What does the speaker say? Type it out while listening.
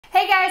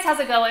Hey guys, how's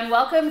it going?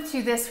 Welcome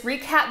to this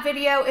recap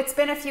video. It's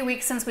been a few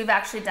weeks since we've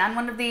actually done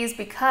one of these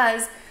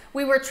because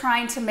we were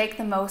trying to make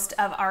the most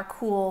of our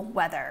cool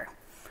weather.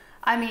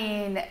 I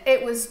mean,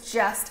 it was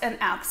just an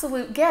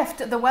absolute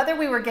gift. The weather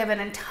we were given,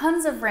 and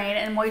tons of rain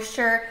and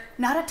moisture,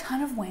 not a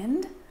ton of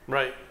wind.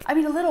 Right. I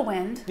mean, a little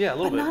wind. Yeah, a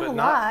little bit, but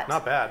lot.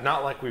 not bad.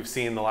 Not like we've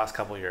seen the last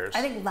couple of years.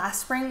 I think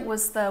last spring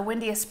was the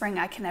windiest spring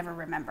I can ever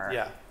remember.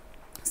 Yeah.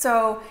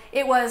 So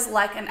it was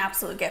like an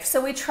absolute gift.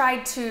 So we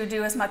tried to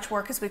do as much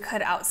work as we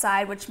could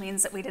outside, which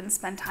means that we didn't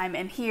spend time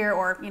in here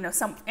or,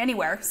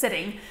 anywhere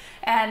sitting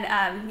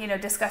and,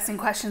 discussing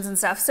questions and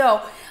stuff.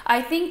 So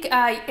I think,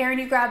 Aaron,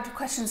 you grabbed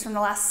questions from the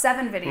last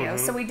 7 videos.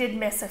 So we did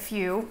miss a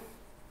few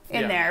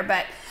in there.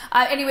 But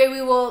anyway,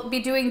 we will be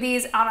doing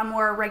these on a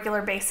more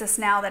regular basis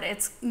now that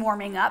it's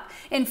warming up.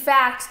 In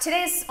fact,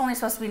 today's only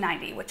supposed to be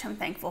 90, which I'm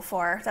thankful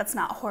for. That's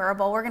not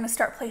horrible. We're going to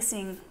start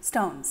placing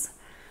stones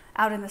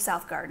out in the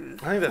south garden.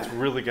 I think that's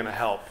really going to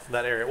help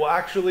that area. Well,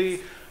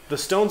 actually, the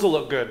stones will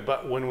look good,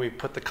 but when we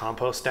put the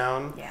compost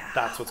down,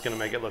 that's what's going to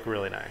make it look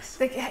really nice.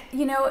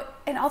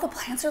 And all the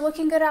plants are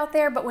looking good out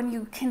there, but when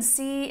you can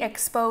see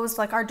exposed,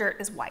 like our dirt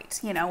is white,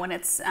 when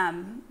it's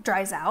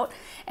dries out.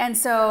 And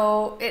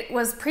so it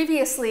was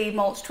previously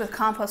mulched with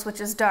compost,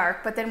 which is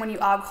dark, but then when you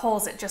aug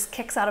holes, it just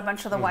kicks out a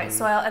bunch of the white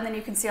soil, and then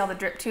you can see all the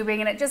drip tubing,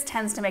 and it just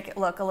tends to make it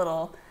look a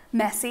little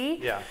messy.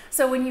 Yeah.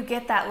 So when you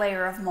get that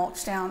layer of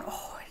mulch down,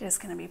 it is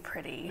going to be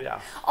pretty.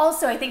 Yeah.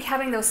 Also, I think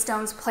having those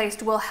stones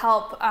placed will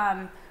help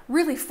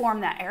really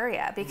form that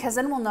area, because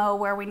then we'll know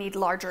where we need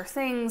larger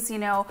things,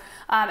 and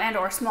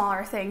or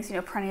smaller things,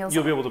 perennials.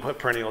 You'll be able to put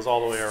perennials all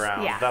the way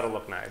around. Yeah. That'll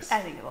look nice. I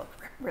think it'll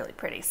look really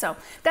pretty. So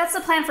that's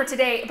the plan for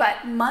today.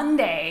 But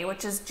Monday,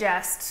 which is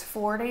just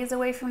 4 days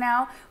away from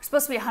now, we're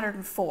supposed to be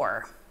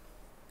 104.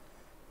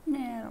 Yeah,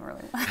 I don't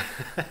really want.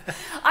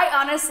 I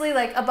honestly,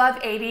 like, above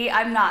 80,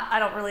 I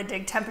don't really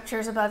dig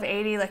temperatures above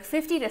 80. Like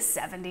 50 to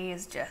 70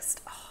 is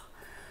just,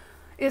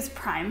 is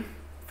prime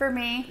for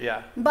me.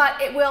 Yeah.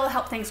 But it will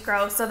help things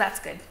grow, so that's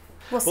good.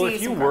 We'll see. Well,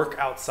 if you work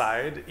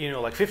outside,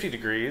 like 50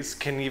 degrees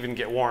can even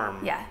get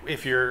warm. Yeah.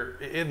 If you're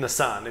in the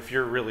sun, if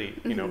you're really,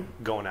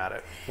 going at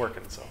it,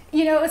 working. So.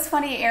 It's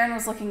funny. Aaron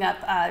was looking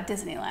up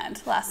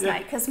Disneyland last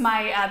night because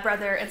my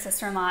brother and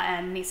sister-in-law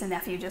and niece and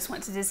nephew just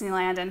went to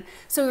Disneyland, and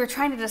so we were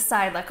trying to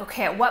decide, like,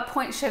 okay, at what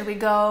point should we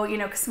go?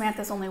 Because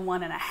Samantha's only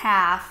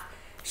 1.5.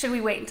 Should we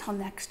wait until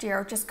next year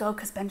or just go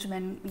because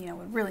Benjamin,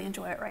 would really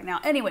enjoy it right now?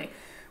 Anyway,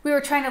 we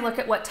were trying to look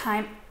at what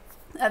time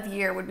of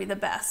year would be the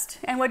best.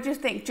 And what do you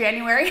think?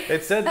 January?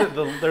 It said that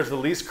there's the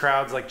least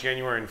crowds like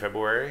January and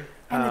February.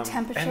 And the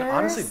temperatures? And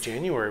honestly,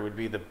 January would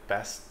be the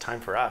best time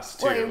for us,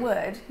 too. Well, it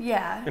would,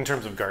 yeah. In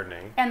terms of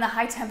gardening. And the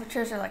high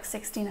temperatures are like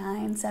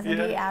 69,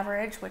 70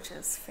 average, which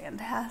is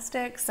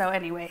fantastic. So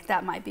anyway,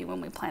 that might be when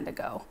we plan to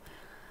go.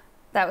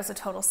 That was a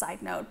total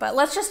side note. But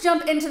let's just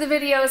jump into the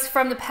videos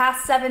from the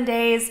past 7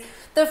 days.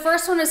 The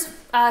first one is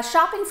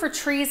shopping for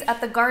trees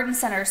at the garden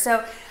center.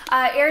 So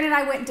Aaron and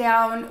I went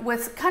down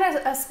with kind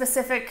of a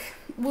specific,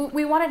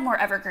 we wanted more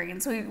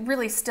evergreens. We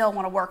really still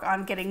want to work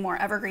on getting more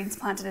evergreens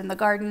planted in the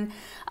garden.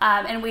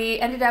 And we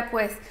ended up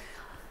with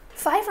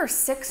 5 or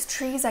 6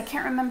 trees. I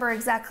can't remember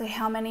exactly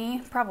how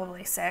many,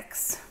 probably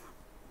 6.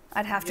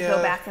 I'd have to go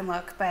back and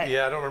look, but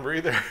yeah, I don't remember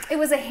either. It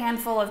was a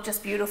handful of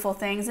just beautiful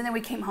things, and then we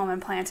came home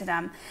and planted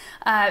them.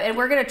 And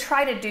we're going to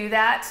try to do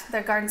that. The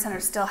garden center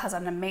still has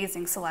an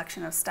amazing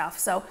selection of stuff,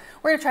 so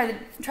we're going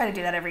to try to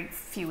do that every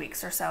few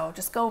weeks or so.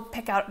 Just go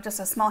pick out just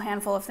a small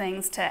handful of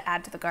things to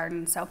add to the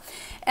garden. So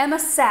Emma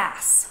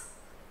Sass.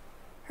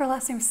 Her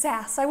last name's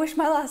Sass. I wish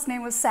my last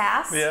name was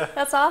Sass. Yeah.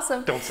 That's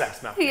awesome. Don't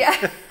sass now.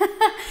 Yeah.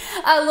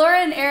 Laura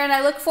and Aaron,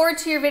 I look forward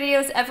to your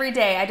videos every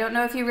day. I don't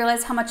know if you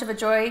realize how much of a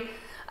joy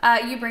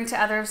you bring to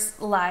others'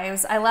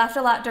 lives. I laughed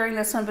a lot during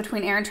this one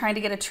between Aaron trying to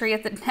get a tree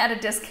at a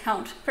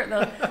discount for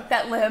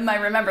that limb. I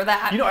remember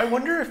that. I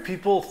wonder if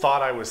people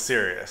thought I was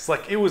serious.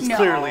 Like, it was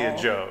clearly a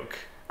joke.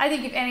 I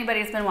think if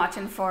anybody's been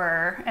watching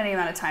for any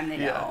amount of time, they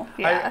know.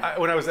 Yeah.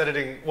 When I was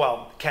editing,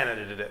 well, Ken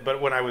edited it,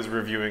 but when I was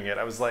reviewing it,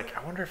 I was like,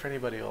 I wonder if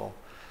anybody will,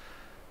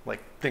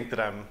 like, think that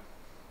I'm,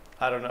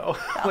 I don't know,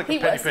 like a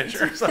penny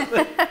pincher or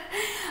something.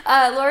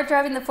 Laura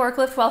driving the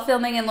forklift while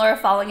filming and Laura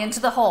falling into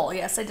the hole.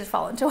 Yes, I did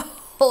fall into a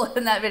hole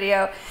in that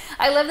video.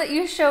 I love that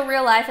you show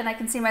real life, and I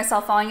can see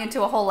myself falling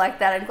into a hole like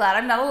that. I'm glad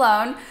I'm not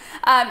alone.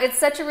 It's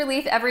such a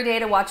relief every day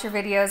to watch your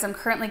videos. I'm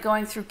currently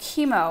going through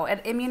chemo and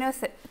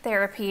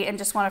immunotherapy and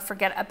just want to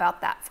forget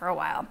about that for a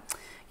while.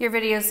 Your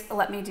videos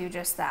let me do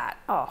just that.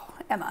 Oh,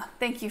 Emma,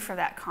 thank you for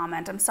that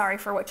comment. I'm sorry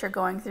for what you're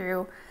going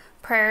through.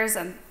 Prayers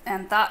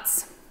and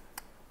thoughts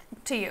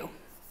to you.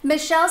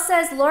 Michelle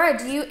says, Laura,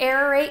 do you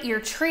aerate your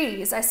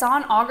trees? I saw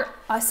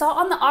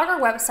on the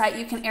Auger website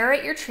you can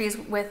aerate your trees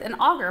with an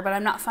auger, but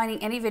I'm not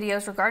finding any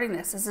videos regarding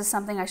this. Is this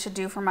something I should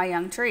do for my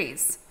young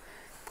trees?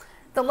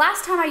 The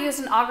last time I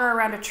used an auger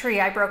around a tree,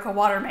 I broke a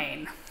water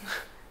main.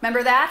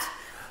 Remember that?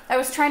 I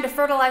was trying to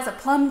fertilize a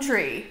plum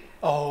tree.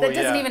 Oh, that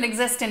doesn't even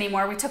exist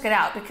anymore. We took it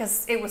out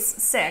because it was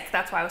sick.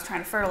 That's why I was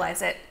trying to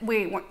fertilize it.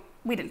 We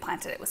didn't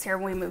plant it. It was here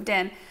when we moved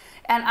in.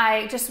 And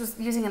I just was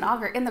using an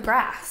auger in the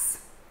grass.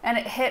 and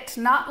it hit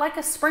not like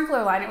a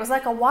sprinkler line, it was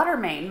like a water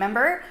main,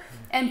 remember?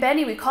 And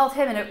Benny, we called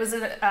him, and it was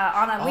on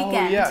a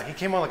weekend. Oh yeah, he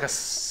came on like a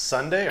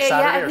Sunday or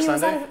Saturday or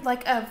Sunday. Yeah, he was at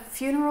like a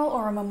funeral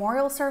or a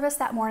memorial service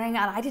that morning,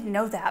 and I didn't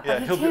know that,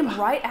 but he came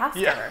right after.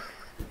 Yeah.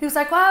 He was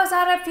like, well, I was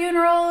at a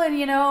funeral, and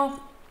you know,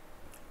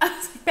 I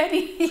was like,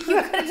 Benny, you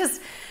could have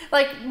just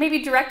like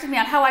maybe directed me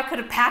on how I could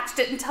have patched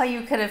it until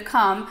you could have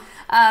come.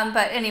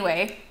 But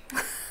anyway,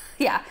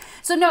 yeah.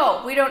 So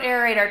no, we don't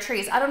aerate our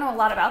trees. I don't know a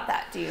lot about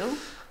that. Do you?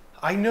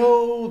 I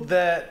know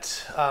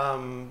that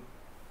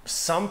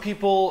some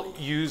people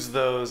use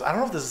those. I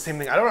don't know if this is the same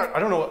thing. I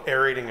don't know what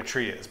aerating a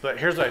tree is, but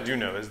here's what I do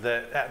know is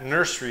that at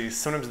nurseries,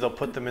 sometimes they'll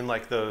put them in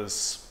like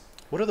those,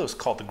 what are those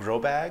called? The grow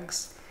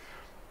bags?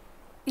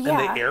 Yeah. And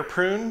they air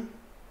prune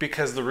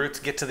because the roots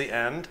get to the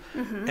end.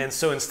 Mm-hmm. And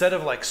so instead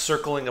of like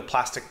circling a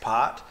plastic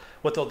pot,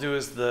 what they'll do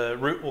is the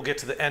root will get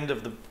to the end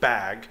of the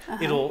bag.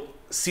 Uh-huh. It'll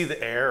see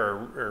the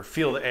air or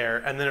feel the air,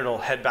 and then it'll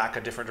head back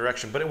a different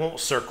direction, but it won't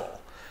circle.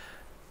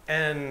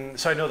 And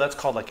so I know that's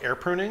called like air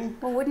pruning.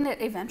 Well, wouldn't it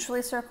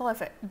eventually circle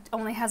if it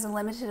only has a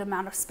limited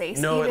amount of space?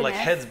 No, it like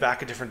heads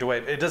back a different way.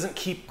 It doesn't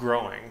keep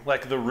growing.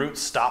 Like the root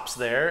stops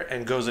there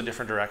and goes a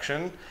different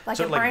direction. Like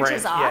so it like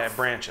branches off? Yeah, it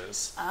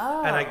branches.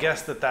 Oh. And I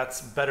guess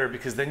that's better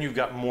because then you've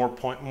got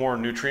more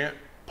nutrient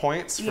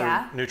points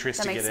for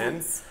nutrients to get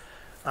in.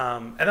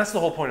 And that's the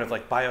whole point of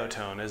like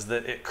biotone is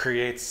that it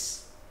creates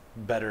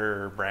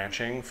better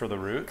branching for the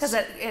roots. Because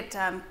it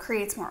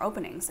creates more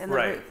openings in the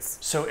roots.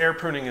 So air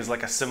pruning is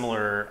like a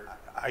similar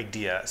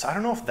idea. So I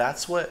don't know if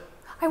that's what...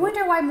 I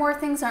wonder why more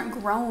things aren't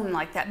grown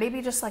like that.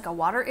 Maybe just like a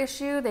water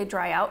issue. They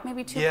dry out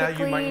maybe too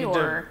quickly.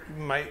 Yeah,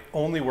 you might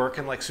only work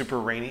in like super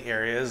rainy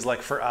areas.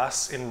 Like for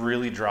us in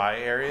really dry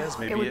areas,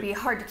 maybe it would be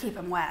hard to keep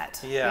them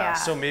wet. Yeah,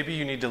 so maybe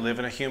you need to live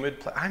in a humid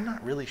place. I'm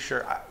not really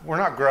sure. We're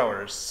not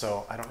growers,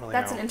 so I don't really know.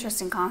 That's an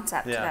interesting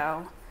concept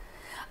though.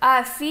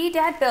 Fee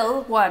Dad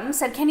Bill 1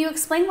 said, can you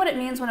explain what it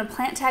means when a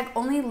plant tag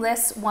only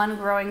lists one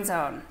growing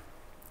zone?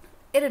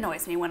 It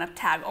annoys me when a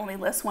tag only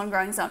lists one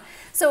growing zone.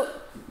 So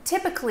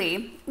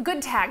typically,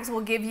 good tags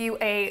will give you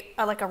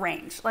like a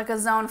range, like a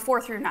zone 4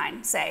 through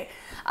 9, say.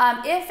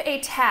 If a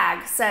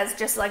tag says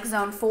just like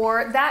zone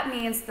 4, that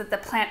means that the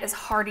plant is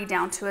hardy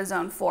down to a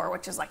zone 4,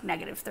 which is like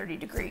negative 30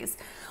 degrees,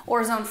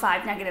 or zone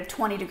 5, negative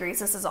 20 degrees.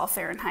 This is all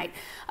Fahrenheit.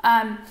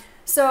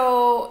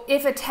 So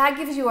if a tag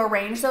gives you a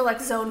range though, like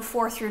zone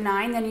 4 through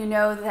 9, then you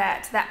know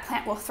that that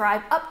plant will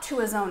thrive up to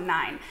a zone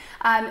 9,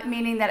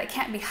 meaning that it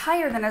can't be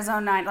higher than a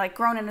zone 9, like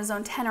grown in a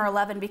zone 10 or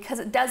 11, because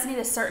it does need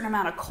a certain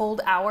amount of cold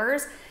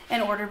hours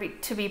in order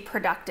to be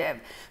productive.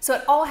 So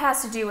it all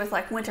has to do with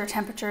like winter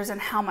temperatures and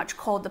how much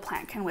cold the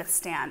plant can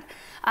withstand.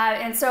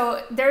 And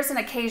so there's an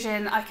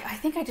occasion, I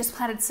think I just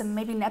planted some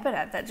maybe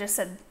Nepeta that just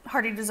said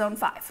hardy to zone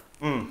 5.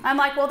 I'm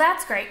like, well,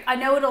 that's great. I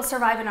know it'll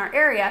survive in our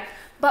area,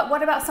 but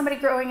what about somebody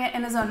growing it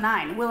in a zone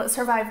 9? Will it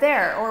survive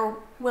there, or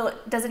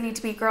does it need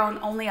to be grown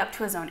only up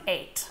to a zone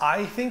 8?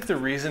 I think the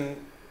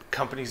reason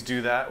companies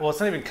do that, well, it's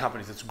not even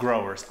companies, it's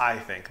growers, I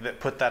think, that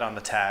put that on the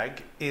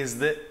tag, is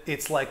that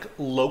it's like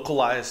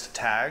localized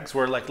tags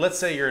where, like, let's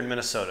say you're in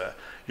Minnesota,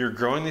 you're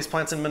growing these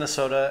plants in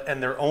Minnesota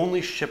and they're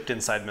only shipped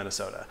inside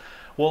Minnesota.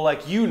 Well,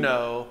 like,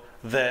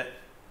 that,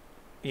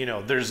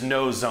 there's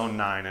no zone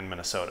 9 in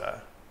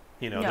Minnesota.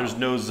 No.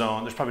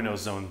 There's probably no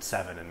zone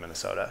 7 in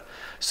Minnesota.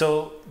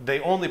 So they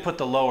only put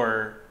the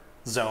lower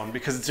zone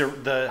because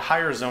the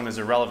higher zone is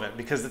irrelevant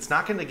because it's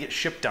not going to get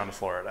shipped down to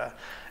Florida.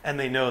 And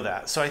they know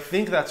that. So I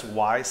think that's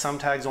why some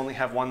tags only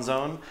have one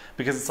zone,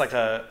 because it's like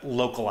a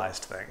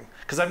localized thing.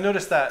 Because I've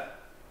noticed that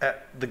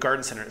at the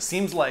garden center, it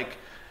seems like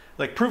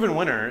Proven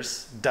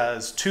Winners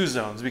does 2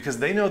 zones because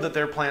they know that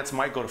their plants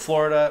might go to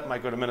Florida,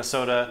 might go to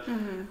Minnesota,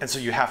 and so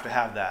you have to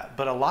have that.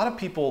 But a lot of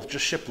people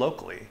just ship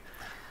locally.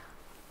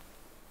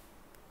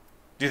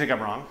 Do you think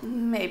I'm wrong?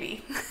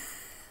 Maybe.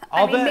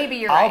 Maybe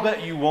you're right. I'll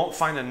bet you won't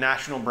find a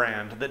national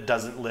brand that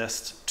doesn't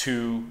list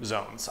 2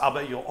 zones. I'll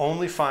bet you'll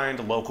only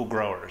find local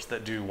growers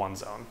that do 1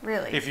 zone.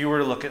 Really? If you were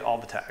to look at all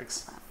the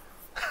tags.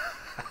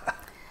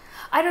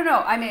 I don't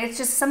know. It's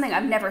just something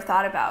I've never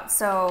thought about.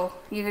 So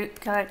you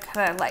gotta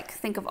kind of like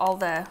think of all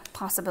the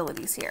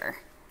possibilities here.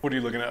 What are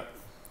you looking at?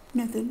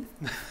 Nothing.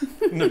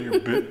 None of your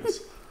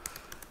business.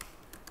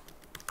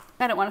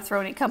 I don't want to throw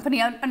any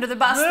company under the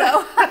bus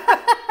though.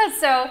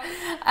 So,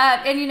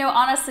 and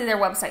honestly, their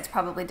website's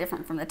probably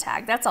different from the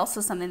tag. That's also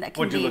something that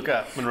can be... What'd you look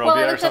at? Monrovia or something? Well,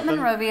 I looked at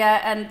Monrovia,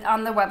 and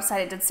on the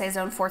website it did say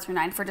zone 4 through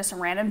 9 for just a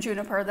random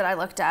juniper that I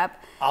looked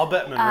up. I'll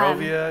bet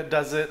Monrovia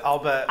does it. I'll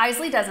bet...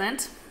 Isley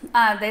doesn't.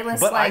 They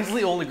list But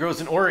Isley only grows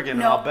in Oregon,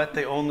 and I'll bet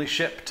they only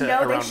ship to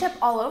No, they ship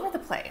all over the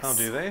place. Oh,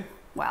 do they?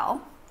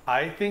 Well,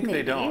 I think maybe.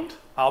 They don't.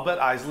 I'll bet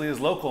Isley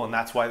is local, and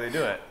that's why they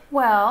do it.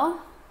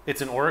 Well...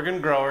 It's an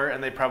Oregon grower,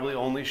 and they probably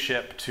only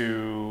ship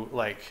to,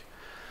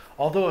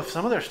 although if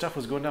some of their stuff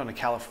was going down to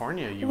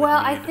California, you would need...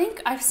 Well, I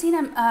think I've seen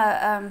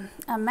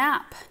a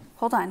map.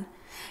 Hold on.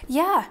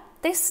 Yeah,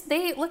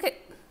 they look at...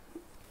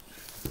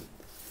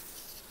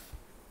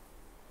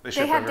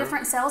 They have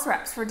different sales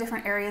reps for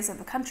different areas of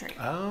the country.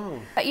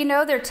 Oh. But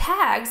their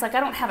tags, like I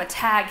don't have a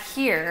tag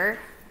here.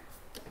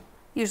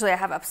 Usually I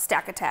have a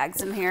stack of tags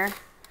in here.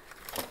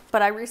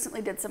 but I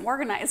recently did some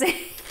organizing,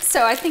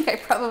 so I think I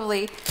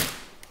probably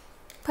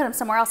put them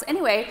somewhere else.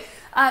 Anyway,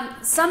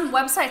 some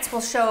websites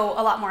will show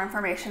a lot more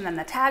information than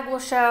the tag will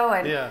show.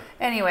 And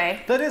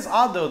anyway. That is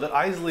odd, though, that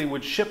Isley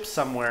would ship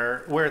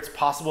somewhere where it's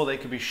possible they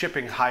could be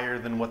shipping higher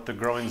than what the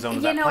growing zone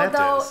of that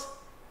plant is.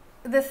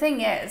 The thing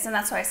is, and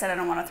that's why I said I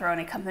don't want to throw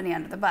any company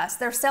under the bus,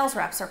 their sales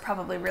reps are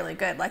probably really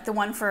good. Like the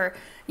one for,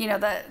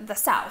 the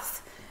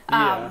South,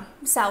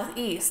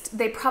 Southeast,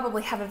 they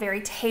probably have a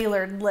very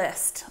tailored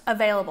list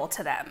available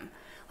to them.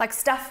 Like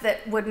stuff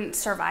that wouldn't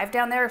survive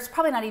down there is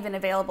probably not even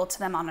available to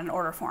them on an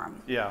order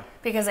form. Yeah.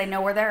 Because they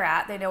know where they're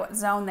at, they know what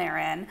zone they're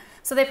in,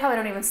 so they probably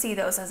don't even see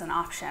those as an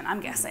option, I'm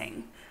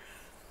guessing.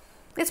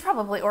 It's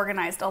probably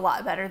organized a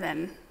lot better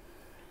than,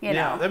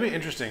 Yeah, that'd be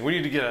interesting. We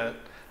need to get a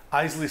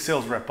Isley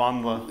sales rep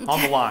on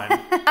the line.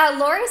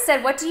 Lori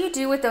said, what do you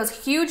do with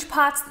those huge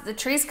pots that the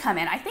trees come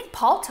in? I think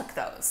Paul took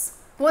those.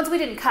 The ones we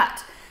didn't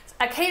cut.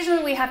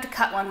 Occasionally we have to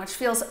cut one, which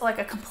feels like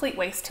a complete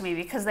waste to me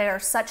because they are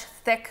such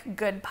thick,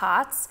 good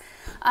pots.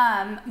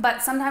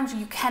 But sometimes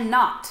you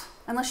cannot,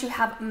 unless you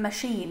have a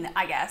machine,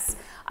 I guess.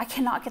 I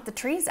cannot get the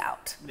trees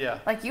out. Yeah.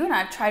 Like you and I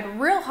have tried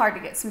real hard to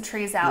get some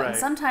trees out, and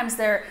sometimes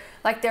they're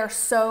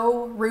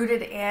so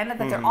rooted in that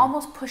they're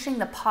almost pushing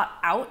the pot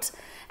out.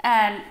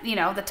 And,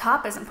 the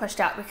top isn't pushed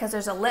out because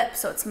there's a lip,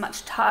 so it's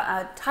much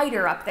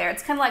tighter up there.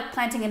 It's kind of like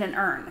planting in an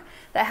urn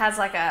that has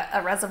like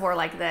a reservoir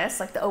like this,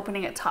 like the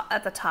opening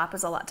at the top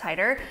is a lot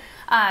tighter.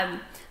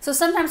 So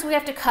sometimes we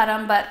have to cut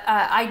them, but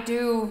I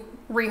do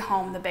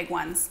rehome the big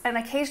ones. And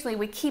occasionally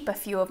we keep a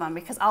few of them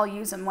because I'll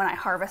use them when I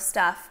harvest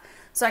stuff.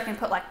 So I can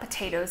put like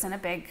potatoes in a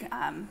big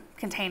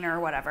container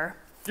or whatever.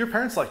 Your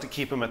parents like to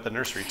keep them at the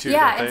nursery too,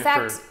 yeah, don't they? In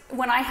fact,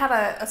 when I have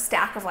a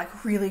stack of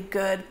like really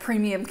good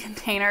premium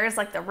containers,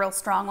 like the real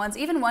strong ones,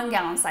 even 1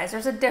 gallon size,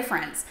 there's a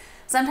difference.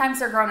 Sometimes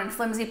they're grown in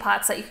flimsy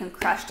pots that you can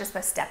crush just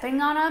by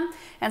stepping on them.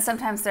 And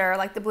sometimes they're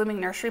like the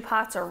Blooming Nursery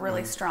pots are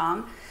really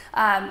strong.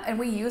 And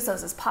we use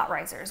those as pot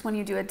risers. When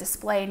you do a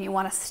display and you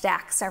want to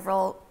stack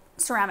several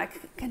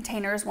ceramic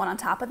containers one on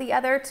top of the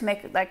other to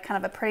make like kind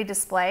of a pretty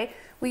display,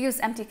 we use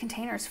empty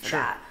containers for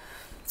that.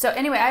 So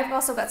anyway, I've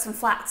also got some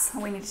flats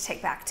we need to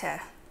take back to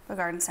the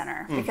garden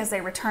center because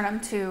they return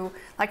them to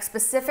like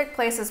specific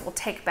places will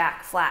take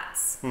back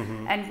flats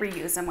and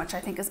reuse them, which I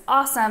think is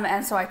awesome.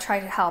 And so I try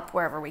to help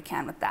wherever we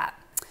can with that.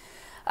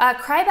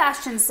 Cry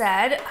Bastion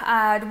said,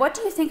 what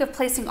do you think of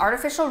placing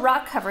artificial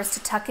rock covers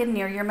to tuck in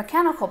near your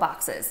mechanical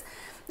boxes?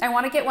 I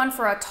want to get one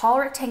for a tall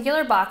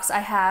rectangular box I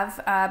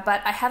have,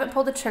 but I haven't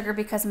pulled the trigger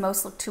because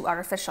most look too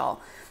artificial.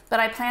 But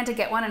I plan to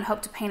get one and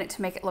hope to paint it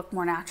to make it look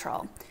more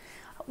natural.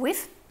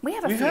 We've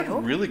had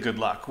really good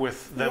luck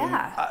with them.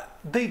 Yeah.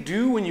 They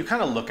do, when you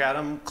kind of look at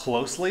them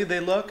closely, they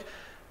look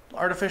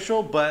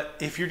artificial, but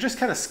if you're just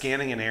kind of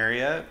scanning an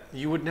area,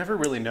 you would never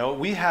really know.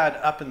 We had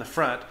up in the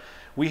front,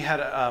 we had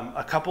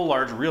a couple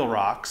large real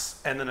rocks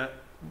and then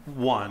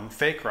one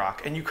fake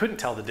rock, and you couldn't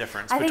tell the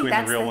difference between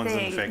the real ones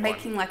and the fake ones.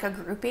 Making like a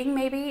grouping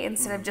maybe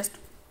instead of just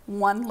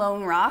one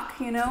lone rock,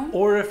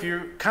 Or if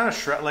you're kind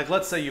of like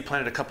let's say you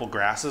planted a couple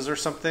grasses or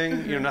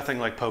something, nothing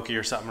like pokey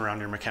or something around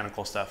your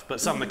mechanical stuff, but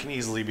something that can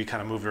easily be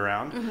kind of moved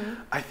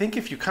around. I think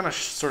if you kind of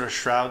sort of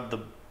shroud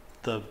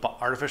the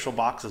artificial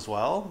box as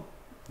well,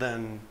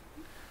 then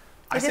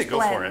I say go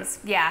for it.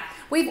 Yeah,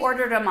 we've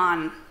ordered them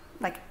on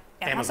like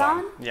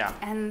Amazon. Yeah,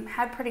 and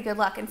had pretty good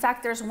luck. In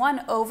fact, there's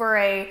one over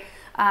a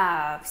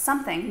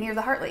something near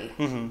the Hartley.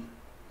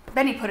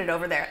 Benny put it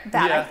over there.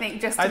 I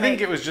think just. I think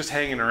it was just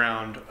hanging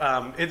around.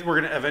 We're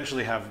going to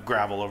eventually have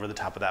gravel over the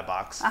top of that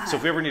box. So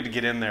if we ever need to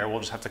get in there, we'll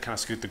just have to kind of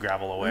scoot the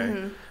gravel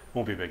away.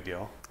 Won't be a big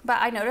deal. But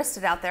I noticed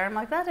it out there. I'm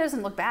like, that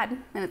doesn't look bad,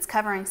 and it's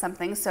covering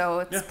something, so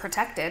it's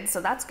protected.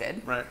 So that's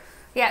good. Right.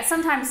 Yeah.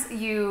 Sometimes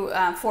you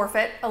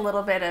forfeit a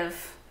little bit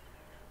of,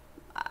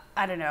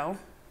 I don't know.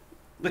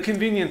 The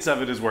convenience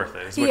of it is worth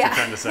it, is what you're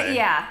trying to say.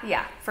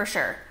 Yeah, for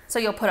sure. So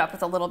you'll put up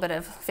with a little bit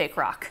of fake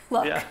rock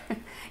look. Yeah.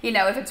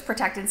 If it's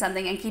protecting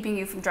something and keeping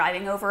you from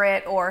driving over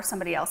it or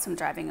somebody else from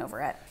driving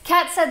over it.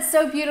 Kat said,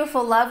 so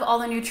beautiful, love all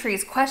the new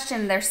trees.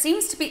 Question, there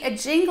seems to be a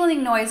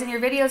jingling noise in your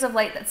videos of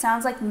late that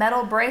sounds like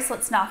metal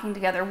bracelets knocking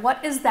together.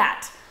 What is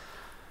that?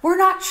 We're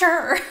not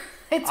sure.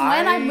 It's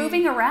when I'm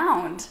moving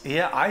around.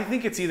 Yeah, I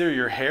think it's either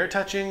your hair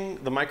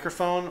touching the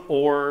microphone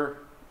or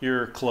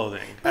your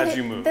clothing as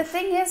you move. The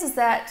thing is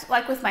that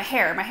like with my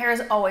hair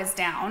is always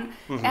down,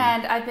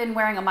 and I've been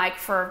wearing a mic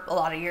for a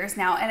lot of years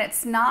now, and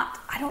it's not,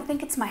 I don't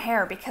think it's my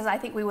hair because I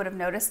think we would have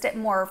noticed it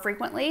more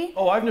frequently.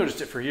 Oh, I've noticed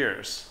it for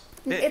years.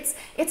 It's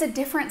a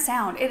different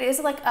sound. It is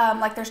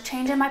like there's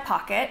change in my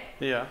pocket.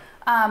 Yeah.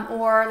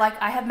 Or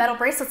like I have metal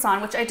bracelets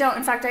on, which I don't.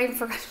 In fact, I even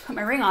forgot to put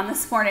my ring on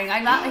this morning.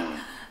 I'm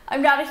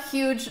not a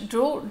huge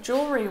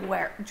jewelry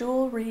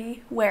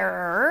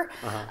wearer.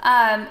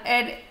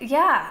 And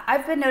yeah,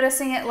 I've been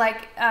noticing it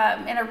like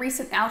in a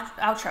recent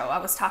outro. I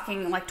was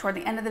talking like toward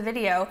the end of the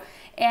video,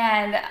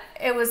 and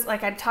it was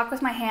like I'd talk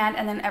with my hand,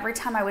 and then every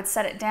time I would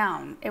set it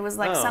down, it was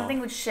like something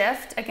would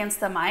shift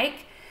against the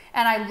mic.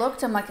 And I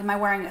looked, I'm like, am I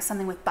wearing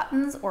something with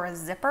buttons or a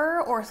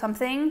zipper or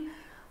something?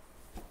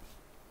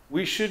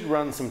 We should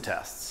run some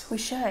tests We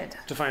should.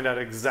 to find out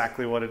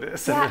exactly what it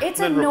is. Yeah, and it's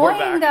then report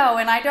annoying back. though,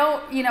 and I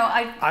don't, you know,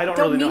 I don't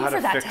really know mean how for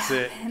to that fix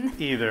it happen.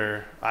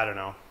 either. I don't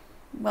know.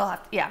 We'll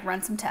have to,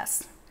 run some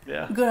tests.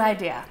 Yeah. Good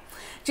idea.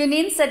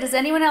 Janine said, does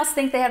anyone else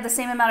think they have the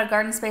same amount of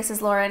garden space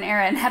as Laura and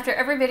Aaron? After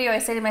every video, I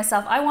say to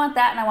myself, I want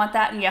that, and I want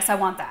that, and yes, I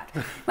want that.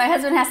 My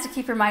husband has to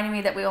keep reminding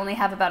me that we only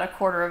have about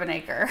 1/4 of an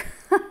acre.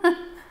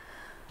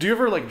 Do you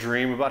ever like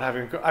dream about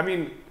having, I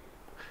mean,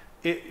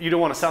 you don't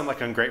want to sound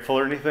like ungrateful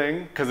or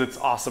anything, because it's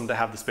awesome to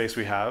have the space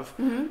we have,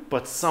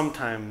 but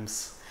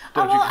sometimes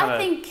don't you kind I of...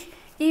 think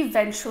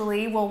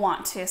eventually we'll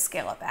want to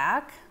scale it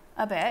back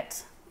a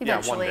bit.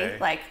 Eventually, one day.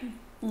 like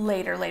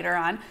later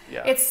on.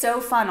 Yeah. It's so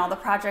fun, all the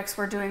projects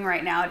we're doing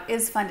right now. It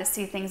is fun to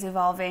see things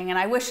evolving, and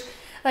I wish,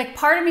 like,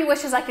 part of me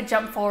wishes I could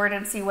jump forward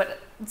and see what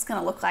it's going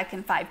to look like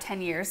in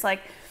 5-10 years.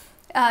 Like,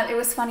 it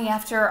was funny,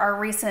 after our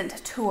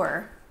recent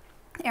tour,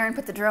 Aaron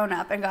put the drone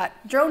up and got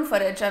drone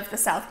footage of the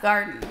South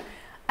Garden.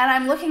 And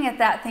I'm looking at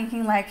that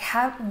thinking, like,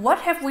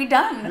 what have we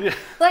done? Yeah.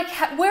 Like,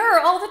 where are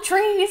all the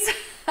trees?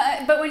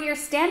 But when you're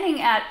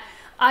standing at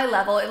eye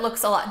level, it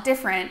looks a lot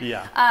different.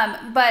 Yeah.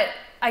 But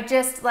I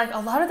just, like, a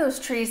lot of those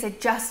trees, they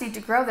just need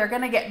to grow. They're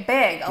going to get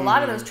big. A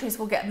lot of those trees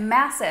will get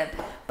massive.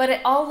 But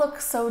it all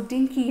looks so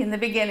dinky in the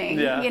beginning,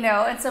 Yeah. you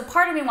know? And so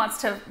part of me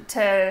wants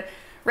to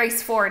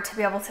race forward to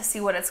be able to see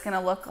what it's going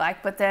to look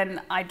like. But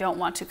then I don't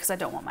want to, because I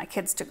don't want my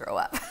kids to grow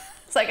up.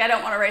 It's like, I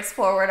don't want to race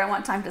forward. I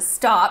want time to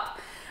stop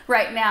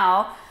right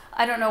now.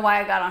 I don't know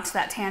why I got onto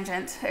that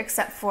tangent,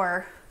 except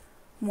for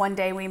one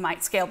day we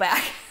might scale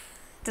back.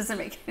 Doesn't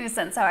make any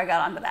sense how I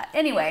got onto that.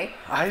 Anyway.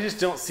 I just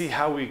don't see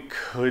how we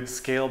could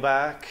scale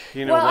back.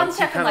 You know, Well, once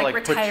I'm you kind talking of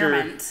like like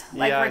retirement, put your...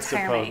 like yeah,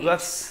 retirement I age.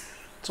 suppose.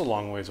 It's a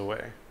long ways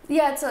away.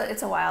 Yeah,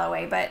 it's a while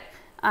away, but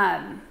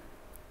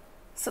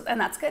so, and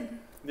that's good.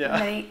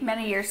 Yeah.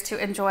 Many years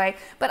to enjoy.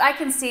 But I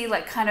can see,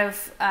 like, kind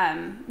of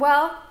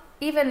well,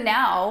 even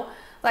now,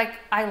 like,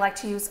 I like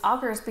to use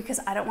augers because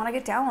I don't want to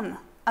get down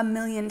a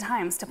million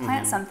times to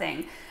plant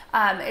something.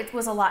 It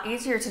was a lot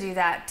easier to do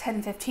that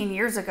 10, 15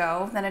 years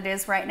ago than it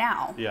is right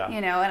now. Yeah.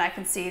 You know, and I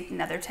can see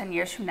another 10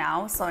 years from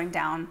now slowing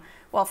down,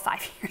 well,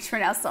 5 years from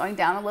now slowing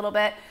down a little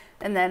bit,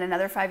 and then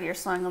another 5 years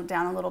slowing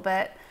down a little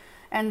bit.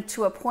 And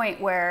to a point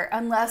where,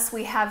 unless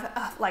we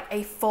have like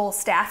a full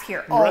staff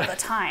here all Right. the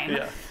time,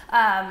 Yeah.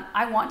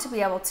 I want to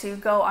be able to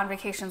go on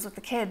vacations with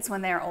the kids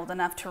when they're old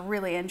enough to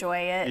really enjoy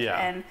it,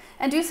 Yeah.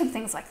 and do some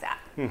things like that,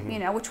 you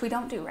know, which we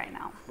don't do right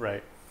now.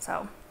 Right.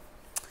 So,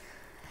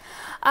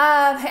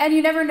 and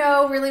you never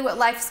know really what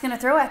life's going to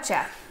throw at you,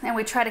 and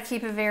we try to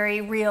keep a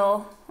very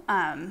real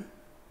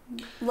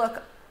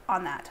look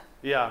on that.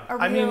 Yeah. A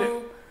I mean,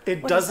 real-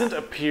 it what is doesn't that?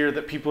 appear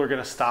that people are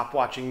going to stop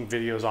watching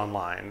videos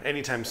online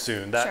anytime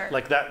soon. That Sure.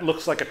 like that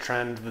looks like a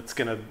trend that's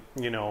going to,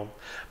 you know,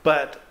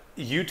 but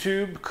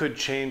YouTube could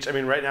change. I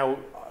mean, right now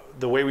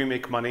the way we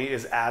make money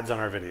is ads on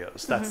our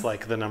videos. That's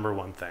like the number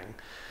one thing.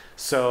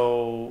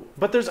 So,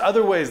 but there's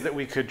other ways that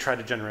we could try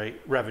to generate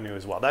revenue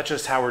as well. That's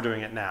just how we're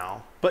doing it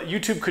now. But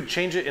YouTube could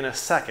change it in a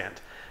second,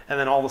 and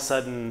then all of a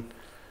sudden,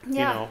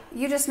 Yeah, you know,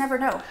 you just never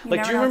know.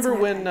 like, do you never know what's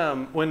remember gonna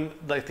happen. when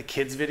like the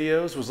kids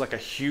videos was like a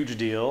huge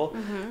deal,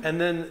 and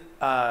then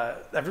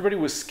everybody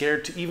was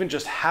scared to even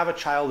just have a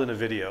child in a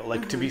video,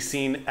 like to be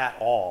seen at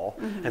all,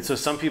 and so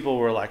some people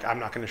were like, I'm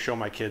not going to show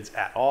my kids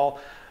at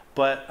all,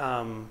 but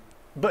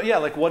yeah,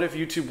 like, what if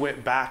YouTube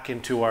went back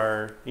into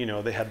our, you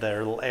know, they had their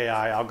little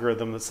AI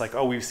algorithm that's like,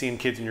 oh, we've seen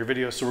kids in your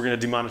videos, so we're going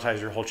to demonetize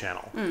your whole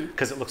channel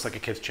because it looks like a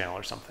kid's channel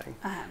or something.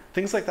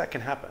 Things like that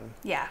can happen.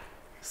 Yeah.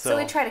 So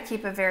we try to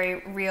keep a very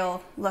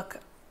real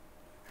look.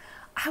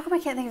 How come I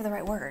can't think of the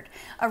right word?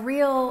 A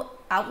real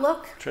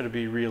outlook. Try to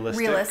be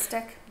realistic.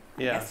 Realistic.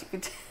 I Yeah. guess you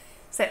could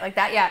say it like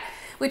that. Yeah.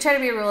 We try to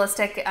be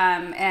realistic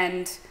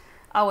and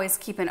always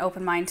keep an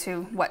open mind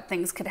to what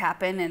things could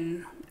happen.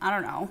 And I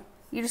don't know.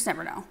 You just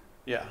never know.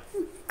 Yeah.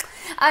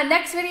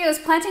 Next video is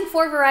planting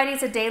 4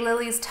 varieties of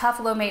daylilies, tough,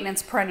 low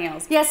maintenance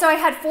perennials. Yeah, so I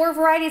had 4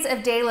 varieties of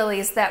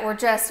daylilies that were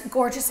just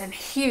gorgeous and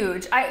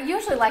huge. I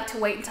usually like to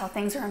wait until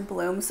things are in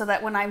bloom so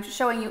that when I'm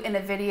showing you in a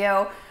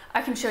video,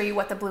 I can show you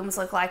what the blooms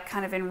look like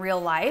kind of in real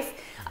life.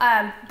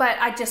 But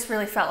I just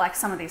really felt like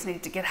some of these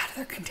needed to get out of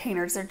their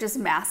containers. They're just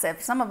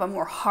massive. Some of them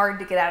were hard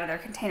to get out of their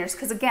containers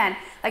because, again,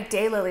 like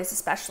daylilies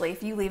especially,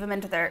 if you leave them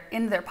into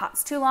their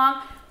pots too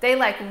long, they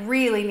like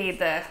really need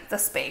the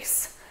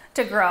space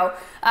to grow.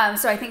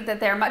 So I think that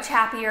they're much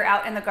happier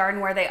out in the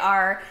garden where they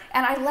are.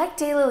 And I like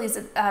daylilies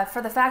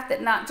for the fact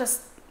that not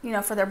just, you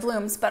know, for their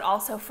blooms, but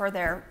also for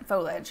their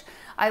foliage.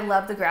 I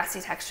love the grassy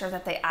texture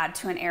that they add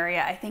to an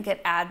area. I think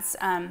it adds,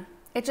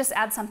 it just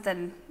adds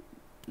something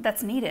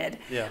that's needed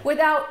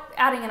without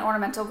adding an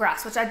ornamental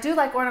grass, which I do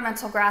like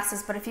ornamental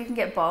grasses, but if you can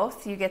get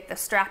both, you get the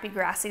strappy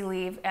grassy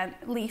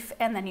leaf,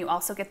 and then you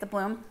also get the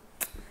bloom,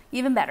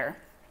 even better.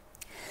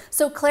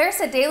 So Claire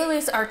said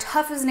daylilies are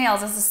tough as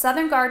nails. As a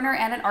southern gardener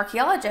and an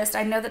archaeologist,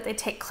 I know that they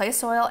take clay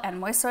soil and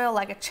moist soil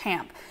like a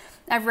champ.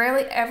 I've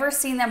rarely ever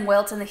seen them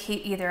wilt in the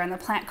heat either, and the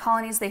plant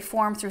colonies they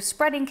form through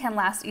spreading can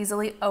last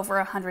easily over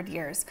 100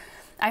 years.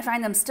 I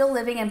find them still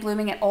living and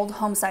blooming at old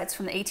home sites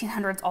from the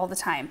 1800s all the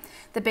time.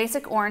 The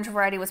basic orange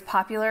variety was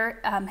popular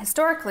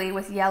historically,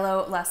 with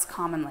yellow less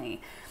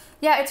commonly.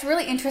 Yeah, it's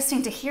really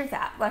interesting to hear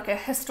that, like a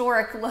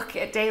historic look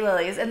at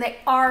daylilies, and they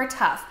are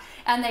tough.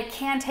 And they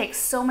can take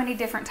so many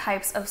different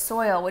types of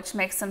soil, which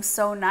makes them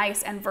so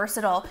nice and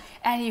versatile.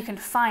 And you can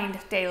find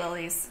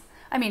daylilies.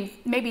 I mean,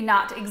 maybe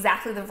not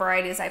exactly the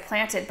varieties I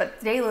planted,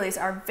 but daylilies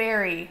are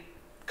very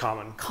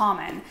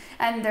common.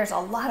 And there's a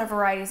lot of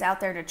varieties out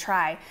there to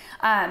try.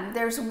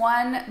 There's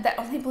one that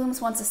only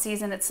blooms once a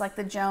season. It's like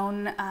the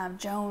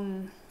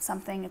Joan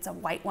something. It's a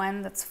white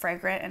one that's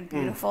fragrant and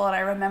beautiful. And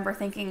I remember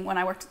thinking when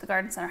I worked at the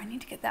garden center, I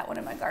need to get that one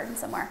in my garden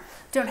somewhere.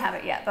 Don't have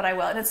it yet, but I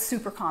will. And it's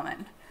super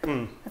common.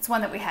 It's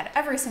one that we had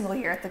every single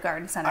year at the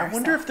garden center. I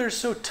wonder if they're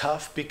so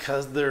tough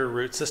because their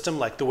root system,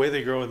 like the way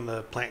they grow in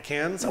the plant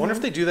cans, I wonder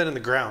if they do that in the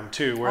ground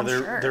too, where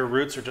their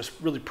roots are just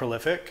really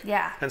prolific.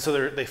 Yeah. And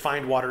so they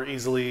find water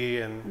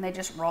easily and they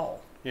just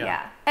roll.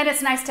 Yeah. And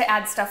it's nice to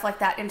add stuff like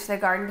that into the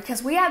garden,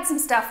 because we add some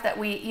stuff that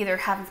we either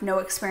have no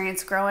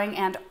experience growing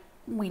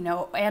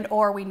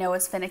or we know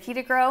is finicky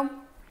to grow.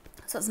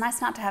 So it's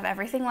nice not to have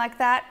everything like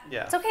that.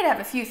 Yeah. It's okay to have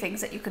a few things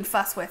that you can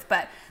fuss with,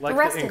 but like the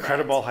rest the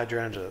incredible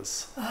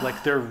hydrangeas.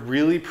 Like they're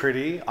really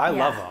pretty. I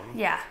love them.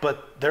 Yeah.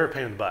 But they're a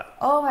pain in the butt.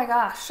 Oh my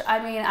gosh. I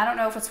mean, I don't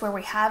know if it's where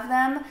we have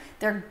them.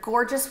 They're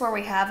gorgeous where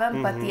we have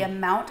them, but the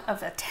amount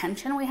of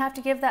attention we have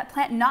to give that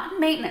plant, not in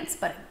maintenance,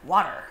 but in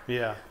water.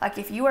 Yeah. Like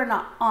if you are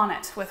not on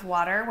it with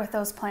water with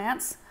those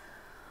plants.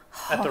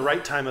 At the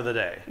right time of the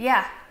day.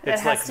 Yeah.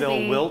 It's like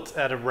they'll wilt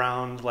at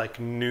around like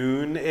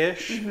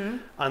noon-ish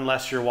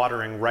unless you're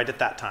watering right at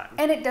that time.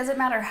 And it doesn't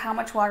matter how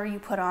much water you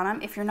put on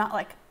them if you're not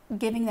like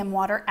giving them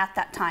water at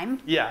that time.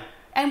 Yeah.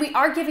 And we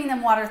are giving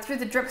them water through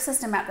the drip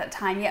system at that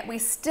time, yet we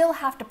still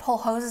have to pull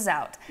hoses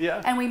out.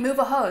 Yeah. And we move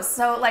a hose.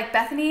 So like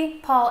Bethany,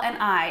 Paul, and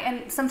I,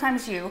 and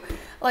sometimes you,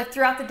 like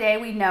throughout the day,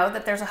 we know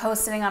that there's a hose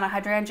sitting on a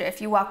hydrangea.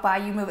 If you walk by,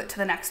 you move it to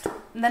the next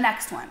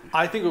one.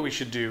 I think what we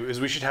should do is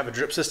we should have a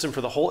drip system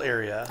for the whole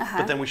area,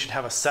 but then we should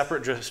have a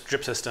separate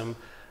drip system,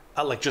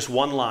 like just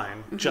one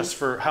line, just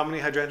for how many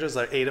hydrangeas?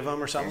 Like 8 of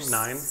them or something? There's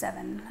 9?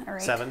 7 or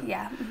 8. 7?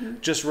 Yeah.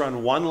 Just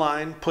run one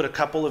line, put a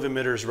couple of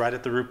emitters right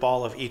at the root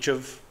ball of each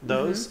of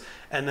those,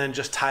 and then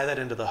just tie that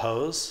into the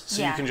hose.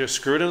 So you can just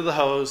screw it into the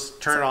hose,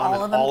 turn it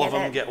on, and all of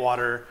them get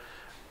water.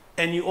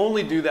 And you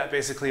only do that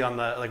basically on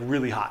the like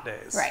really hot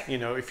days. Right. You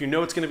know, if you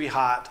know it's going to be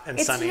hot and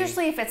sunny. It's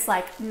usually if it's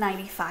like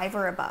 95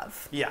 or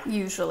above. Yeah.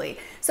 Usually.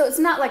 So it's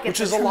not like it's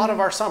which is a lot of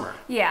our summer.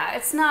 Yeah,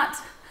 it's not.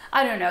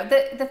 I don't know.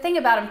 The thing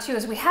about them too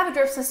is we have a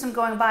drip system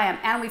going by them,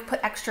 and we've put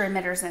extra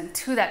emitters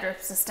into that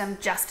drip system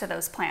just to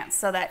those plants,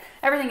 so that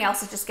everything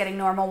else is just getting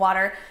normal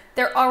water.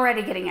 They're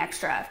already getting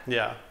extra.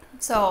 Yeah.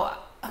 So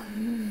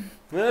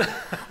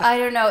I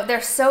don't know.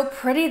 They're so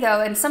pretty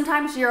though, and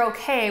sometimes you're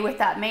okay with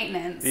that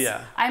maintenance.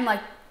 Yeah. I'm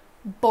like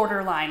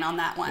borderline on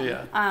that one.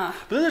 Yeah.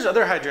 But then there's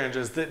other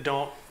hydrangeas that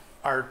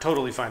are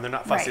totally fine. They're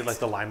not fussy, like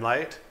the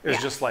Limelight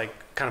is just like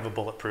kind of a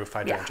bulletproof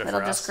hydrangea it'll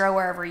for us. just grow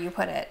wherever you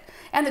put it.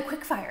 And the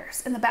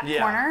quickfires in the back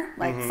corner,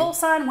 like full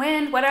sun,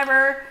 wind,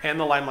 whatever. And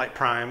the Limelight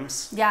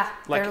Primes. Yeah.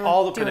 Like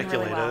all the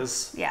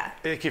paniculators. Really well. Yeah.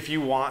 Like if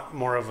you want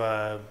more of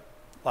a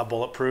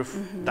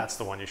bulletproof, that's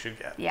the one you should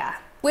get. Yeah.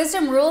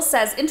 Wisdom Rules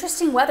says,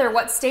 interesting weather.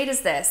 What state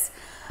is this?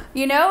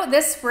 You know,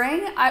 this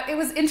spring, it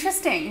was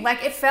interesting.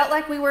 Like, it felt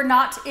like we were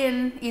not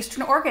in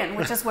Eastern Oregon,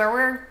 which is where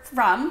we're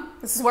from.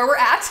 This is where we're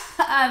at.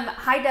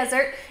 High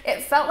desert.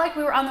 It felt like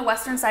we were on the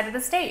western side of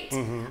the state.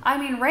 I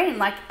mean, rain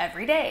like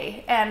every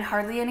day, and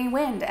hardly any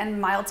wind,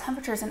 and mild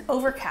temperatures, and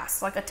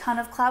overcast, like a ton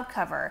of cloud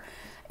cover.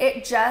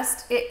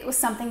 It was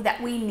something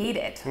that we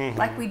needed.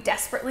 Like, we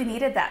desperately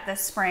needed that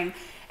this spring.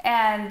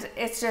 And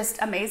it's just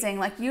amazing.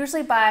 Like,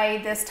 usually by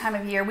this time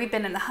of year, we've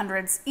been in the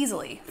hundreds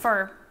easily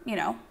for, you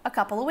know, a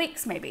couple of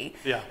weeks maybe.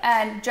 Yeah.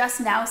 And just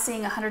now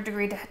seeing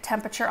 100-degree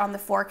temperature on the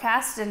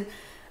forecast, and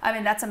I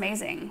mean, that's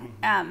amazing.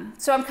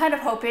 So I'm kind of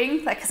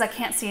hoping, like, because I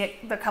can't see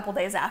it the couple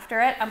days after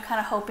it, I'm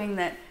kind of hoping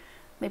that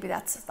maybe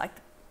that's like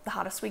the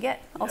hottest we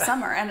get all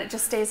summer, and it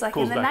just stays like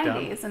in the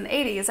 90s and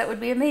 80s. That would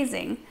be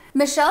amazing.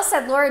 Michelle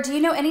said, Laura, do you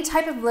know any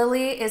type of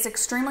lily is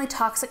extremely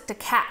toxic to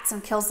cats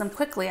and kills them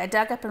quickly? I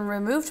dug up and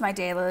removed my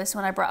daylilies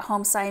when I brought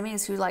home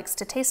Siamese who likes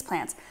to taste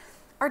plants.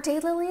 Are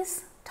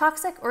daylilies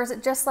toxic, or is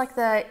it just like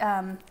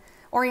the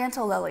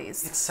oriental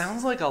lilies? It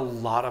sounds like a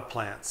lot of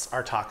plants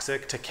are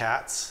toxic to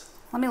cats.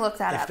 Let me look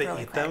that up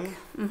really quick. If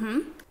they eat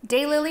them.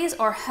 Daylilies,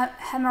 or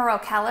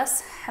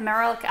Hemerocallis,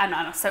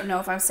 I don't know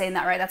if I'm saying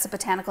that right, that's a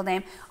botanical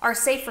name, are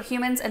safe for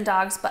humans and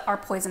dogs, but are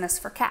poisonous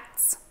for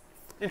cats.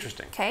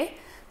 Interesting. Okay,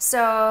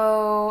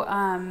 so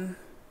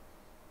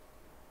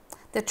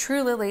the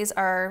true lilies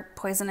are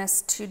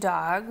poisonous to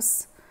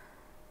dogs.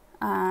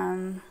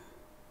 Daylily,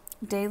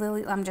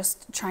 I'm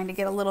just trying to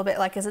get a little bit,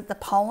 like, is it the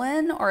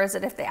pollen, or is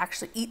it if they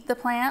actually eat the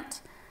plant?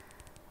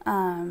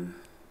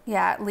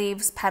 Yeah,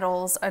 leaves,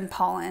 petals, and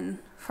pollen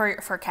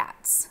for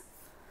cats.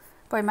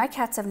 Boy, my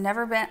cats have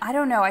never been, I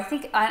don't know, I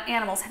think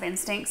animals have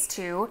instincts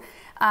too.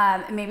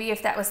 Maybe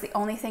if that was the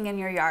only thing in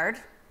your yard,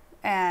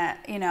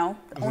 you know,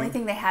 the only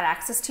thing they had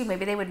access to,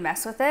 maybe they would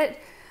mess with it.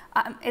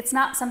 It's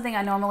not something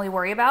I normally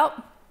worry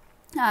about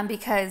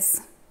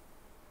because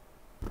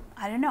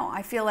I don't know.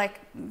 I feel like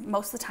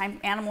most of the time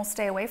animals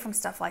stay away from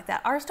stuff like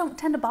that. Ours don't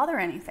tend to bother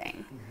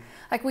anything.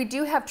 Like we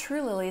do have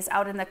true lilies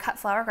out in the cut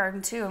flower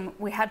garden too, and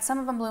we had some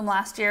of them bloom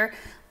last year,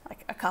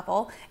 like a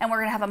couple, and we're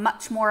gonna have a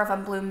much more of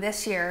them bloom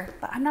this year.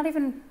 But I'm not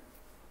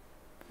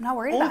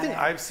worried about it. Only thing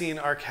I've seen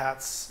our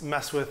cats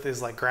mess with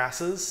is like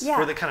grasses,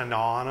 where they kind of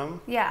gnaw on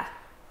them. Yeah.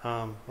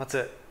 That's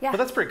it. Yeah. But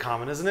that's pretty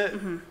common, isn't it?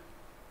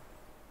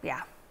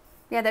 Yeah.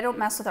 Yeah, they don't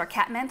mess with our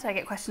catmint. I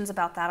get questions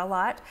about that a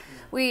lot.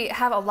 We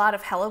have a lot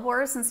of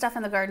hellebores and stuff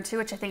in the garden too,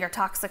 which I think are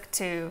toxic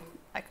to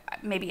like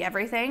maybe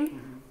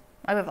everything.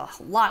 I have a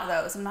lot of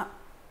those.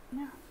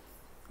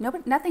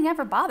 Nothing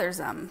ever bothers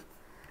them.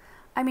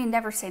 I mean,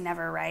 never say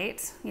never,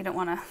 right? You don't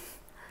want to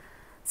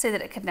say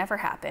that it could never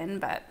happen,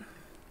 but...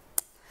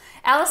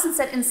 Allison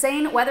said,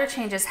 insane weather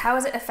changes. How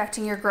is it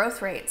affecting your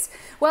growth rates?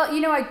 Well,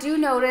 you know, I do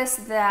notice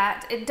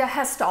that it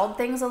has stalled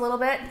things a little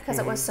bit because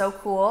it was so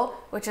cool,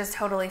 which is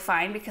totally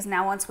fine because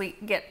now once we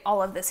get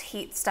all of this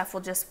heat, stuff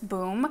will just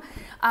boom.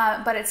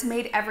 But it's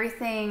made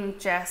everything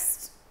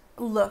just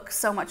look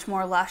so much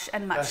more lush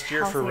and much Best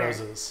year healthier. for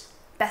roses.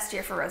 Best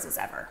year for roses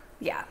ever.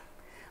 Yeah.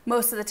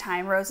 Most of the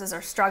time, roses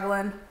are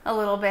struggling a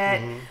little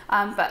bit,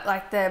 but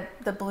like the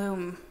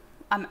bloom...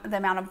 the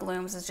amount of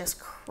blooms is just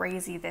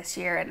crazy this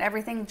year, and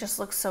everything just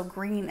looks so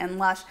green and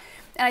lush.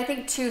 And I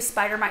think too,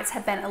 spider mites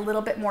have been a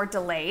little bit more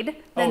delayed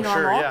than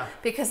normal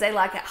because they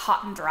like it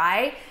hot and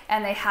dry,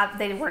 and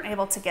they weren't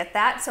able to get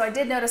that. So I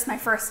did notice my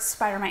first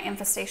spider mite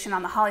infestation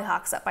on the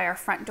hollyhocks up by our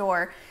front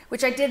door,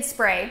 which I did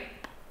spray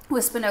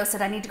with spinosad.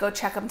 I need to go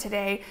check them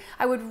today.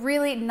 I would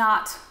really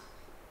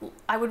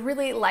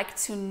like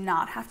to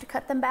not have to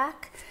cut them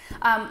back.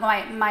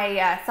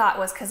 My thought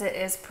was, because it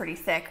is pretty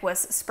thick, was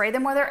spray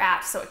them where they're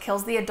at so it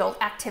kills the adult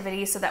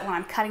activity so that when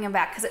I'm cutting them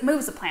back, because it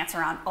moves the plants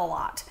around a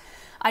lot.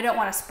 I don't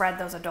want to spread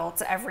those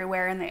adults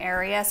everywhere in the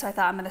area, so I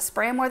thought I'm going to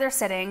spray them where they're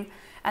sitting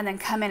and then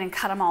come in and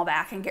cut them all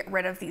back and get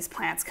rid of these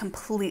plants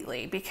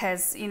completely,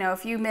 because, you know,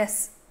 if you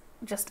miss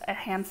just a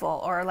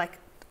handful or like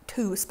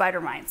 2 spider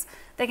mites,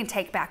 they can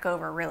take back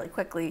over really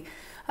quickly.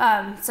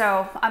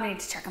 So I'm gonna need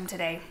to check them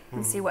today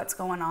and see what's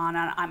going on.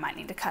 And I might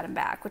need to cut them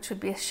back, which would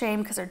be a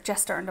shame because they're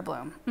just starting to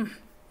bloom.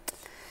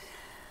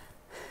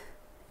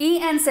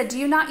 EN said, do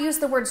you not use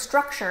the word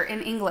structure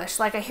in English?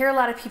 Like I hear a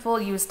lot of people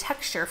use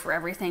texture for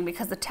everything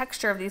because the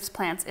texture of these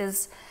plants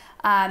is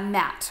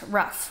matte,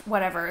 rough,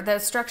 whatever. The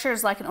structure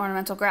is like an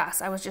ornamental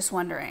grass. I was just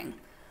wondering.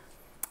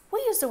 We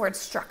use the word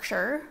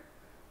structure,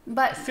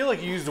 but... I feel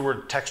like you use the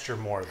word texture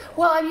more though.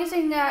 Well, I'm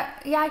using, yeah,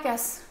 I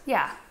guess,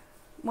 yeah.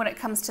 When it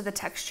comes to the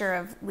texture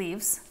of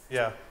leaves.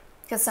 Yeah.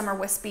 Because some are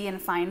wispy and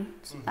fine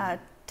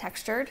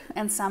textured,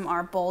 and some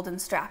are bold and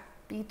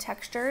strappy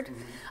textured.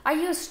 I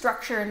use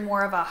structure in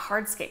more of a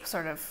hardscape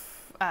sort of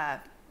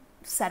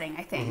setting,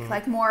 I think.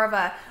 Like more of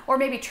a, or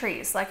maybe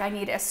trees. Like I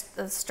need a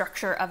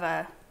structure of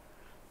a,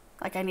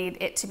 like I need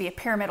it to be a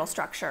pyramidal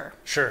structure.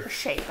 Sure. Or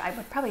shape. I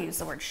would probably use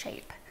the word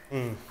shape.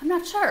 I'm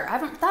not sure. I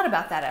haven't thought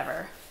about that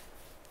ever.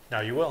 Now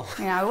you will.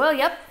 Yeah, I will,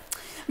 yep.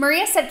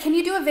 Maria said, can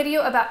you do a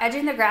video about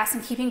edging the grass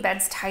and keeping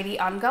beds tidy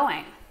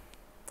ongoing?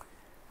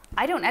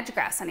 I don't edge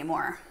grass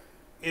anymore.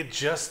 It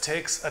just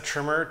takes a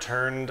trimmer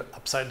turned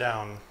upside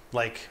down,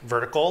 like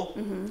vertical,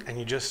 and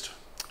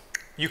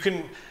you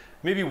can,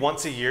 maybe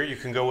once a year, you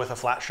can go with a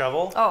flat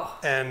shovel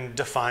and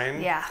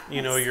define,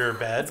 you know, your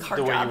bed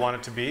the way you want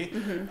it to be.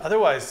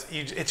 Otherwise,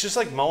 it's just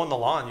like mowing the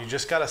lawn. You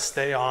just got to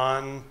stay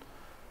on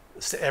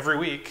every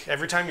week.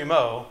 Every time you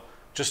mow,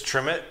 just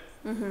trim it,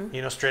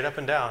 you know, straight up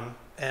and down,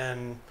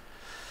 and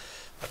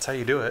that's how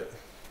you do it.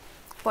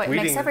 Boy, it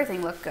makes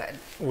everything look good.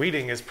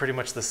 Weeding is pretty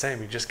much the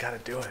same. You just got to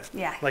do it.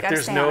 Yeah, like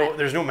there's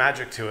no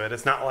magic to it.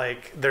 It's not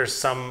like there's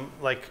some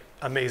like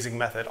amazing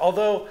method.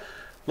 Although,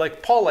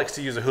 like Paul likes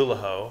to use a hula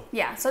hoe.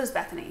 Yeah, so does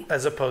Bethany.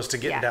 As opposed to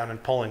getting down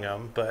and pulling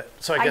them. But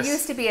so I guess I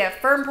used to be a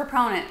firm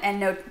proponent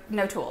and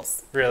no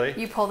tools. Really?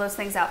 You pull those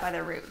things out by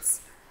their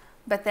roots.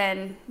 But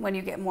then when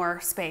you get more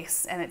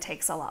space and it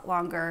takes a lot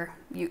longer,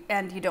 you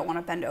don't want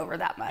to bend over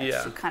that much.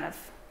 You kind of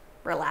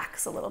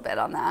relax a little bit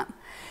on that.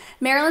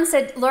 Marilyn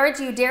said, Laura,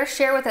 do you dare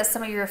share with us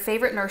some of your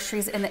favorite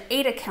nurseries in the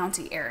Ada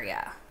County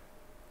area?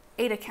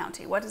 Ada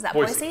County, what is that,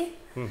 Boise?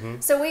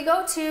 So we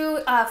go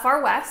to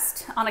Far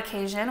West on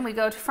occasion. We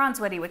go to Franz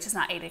Whitty, which is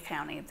not Ada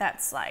County.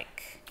 That's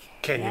like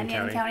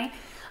Canyon County.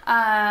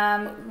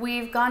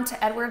 We've gone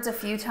to Edwards a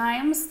few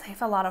times. They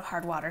have a lot of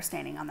hard water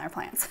standing on their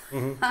plants.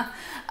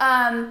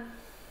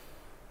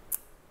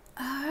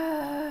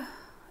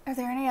 Are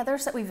there any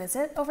others that we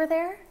visit over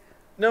there?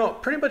 No,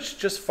 pretty much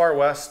just Far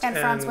West and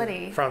Franz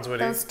Whitty.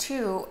 Those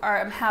two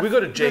have we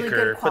go to Jaker, really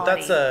good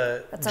quality.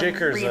 but that's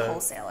Jaker's a real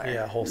wholesaler.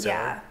 Yeah, wholesaler.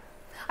 Yeah,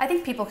 I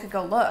think people could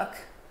go look,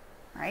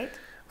 right?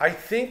 I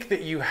think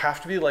that you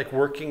have to be like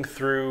working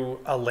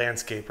through a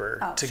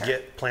landscaper to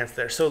get plants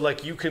there. So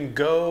like you can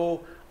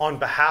go on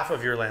behalf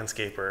of your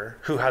landscaper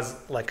who has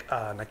like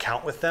an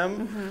account with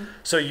them.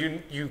 So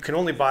you can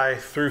only buy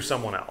through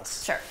someone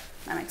else. Sure,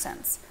 that makes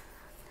sense.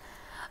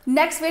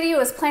 Next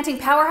video is planting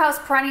powerhouse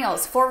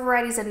perennials, 4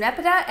 varieties of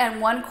Nepeta and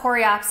 1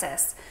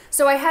 Coreopsis.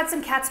 So I had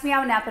some Cat's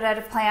Meow Nepeta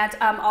to plant,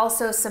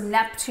 also some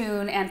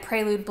Neptune and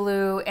Prelude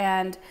Blue,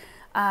 and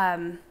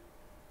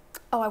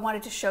oh, I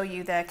wanted to show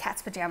you the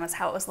Cat's Pajamas,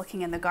 how it was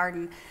looking in the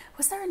garden.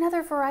 Was there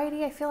another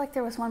variety? I feel like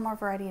there was one more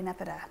variety in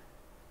Nepeta.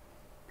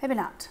 Maybe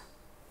not.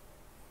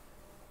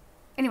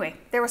 Anyway,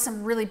 there were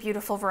some really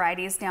beautiful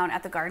varieties down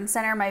at the garden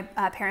center. My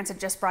parents had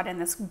just brought in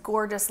this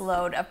gorgeous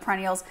load of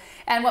perennials,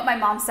 and what my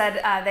mom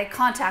said, they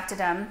contacted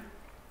them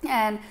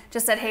and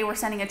just said, hey, we're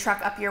sending a truck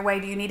up your way.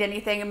 Do you need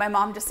anything? And my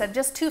mom just said,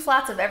 just 2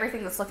 flats of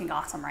everything that's looking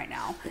awesome right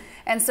now.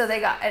 And so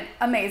they got an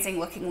amazing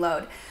looking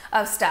load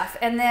of stuff.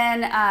 And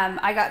then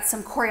I got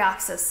some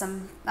Coreopsis,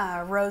 some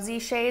rosy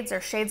shades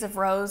or shades of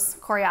rose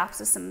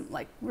Coreopsis, some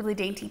like really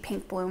dainty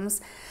pink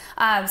blooms.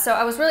 So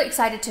I was really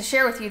excited to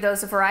share with you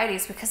those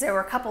varieties because there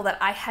were a couple that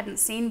I hadn't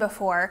seen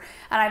before,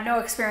 and I have no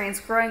experience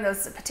growing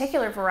those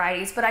particular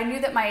varieties, but I knew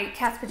that my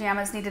Cat's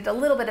Pajamas needed a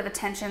little bit of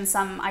attention.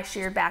 Some I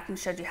sheared back and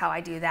showed you how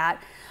I do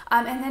that.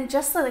 And then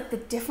just like the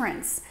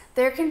difference,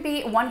 there can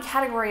be one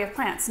category of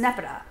plants,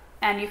 Nepeta,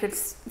 and you could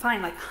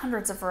find like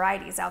hundreds of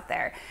varieties out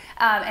there.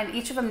 And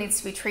each of them needs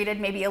to be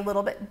treated maybe a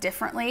little bit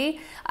differently.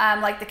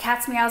 Like the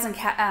Cat's Meows and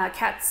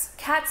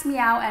Cat's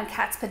Meow and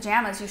Cat's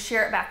Pajamas, you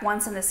shear it back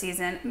once in the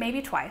season,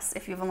 maybe twice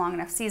if you have a long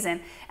enough season,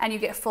 and you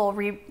get full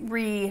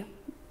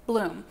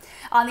bloom.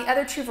 On the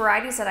other 2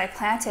 varieties that I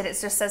planted, it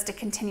just says to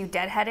continue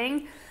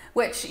deadheading,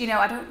 which, you know,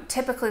 I don't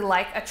typically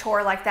like a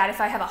chore like that. If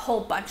I have a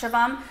whole bunch of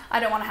them, I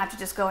don't want to have to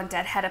just go and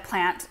deadhead a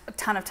plant a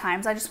ton of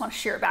times. I just want to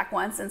shear it back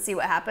once and see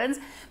what happens.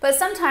 But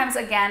sometimes,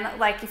 again,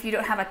 like if you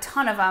don't have a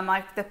ton of them,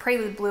 like the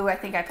Prelude Blue, I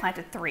think I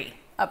planted 3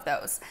 of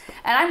those.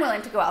 And I'm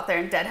willing to go out there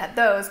and deadhead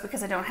those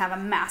because I don't have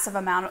a massive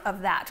amount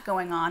of that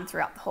going on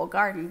throughout the whole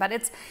garden. But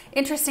it's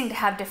interesting to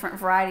have different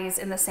varieties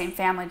in the same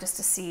family just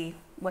to see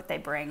what they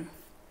bring.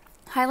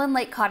 Highland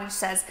Lake Cottage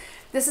says,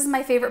 this is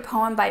my favorite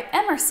poem by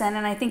Emerson,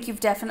 and I think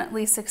you've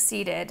definitely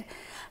succeeded.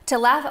 To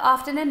laugh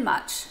often and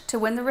much, to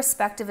win the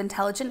respect of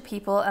intelligent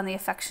people and the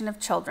affection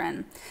of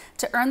children,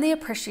 to earn the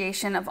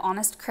appreciation of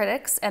honest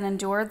critics and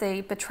endure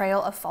the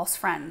betrayal of false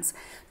friends,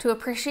 to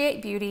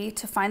appreciate beauty,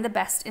 to find the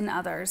best in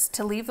others,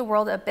 to leave the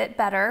world a bit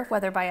better,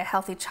 whether by a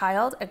healthy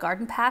child, a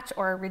garden patch,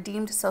 or a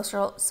redeemed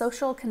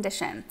social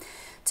condition,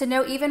 to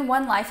know even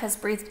one life has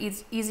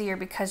breathed easier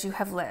because you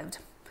have lived.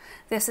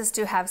 This is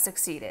to have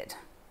succeeded.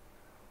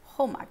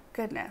 Oh my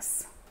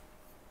goodness.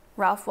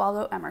 Ralph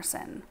Waldo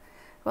Emerson.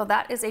 Well,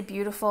 that is a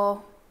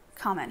beautiful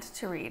comment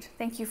to read.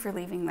 Thank you for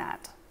leaving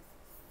that.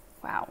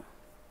 Wow.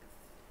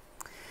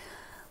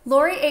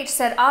 Lori H.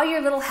 said, ah,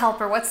 your little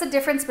helper, what's the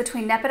difference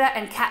between Nepeta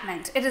and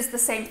catmint? It is the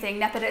same thing.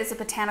 Nepeta is a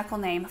botanical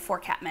name for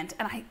catmint.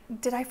 And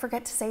did I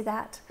forget to say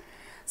that?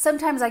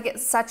 Sometimes I get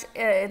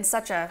in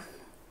such a,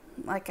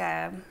 I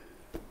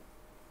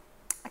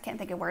can't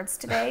think of words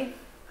today.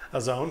 A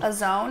zone? A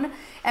zone.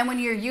 And when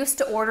you're used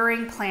to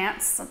ordering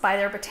plants by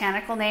their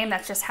botanical name,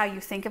 that's just how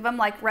you think of them.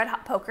 Like red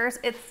hot pokers,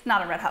 it's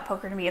not a red hot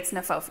poker to me, it's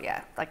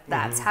Kniphofia. Like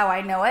that's how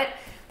I know it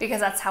because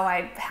that's how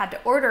I had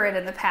to order it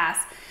in the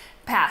past.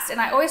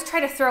 And I always try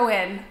to throw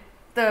in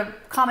the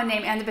common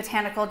name and the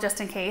botanical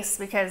just in case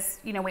because,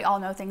 you know, we all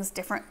know things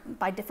different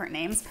by different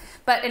names.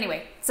 But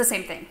anyway, it's the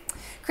same thing.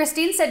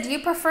 Christine said, do you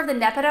prefer the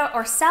Nepeta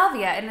or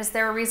Salvia? And is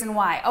there a reason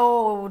why?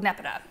 Oh,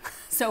 Nepeta.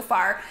 So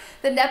far,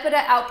 the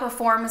Nepeta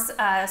outperforms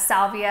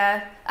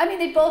Salvia. I mean,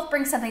 they both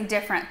bring something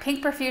different.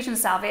 Pink Profusion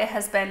Salvia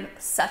has been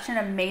such an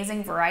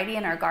amazing variety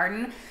in our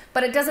garden,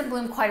 but it doesn't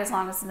bloom quite as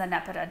long as the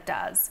Nepeta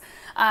does.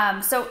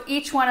 So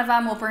each one of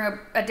them will bring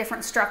a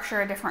different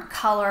structure, a different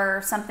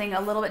color, something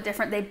a little bit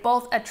different. They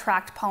both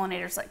attract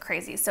pollinators like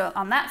crazy. So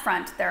on that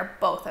front, they're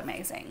both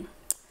amazing.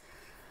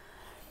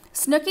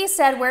 Snooky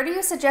said, where do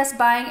you suggest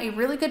buying a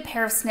really good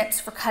pair of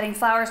snips for cutting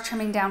flowers,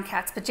 trimming down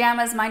Cat's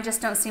Pajamas? Mine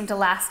just don't seem to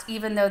last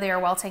even though they are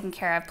well taken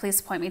care of.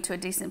 Please point me to a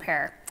decent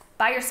pair.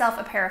 Buy yourself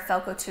a pair of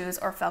Felco 2s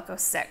or Felco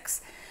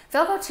 6.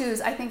 Felco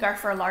 2s I think are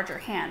for larger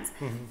hands.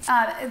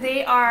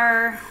 They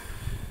are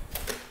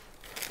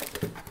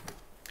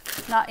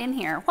not in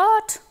here.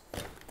 What?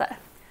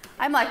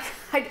 I'm like,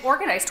 I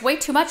organized way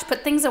too much,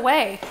 put things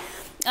away.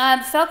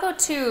 Felco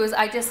 2s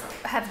I just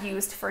have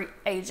used for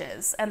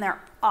ages and they're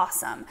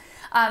awesome.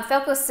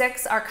 Felco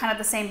 6 are kind of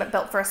the same but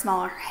built for a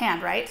smaller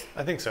hand, right?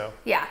 I think so.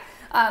 Yeah.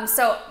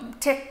 So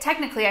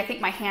technically I think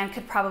my hand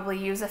could probably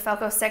use a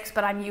Felco 6,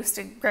 but I'm used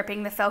to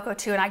gripping the Felco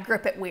 2 and I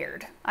grip it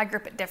weird. I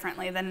grip it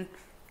differently than,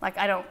 like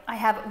I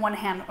have one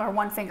hand or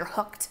one finger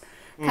hooked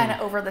kind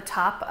of over the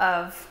top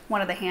of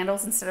one of the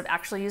handles instead of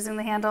actually using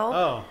the handle.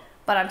 Oh.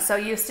 But I'm so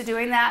used to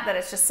doing that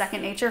it's just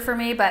second nature for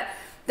me. But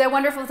the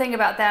wonderful thing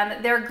about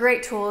them, they're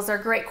great tools, they're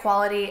great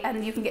quality,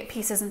 and you can get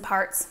pieces and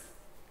parts.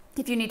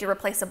 If you need to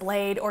replace a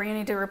blade or you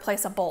need to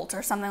replace a bolt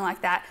or something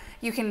like that,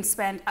 you can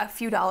spend a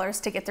few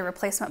dollars to get the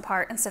replacement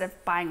part instead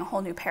of buying a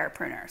whole new pair of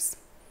pruners.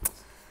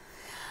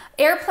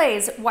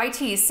 Airplays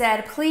YT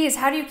said, please,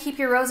 how do you keep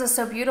your roses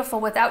so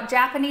beautiful without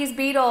Japanese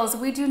beetles?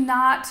 We do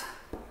not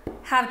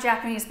have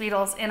Japanese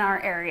beetles in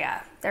our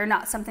area. They're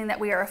not something that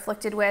we are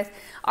afflicted with.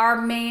 Our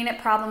main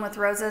problem with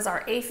roses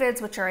are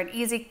aphids, which are an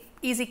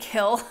easy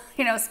kill,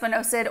 you know,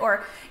 spinosad,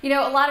 or, you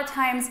know, a lot of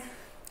times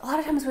a lot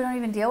of times we don't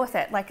even deal with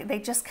it. Like they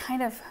just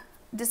kind of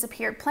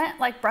disappeared. Plant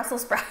like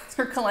Brussels sprouts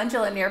or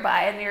calendula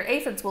nearby, and your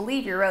aphids will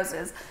leave your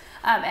roses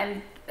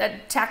and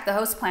attack the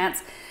host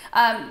plants.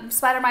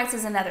 Spider mites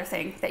is another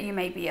thing that you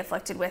may be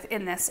afflicted with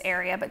in this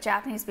area, but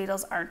Japanese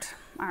beetles aren't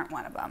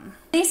one of them.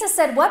 Lisa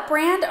said, what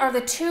brand are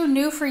the 2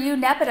 new for you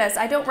Nepidas?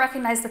 I don't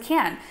recognize the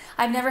can.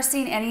 I've never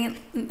seen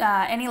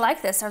any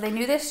like this. Are they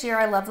new this year?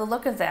 I love the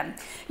look of them.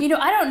 You know,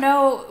 I don't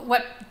know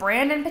what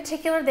brand in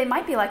particular. They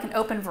might be like an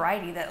open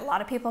variety that a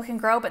lot of people can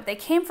grow, but they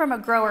came from a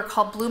grower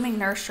called Blooming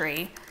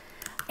Nursery.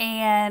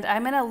 And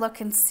I'm gonna look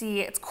and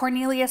see, it's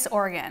Cornelius,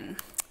 Oregon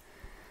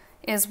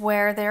is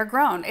where they're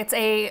grown. It's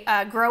a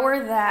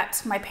grower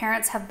that my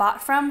parents have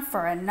bought from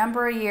for a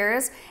number of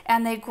years,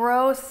 and they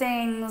grow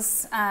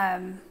things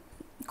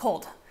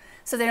cold.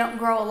 So they don't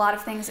grow a lot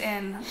of things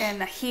in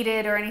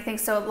heated or anything,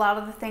 so a lot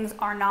of the things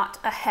are not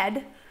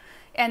ahead,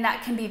 and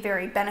that can be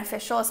very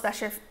beneficial,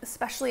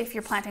 especially if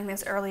you're planting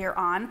things earlier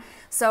on.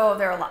 So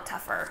they're a lot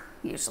tougher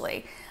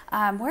usually.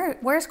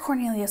 Where's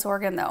Cornelius,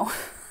 Oregon though?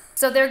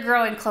 So they're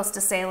growing close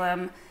to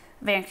Salem,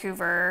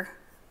 Vancouver,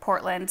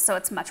 Portland, so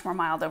it's much more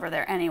mild over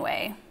there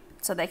anyway,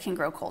 so they can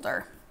grow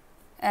colder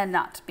and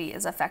not be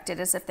as affected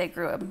as if they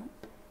grew them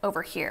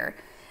over here.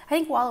 I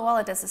think Walla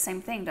Walla does the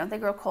same thing. Don't they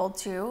grow cold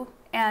too?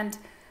 And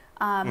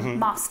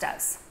Moss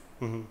does.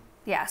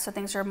 Yeah, so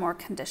things are more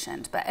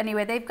conditioned. But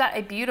anyway, they've got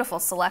a beautiful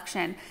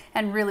selection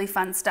and really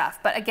fun stuff.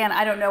 But again,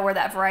 I don't know where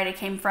that variety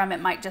came from.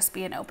 It might just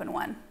be an open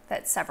one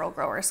that several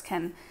growers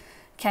can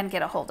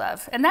get a hold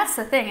of. And that's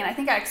the thing, and I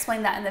think I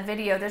explained that in the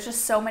video. There's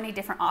just so many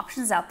different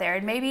options out there,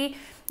 and maybe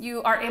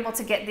you aren't able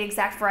to get the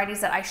exact varieties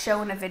that I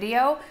show in a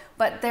video,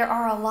 but there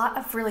are a lot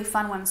of really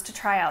fun ones to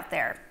try out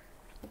there.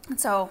 And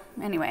so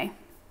anyway,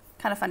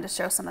 kind of fun to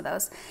show some of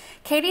those.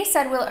 Katie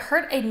said, will it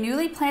hurt a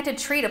newly planted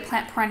tree to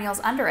plant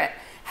perennials under it?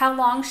 How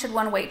long should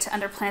one wait to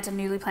underplant a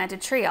newly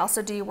planted tree?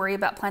 Also, do you worry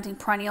about planting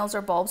perennials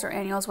or bulbs or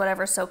annuals,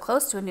 whatever, so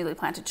close to a newly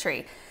planted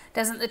tree?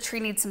 Doesn't the tree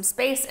need some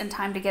space and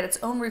time to get its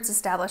own roots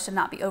established and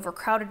not be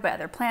overcrowded by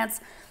other plants,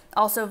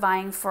 also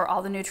vying for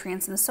all the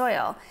nutrients in the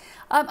soil?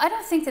 I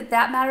don't think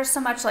that matters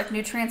so much, like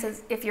nutrients,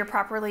 as if you're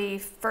properly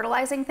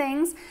fertilizing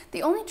things.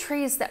 The only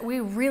trees that we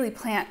really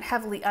plant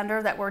heavily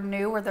under that were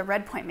new were the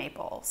red point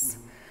maples.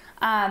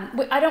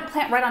 I don't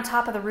plant right on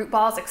top of the root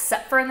balls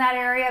except for in that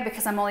area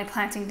because I'm only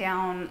planting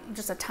down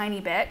just a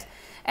tiny bit,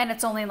 and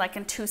it's only like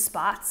in 2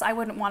 spots. I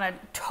wouldn't want to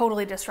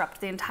totally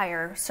disrupt the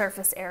entire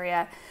surface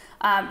area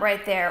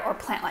right there, or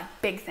plant like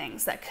big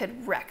things that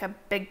could wreck a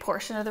big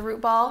portion of the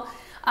root ball.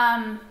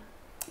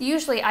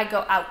 Usually I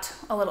go out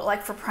a little,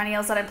 like for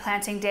perennials that I'm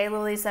planting,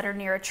 daylilies that are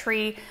near a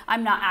tree,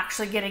 I'm not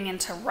actually getting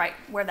into right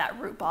where that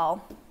root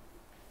ball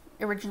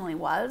originally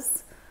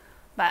was.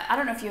 But I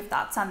don't know if you have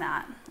thoughts on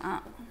that.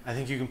 I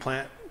think you can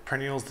plant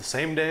perennials the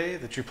same day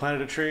that you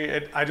planted a tree.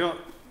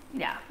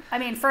 Yeah, I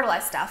mean,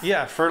 fertilize stuff.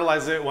 Yeah,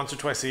 fertilize it once or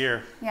twice a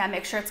year. Yeah,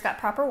 make sure it's got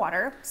proper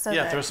water. So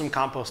yeah, throw some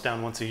compost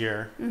down once a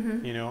year,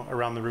 you know,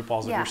 around the root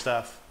balls of your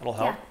stuff. It'll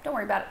help. Yeah, don't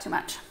worry about it too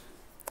much.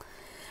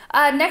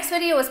 Next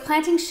video was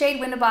planting shade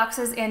window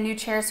boxes and new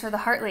chairs for the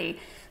Hartley.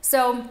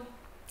 So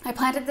I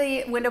planted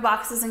the window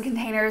boxes and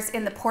containers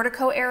in the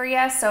portico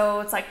area, so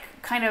it's like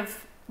kind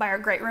of by our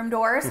great room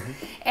doors.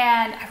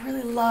 And I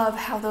really love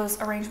how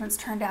those arrangements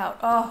turned out.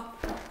 Oh,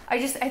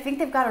 I think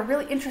they've got a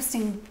really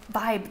interesting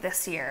vibe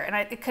this year. And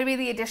it could be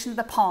the addition of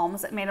the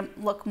palms that made them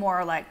look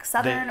more like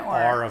southern. They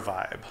are a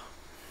vibe,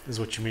 is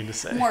what you mean to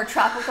say. More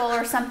tropical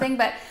or something,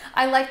 but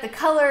I like the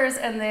colors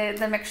and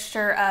the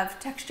mixture of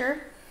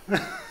texture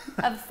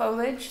of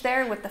foliage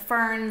there with the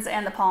ferns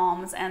and the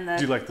palms and the...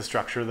 Do you like the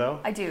structure though?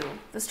 I do.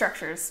 The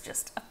structure is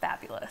just a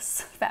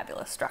fabulous,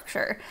 fabulous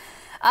structure.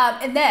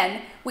 And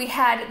then we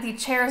had the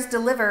chairs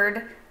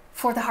delivered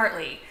for the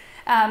Hartley.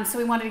 So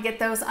we wanted to get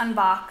those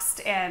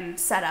unboxed and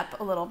set up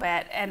a little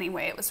bit.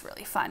 Anyway, it was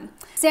really fun.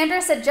 Sandra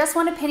said, just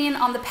one opinion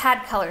on the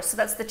pad colors. So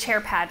that's the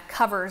chair pad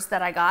covers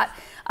that I got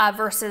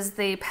versus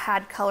the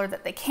pad color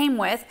that they came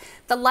with.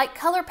 The light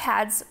color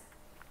pads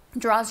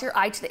draws your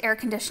eye to the air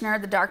conditioner.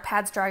 The dark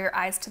pads draw your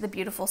eyes to the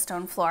beautiful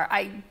stone floor.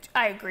 I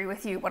agree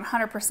with you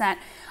 100%.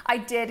 I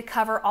did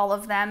cover all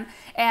of them.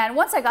 And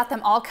once I got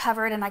them all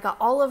covered and I got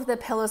all of the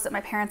pillows that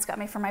my parents got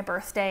me for my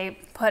birthday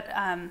put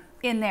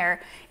in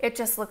there, it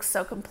just looks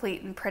so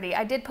complete and pretty.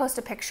 I did post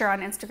a picture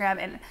on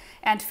Instagram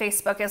and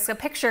Facebook. It's a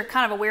picture,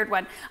 kind of a weird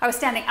one. I was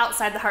standing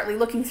outside the Hartley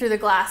looking through the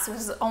glass. It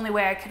was the only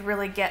way I could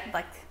really get,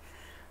 like,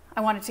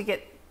 I wanted to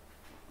get,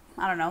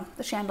 I don't know,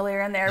 the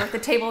chandelier in there with the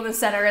table in the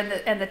center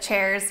and the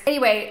chairs.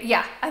 Anyway,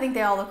 yeah, I think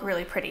they all look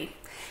really pretty.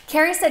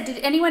 Carrie said, did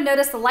anyone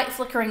notice the light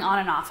flickering on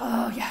and off?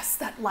 Oh yes,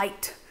 that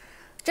light.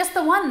 Just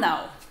the one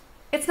though.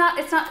 It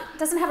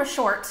doesn't have a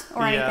short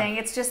or anything.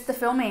 It's just the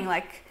filming,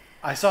 like.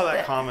 I saw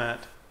that comment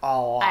a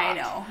lot. I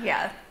know,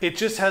 yeah. It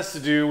just has to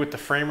do with the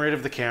frame rate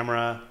of the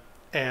camera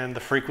and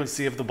the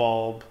frequency of the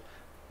bulb,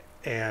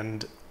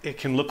 and it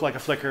can look like a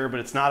flicker, but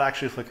it's not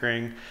actually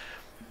flickering.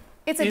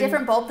 It's a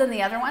different bulb than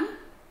the other one?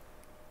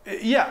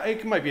 Yeah,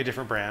 it might be a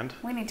different brand.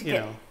 We need to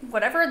get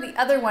whatever the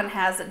other one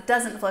has that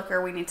doesn't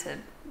flicker, we need to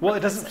Well, it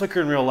doesn't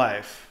flicker in real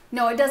life.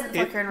 No, it doesn't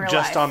flicker in real life.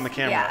 Just on the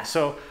camera. Yeah.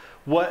 So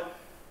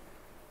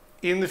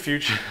in the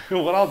future,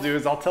 what I'll do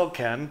is I'll tell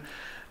Ken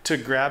to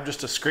grab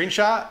just a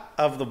screenshot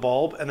of the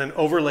bulb and then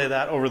overlay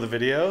that over the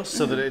video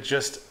so that it's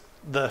just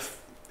a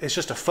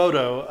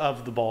photo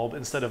of the bulb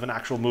instead of an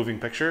actual moving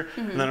picture,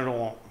 and then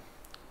it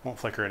won't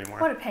flicker anymore.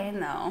 What a pain,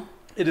 though.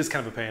 It is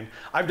kind of a pain.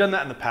 I've done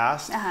that in the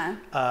past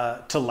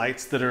to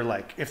lights that are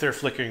like, if they're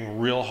flickering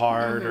real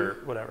hard or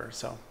whatever.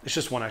 So it's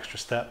just one extra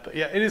step. But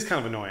yeah, it is kind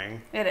of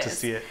annoying to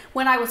see it.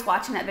 When I was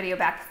watching that video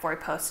back before we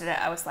posted it,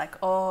 I was like,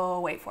 oh,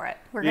 wait for it.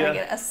 We're going to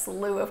get a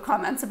slew of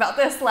comments about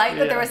this light,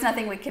 but there was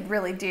nothing we could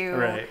really do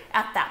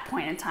at that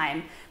point in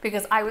time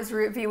because I was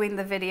reviewing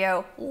the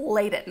video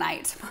late at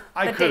night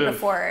the day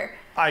before.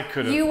 I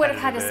could have. You would have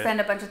had to spend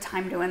a bunch of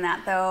time doing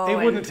that, though. It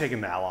wouldn't have taken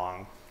that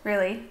long.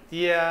 Really?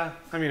 Yeah,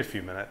 I mean a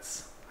few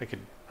minutes. I could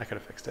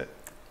have fixed it.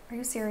 Are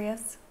you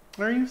serious?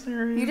 Are you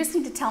serious? You just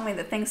need to tell me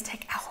that things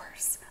take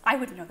hours. I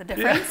wouldn't know the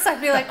difference.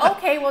 I'd be like,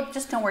 okay, well,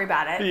 just don't worry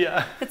about it.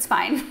 Yeah. It's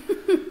fine.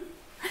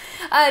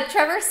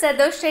 Trevor said,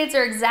 those shades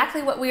are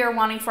exactly what we are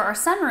wanting for our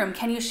sunroom.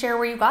 Can you share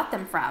where you got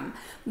them from?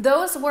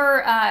 Those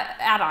were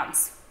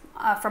add-ons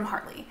from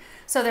Hartley.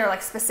 So they're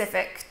like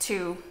specific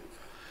to...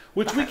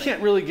 Which we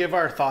can't really give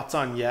our thoughts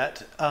on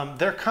yet.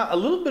 They're a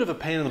little bit of a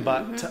pain in the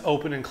butt to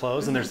open and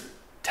close, and there's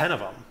 10 of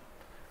them.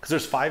 Because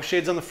there's 5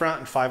 shades on the front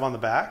and 5 on the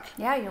back.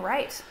 Yeah, you're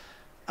right.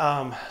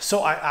 So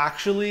I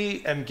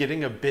actually am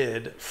getting a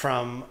bid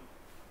from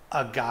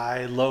a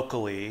guy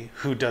locally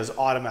who does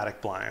automatic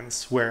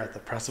blinds, where at the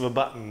press of a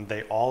button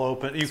they all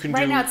open. You can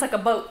right now it's like a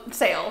boat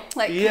sail,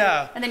 like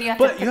and then you have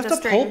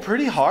to pull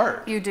pretty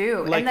hard. You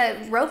do, like,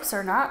 and the ropes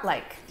are not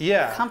like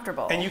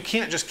comfortable. And you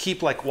can't just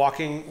keep like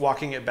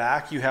walking it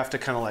back. You have to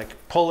kind of like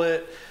pull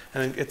it,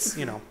 and it's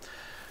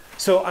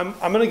So I'm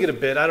gonna get a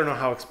bid. I don't know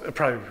how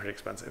probably pretty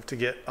expensive to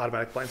get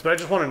automatic blinds, but I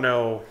just want to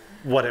know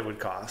what it would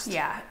cost.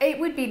 Yeah, it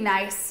would be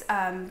nice,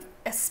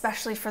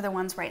 especially for the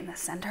ones right in the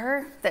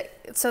center.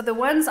 So the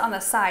ones on the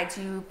sides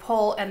you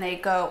pull and they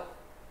go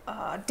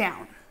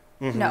down.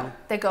 No,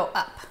 they go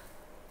up.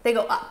 They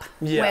go up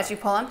as you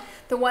pull them.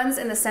 The ones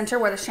in the center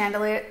where the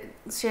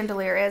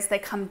chandelier is, they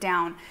come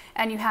down,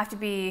 and you have to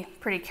be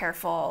pretty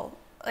careful.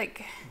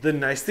 Like the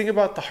nice thing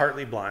about the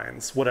Hartley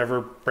blinds, whatever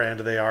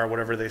brand they are,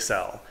 whatever they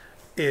sell,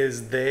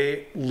 is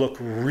they look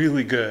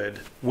really good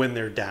when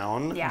they're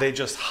down. Yeah. They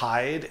just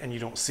hide and you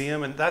don't see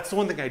them. And that's the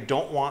one thing I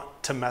don't want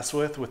to mess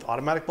with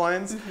automatic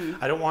blinds.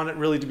 I don't want it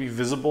really to be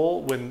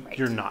visible when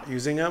you're not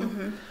using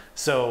them.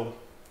 So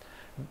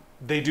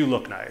they do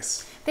look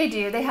nice. They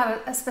do. They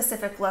have a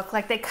specific look.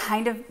 Like they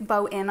kind of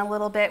bow in a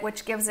little bit,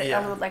 which gives it a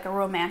little, like a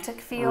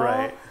romantic feel.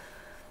 Right.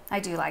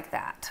 I do like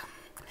that.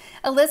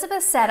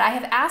 Elizabeth said, I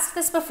have asked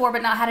this before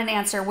but not had an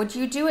answer. Would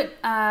you do it?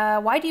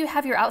 Why do you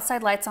have your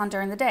outside lights on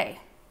during the day?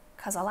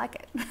 Because I like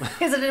it.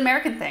 Is it an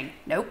American thing?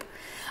 Nope.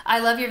 I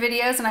love your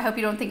videos and I hope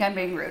you don't think I'm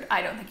being rude.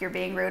 I don't think you're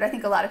being rude. I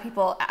think a lot of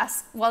people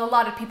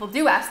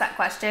do ask that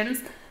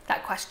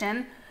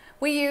question.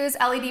 We use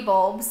LED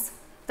bulbs.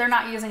 They're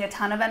not using a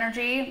ton of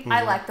energy.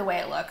 I like the way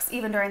it looks,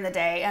 even during the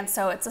day. And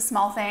so it's a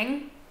small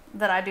thing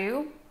that I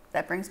do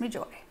that brings me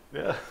joy.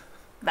 Yeah.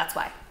 That's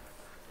why.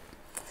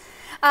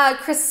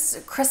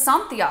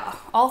 Chrysanthia,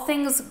 all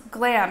things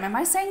glam. Am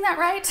I saying that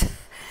right?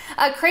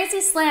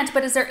 Crazy slant,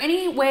 but is there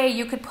any way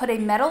you could put a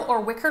metal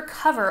or wicker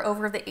cover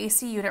over the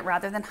AC unit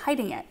rather than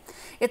hiding it?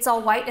 It's all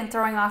white and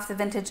throwing off the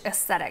vintage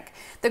aesthetic.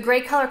 The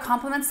gray color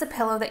complements the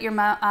pillow that your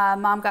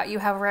mom got you.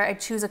 However, I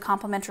choose a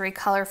complementary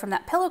color from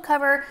that pillow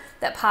cover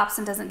that pops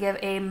and doesn't give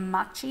a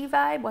matchy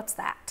vibe. What's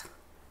that?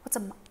 What's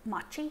a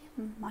matchy?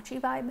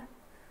 Matchy vibe?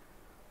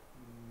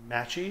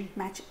 Matchy?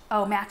 Matchy.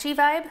 Oh, matchy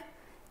vibe?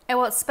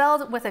 Well, it's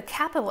spelled with a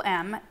capital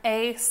M,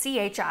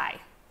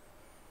 A-C-H-I.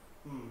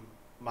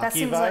 That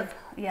seems vibe?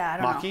 Like, I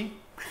don't know.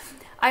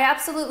 I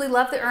absolutely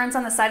love the urns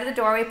on the side of the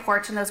doorway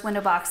porch and those window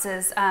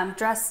boxes.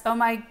 Dress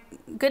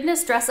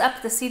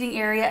up the seating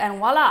area, and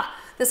voila!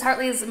 This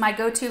Hartley is my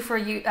go-to for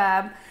you.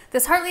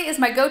 This Hartley is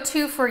my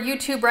go-to for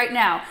YouTube right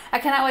now. I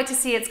cannot wait to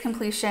see its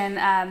completion.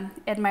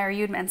 Admire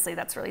you immensely.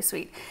 That's really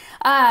sweet.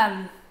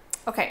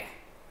 Okay.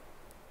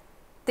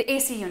 The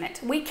AC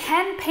unit. We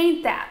can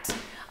paint that.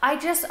 I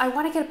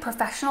want to get a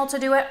professional to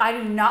do it. I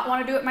do not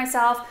want to do it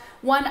myself.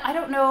 One, I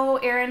don't know,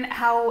 Erin,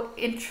 how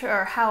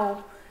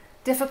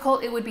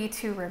difficult it would be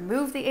to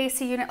remove the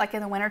AC unit, like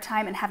in the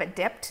wintertime, and have it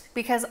dipped,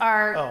 because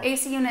our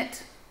AC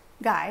unit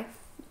guy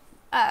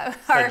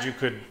said you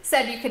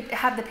could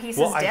have the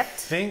pieces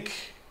dipped.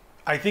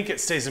 I think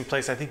it stays in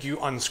place. I think you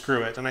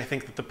unscrew it, and I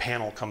think that the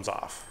panel comes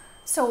off.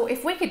 So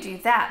if we could do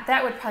that,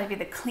 that would probably be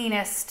the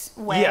cleanest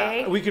way.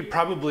 Yeah, we could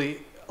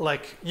probably,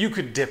 you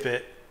could dip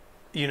it,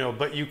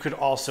 but you could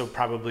also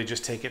probably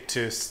just take it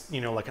to,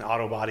 like an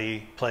auto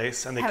body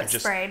place, and they could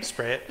just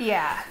spray it.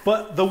 Yeah.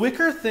 But the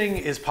wicker thing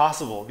is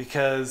possible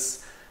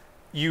because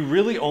you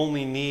really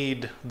only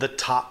need the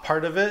top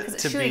part of it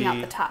to be. Out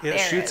the top. It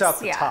shoots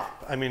out the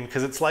top. I mean,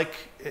 because it's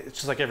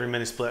just like every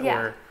mini split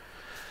where.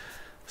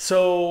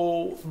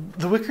 So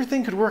the wicker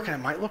thing could work, and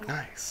it might look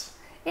nice.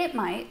 It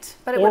might,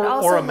 but it would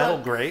also or a metal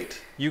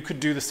grate. You could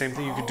do the same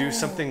thing. You could do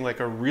something like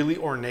a really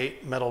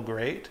ornate metal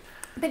grate.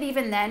 But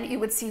even then, you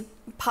would see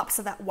pops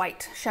of that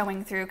white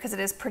showing through because it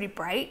is pretty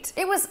bright.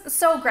 It was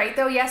so great,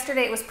 though.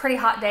 Yesterday, it was a pretty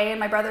hot day, and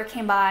my brother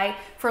came by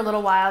for a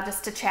little while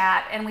just to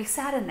chat, and we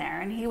sat in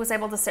there, and he was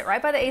able to sit right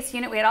by the AC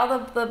unit. We had all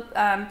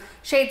the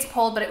shades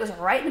pulled, but it was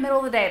right in the middle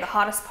of the day, the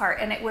hottest part,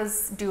 and it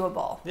was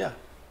doable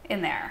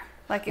in there.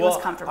 Like, it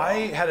was comfortable.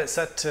 I had it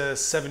set to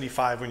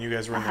 75 when you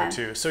guys were in there,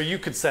 too. So you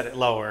could set it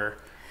lower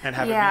and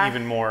have it be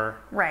even more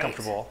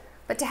comfortable.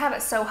 But to have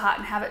it so hot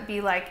and have it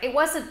be like, it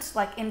wasn't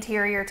like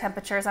interior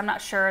temperatures. I'm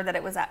not sure that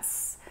it was at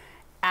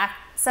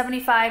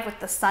 75 with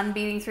the sun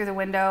beating through the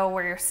window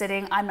where you're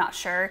sitting. I'm not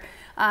sure.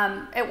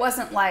 It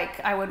wasn't like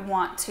I would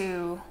want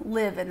to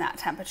live in that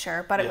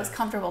temperature, but it was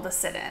comfortable to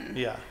sit in.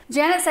 Yeah.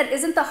 Janet said,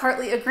 isn't the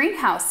Hartley a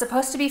greenhouse?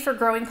 Supposed to be for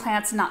growing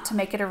plants, not to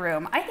make it a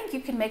room. I think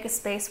you can make a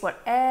space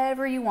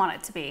whatever you want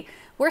it to be.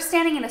 We're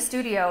standing in a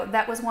studio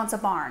that was once a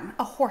barn,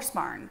 a horse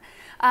barn.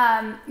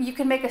 You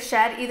can make a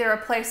shed either a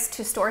place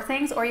to store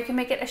things, or you can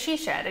make it a she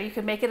shed, or you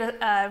can make it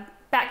a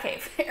bat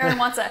cave. Aaron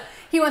wants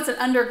an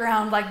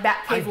underground like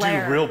bat cave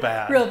lair. I do real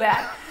bad. Real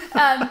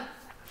bad.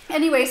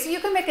 Anyway, so you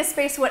can make a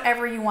space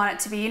whatever you want it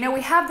to be. You know,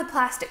 we have the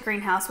plastic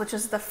greenhouse, which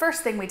is the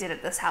first thing we did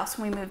at this house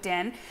when we moved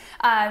in.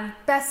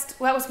 That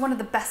was one of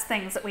the best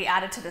things that we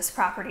added to this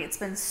property. It's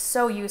been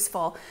so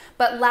useful.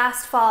 But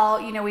last fall,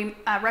 you know, we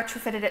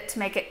retrofitted it to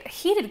make it a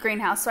heated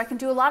greenhouse, so I can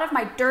do a lot of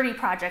my dirty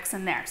projects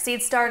in there.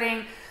 Seed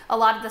starting, a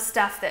lot of the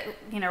stuff that,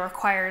 you know,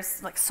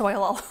 requires like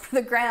soil all over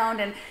the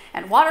ground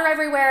and water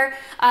everywhere.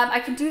 I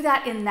can do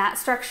that in that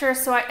structure.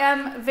 So I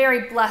am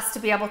very blessed to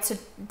be able to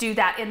do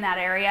that in that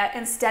area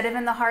instead of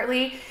in the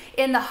Hartley.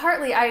 In the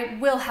Hartley, I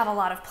will have a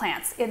lot of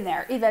plants in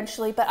there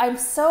eventually, but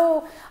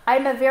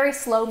I'm a very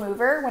slow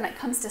mover when it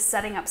comes to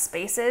setting up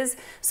spaces.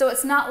 So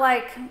it's not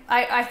like,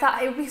 I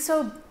thought it would be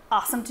so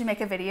awesome to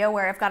make a video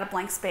where I've got a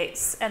blank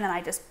space and then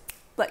I just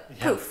like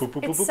poof, boop,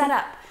 boop, it's boop, set boop.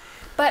 up.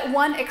 But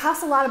one, it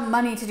costs a lot of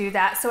money to do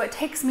that, so it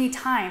takes me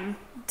time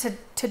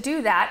to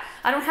do that.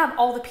 I don't have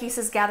all the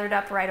pieces gathered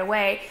up right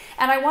away,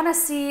 and I want to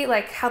see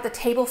like how the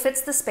table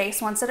fits the space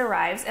once it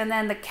arrives, and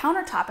then the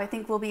countertop I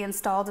think will be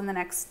installed in the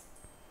next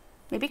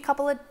maybe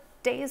couple of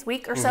days,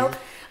 week or so.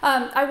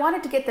 I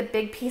wanted to get the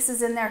big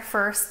pieces in there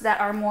first that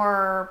are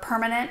more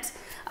permanent,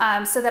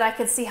 so that I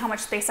could see how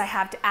much space I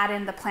have to add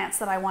in the plants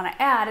that I want to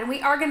add. And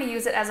we are going to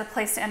use it as a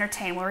place to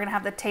entertain. We're going to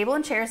have the table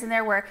and chairs in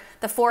there where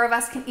the four of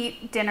us can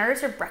eat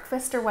dinners or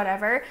breakfast or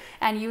whatever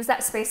and use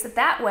that space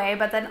that way,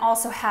 but then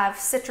also have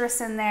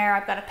citrus in there.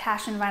 I've got a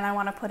passion vine I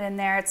want to put in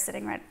there. It's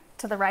sitting right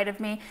to the right of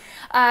me.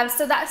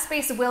 So that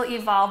space will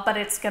evolve, but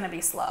it's going to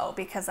be slow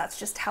because that's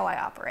just how I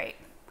operate.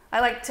 I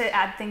like to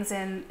add things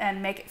in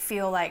and make it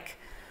feel like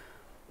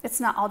it's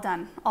not all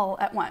done all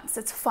at once.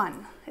 It's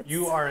fun.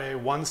 You are a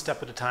one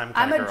step at a time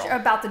kind of girl. I'm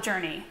about the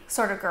journey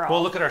sort of girl.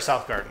 Well, look at our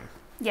south garden.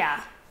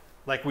 Yeah.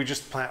 Like we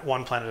just plant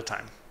one plant at a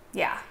time.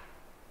 Yeah.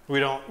 We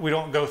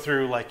don't go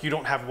through like, you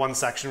don't have one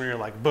section where you're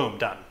like, boom,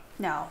 done.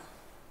 No.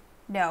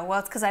 Well,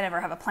 it's because I never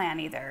have a plan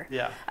either.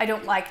 Yeah. I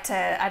don't like to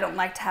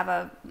have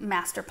a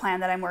master plan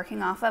that I'm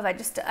working off of. I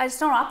just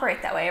don't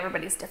operate that way.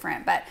 Everybody's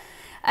different, but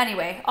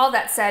anyway, all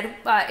that said,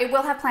 it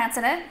will have plants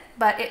in it,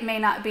 but it may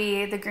not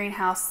be the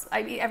greenhouse.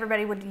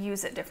 Everybody would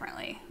use it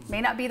differently. It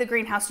may not be the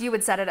greenhouse you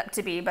would set it up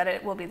to be, but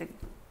it will be the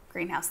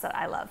greenhouse that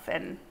I love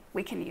and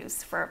we can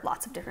use for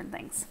lots of different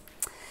things.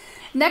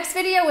 Next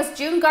video was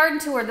June garden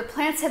tour. The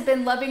plants have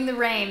been loving the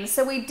rain.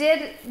 So we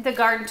did the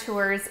garden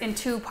tours in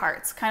 2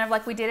 parts, kind of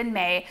like we did in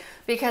May,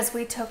 because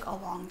we took a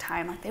long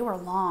time. Like they were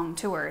long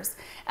tours.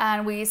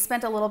 And we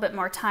spent a little bit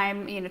more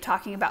time, you know,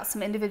 talking about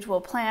some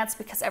individual plants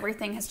because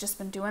everything has just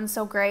been doing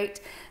so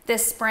great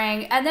this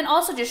spring. And then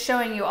also just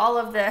showing you all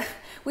of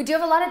we do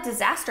have a lot of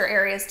disaster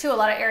areas too. A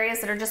lot of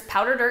areas that are just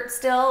powder dirt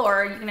still,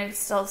 or you can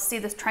still see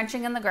this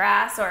trenching in the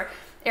grass, or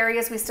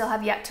areas we still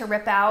have yet to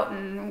rip out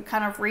and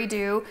kind of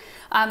redo.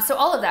 So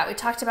all of that, we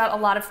talked about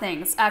a lot of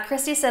things.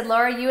 Christy said,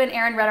 Laura, you and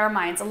Aaron read our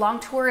minds. A long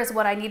tour is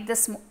what I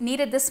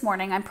needed this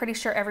morning. I'm pretty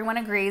sure everyone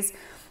agrees.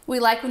 We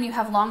like when you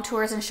have long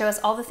tours and show us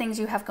all the things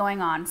you have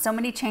going on. So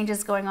many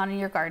changes going on in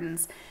your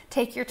gardens.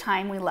 Take your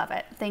time. We love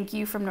it. Thank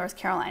you from North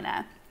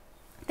Carolina.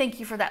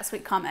 Thank you for that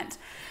sweet comment.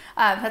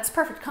 That's a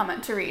perfect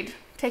comment to read.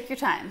 Take your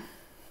time.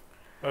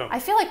 Oh. I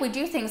feel like we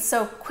do things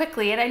so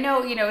quickly, and I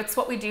know, you know, it's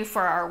what we do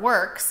for our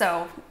work,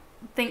 so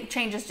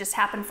changes just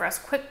happen for us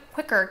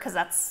quicker because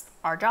that's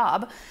our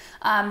job.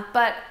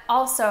 But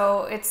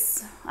also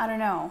I don't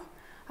know.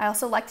 I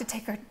also like to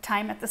take our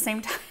time at the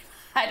same time.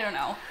 I don't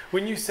know.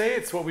 When you say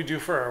it's what we do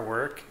for our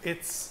work,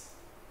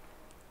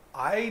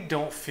 I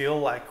don't feel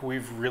like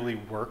we've really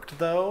worked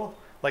though.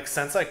 Like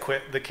since I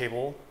quit the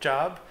cable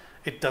job,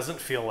 it doesn't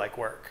feel like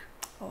work.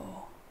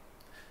 Oh.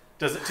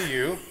 Does it to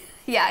you?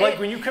 Yeah. Like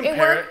when you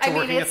compare it to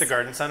working at the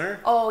garden center?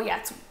 Oh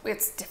yeah,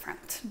 it's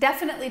different.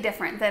 Definitely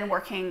different than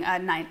working a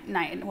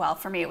nine. Well,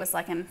 for me it was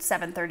like a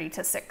 7:30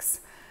 to 6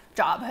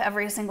 job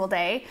every single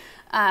day.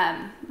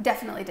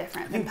 Definitely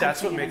different. I think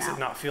that's what makes it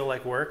not feel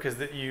like work, is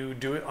that you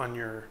do it on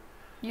your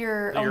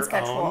your own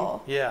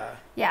schedule. Yeah.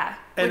 Yeah.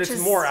 And which it's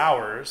is more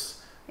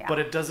hours, Yeah. but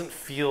it doesn't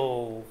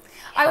feel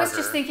I was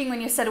harder. just thinking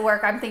when you said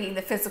work, I'm thinking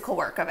the physical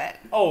work of it.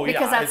 Oh, yeah,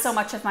 Because that's it's- so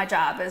much of my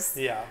job is,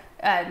 Yeah.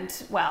 and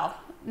well,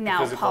 now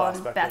physical Paul and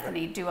aspect of it.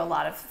 Bethany do a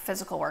lot of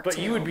physical work But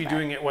too. you would be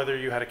doing it whether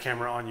you had a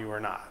camera on you or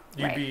not.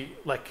 You'd Right. be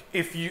like,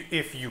 if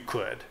you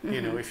could,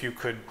 you know, if you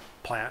could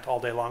plant all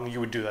day long, you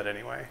would do that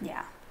anyway.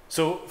 Yeah.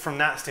 So from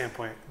that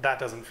standpoint, that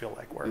doesn't feel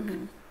like work.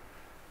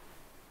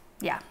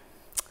 Yeah.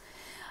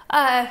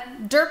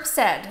 Derp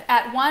said,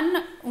 at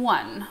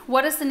 1-1,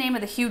 what is the name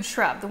of the huge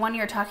shrub? The one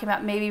you're talking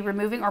about maybe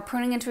removing or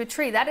pruning into a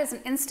tree. That is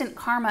an instant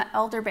karma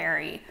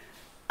elderberry.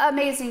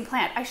 Amazing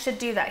plant. I should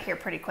do that here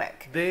pretty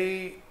quick.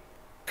 They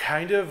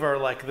kind of are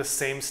like the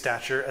same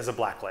stature as a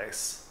black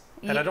lace.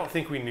 And I Ye- don't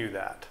think we knew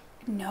that.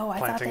 No, I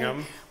Planting thought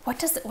they.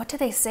 them. What do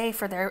they say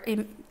for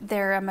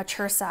their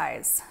mature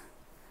size?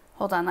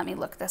 Hold on, let me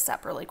look this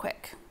up really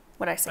quick.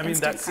 What I say? I mean,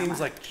 instant that seems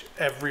karma. like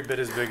every bit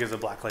as big as a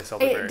black lace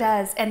elderberry. It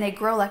does, and they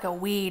grow like a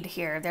weed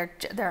here.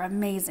 They're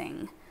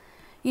amazing.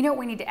 You know what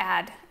we need to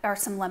add are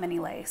some lemony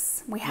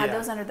lace. We had Yeah.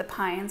 those under the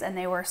pines, and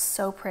they were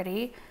so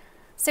pretty,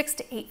 6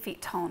 to 8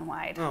 feet tall and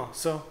wide. Oh,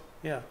 so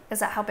yeah. Is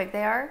that how big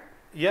they are?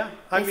 Yeah,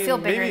 I They mean, feel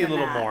bigger maybe a than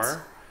little that.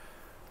 more.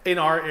 In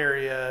our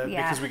area,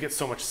 Yeah. because we get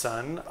so much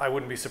sun, I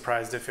wouldn't be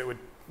surprised if it would,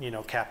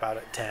 cap out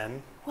at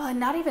 10. Well, and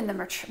not even the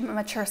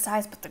mature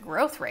size, but the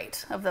growth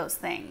rate of those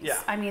things. Yeah.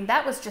 I mean,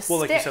 that was just Well,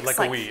 like you sticks, said,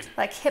 like a weed.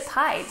 like hip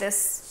high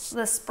this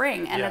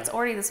spring, and Yeah. it's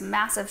already this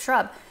massive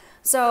shrub.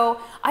 So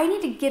I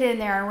need to get in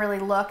there and really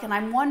look, and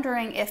I'm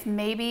wondering if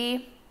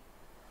maybe,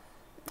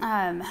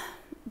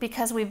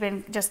 because we've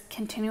been just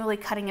continually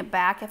cutting it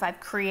back, if I've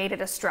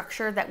created a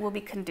structure that will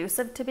be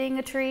conducive to being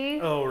a tree.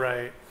 Oh,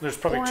 right. There's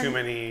probably Or too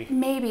many.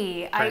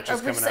 Maybe I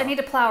branches coming out. need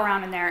to plow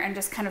around in there and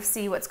just kind of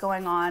see what's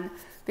going on,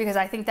 because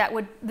I think that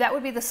would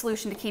be the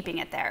solution to keeping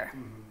it there,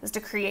 Mm-hmm. is to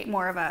create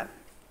more of a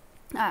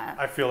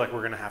I feel like we're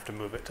going to have to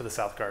move it to the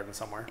south garden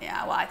somewhere.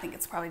 yeah. Well, I think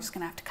it's probably just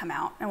gonna have to come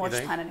out, and we'll You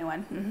just think? plant a new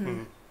one.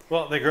 Mhm.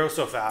 Well, they grow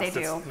so fast, They it's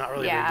do. not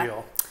really a Yeah. big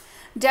deal.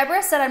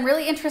 Deborah said, "I'm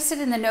really interested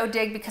in the no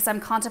dig because I'm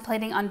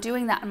contemplating on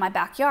doing that in my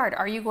backyard.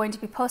 Are you going to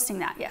be posting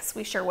that?" Yes,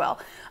 we sure will.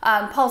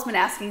 Paul's been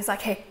asking. He's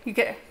like, "Hey,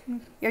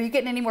 are you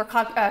getting any more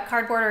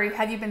cardboard, or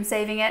have you been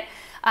saving it?"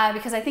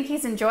 Because I think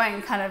he's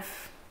enjoying kind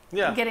of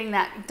Yeah. getting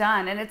that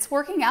done, and it's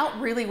working out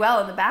really well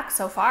in the back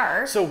so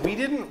far. So we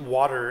didn't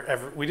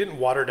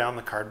water down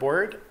the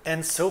cardboard,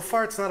 and so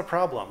far it's not a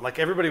problem. Like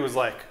everybody was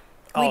like,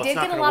 "Oh, We it's did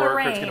not get a going lot to of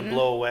work. Or it's going to rain.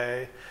 blow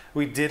away."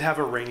 We did have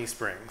a rainy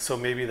spring, so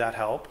maybe that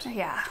helped.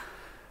 Yeah.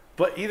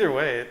 But either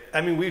way,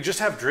 I mean, we just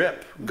have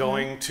drip Mm-hmm.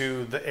 going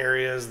to the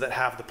areas that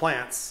have the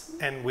plants,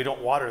 and we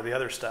don't water the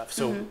other stuff.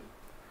 So, Mm-hmm.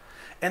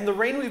 and the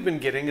rain we've been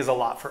getting is a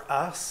lot for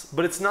us,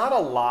 but it's not a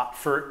lot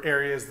for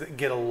areas that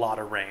get a lot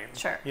of rain.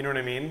 Sure. You know what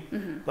I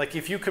mean? Like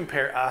if you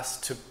compare us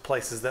to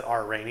places that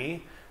are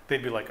rainy,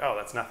 they'd be like, "Oh,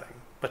 that's nothing."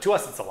 But to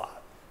us, it's a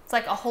lot. It's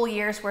like a whole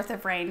year's worth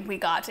of rain we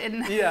got,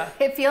 and Yeah.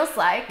 it feels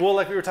like. Well,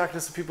 like we were talking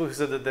to some people who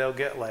said that they'll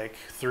get like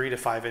 3 to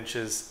 5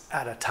 inches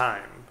at a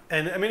time,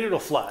 and I mean it'll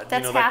flood.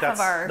 That's you know, half like of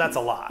our that's a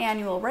lot.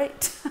 annual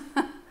rate.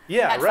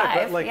 Yeah, at right. 5,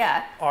 But like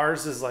yeah.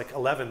 ours is like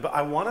 11, but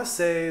I want to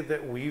say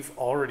that we've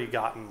already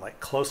gotten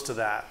like close to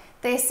that.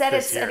 They said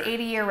This it's an year.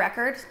 80-year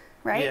record,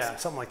 right? Yeah,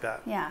 something like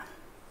that. Yeah.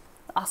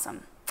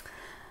 Awesome.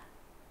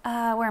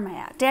 Where am I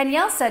at?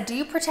 Danielle said, "Do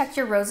you protect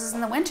your roses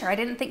in the winter? I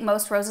didn't think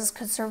most roses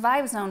could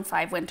survive Zone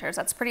 5 winters.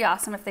 That's pretty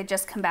awesome if they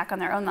just come back on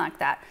their own like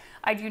that."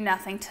 I do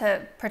nothing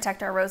to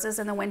protect our roses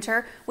in the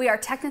winter. We are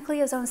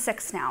technically a Zone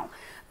 6 now,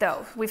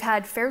 though. We've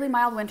had fairly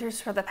mild winters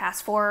for the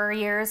past 4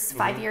 years,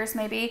 5 years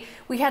maybe.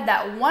 We had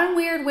that one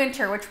weird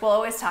winter, which we'll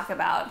always talk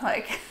about.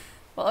 Like,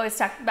 we'll always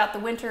talk about the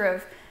winter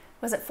of,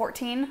 was it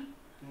 14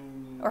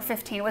 or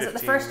 15? Was it the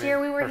 15 first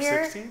year we were or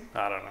here? 16?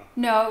 I don't know.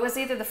 No, it was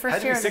either the first Had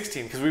to year be or the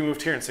 16 because we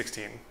moved here in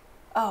 16.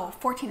 Oh,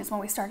 14 is when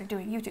we started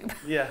doing YouTube.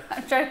 Yeah.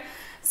 I'm trying.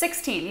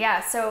 16,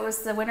 yeah. So it was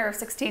the winter of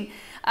 16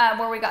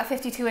 where we got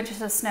 52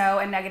 inches of snow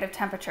and negative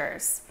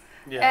temperatures.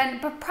 Yeah.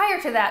 But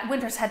prior to that,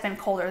 winters had been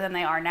colder than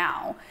they are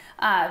now.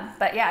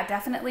 But yeah,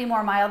 definitely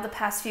more mild the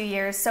past few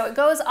years. So it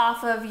goes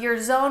off of,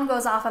 your zone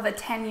goes off of a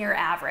 10-year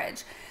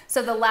average.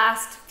 So the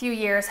last few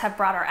years have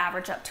brought our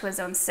average up to a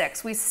Zone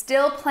 6. We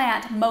still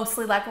plant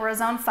mostly like we're a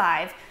Zone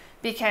 5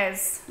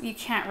 because you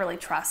can't really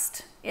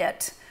trust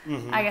it.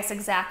 I guess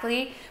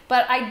exactly.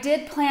 But I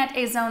did plant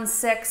a Zone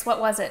 6. What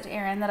was it,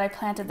 Aaron, that I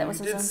planted that was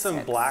We a Zone did 6?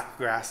 some black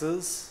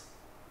grasses.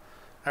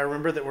 I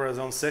remember that we're a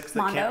Zone 6.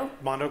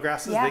 Mondo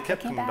grasses. Yeah, they they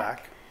kept came coming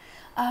back.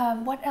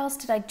 back. What else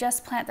did I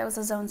just plant that was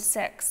a Zone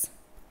 6?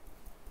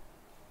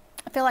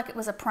 I feel like it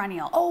was a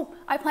perennial. Oh,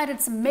 I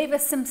planted some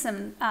Mavis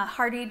Simpson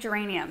hardy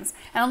geraniums,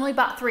 and only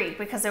bought 3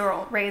 because they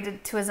were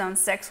rated to a Zone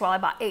 6, while I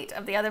bought 8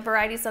 of the other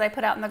varieties that I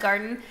put out in the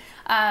garden,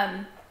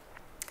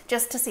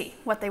 just to see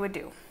what they would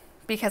do,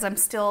 because I'm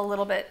still a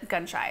little bit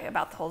gun shy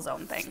about the whole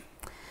zone thing.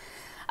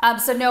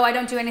 So no, I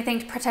don't do anything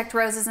to protect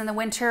roses in the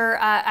winter.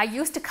 I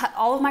used to cut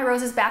all of my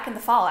roses back in the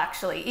fall,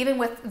 actually, even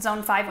with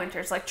Zone 5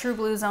 winters, like True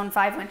Blue Zone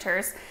 5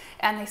 winters,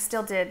 and they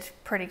still did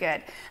pretty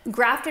good.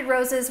 Grafted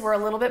roses were a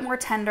little bit more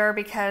tender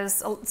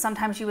because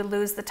sometimes you would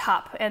lose the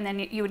top and then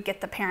you would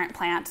get the parent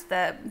plant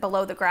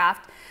below the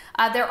graft.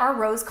 There are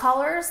rose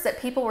collars that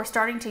people were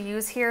starting to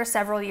use here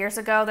several years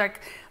ago. They're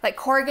like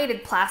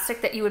corrugated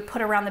plastic that you would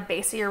put around the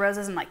base of your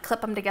roses and like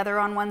clip them together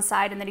on one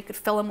side, and then you could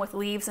fill them with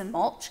leaves and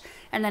mulch.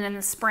 And then in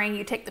the spring,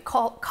 you take the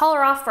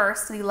collar off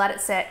first and you let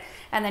it sit,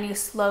 and then you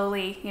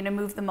slowly,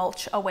 move the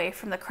mulch away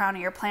from the crown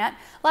of your plant.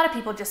 A lot of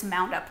people just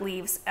mound up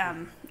leaves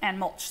and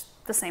mulch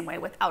the same way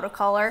without a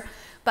collar,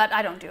 but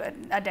I don't do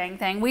a dang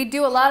thing. We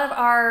do a lot of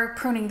our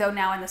pruning though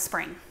now in the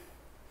spring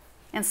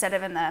instead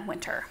of in the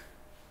winter,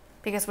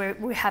 because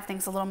we have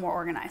things a little more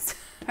organized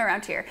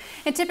around here.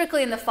 And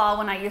typically in the fall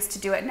when I used to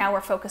do it, now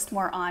we're focused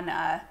more on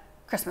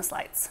Christmas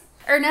lights.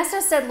 Ernesto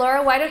said,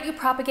 Laura, why don't you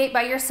propagate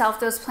by yourself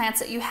those plants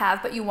that you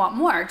have but you want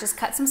more? Just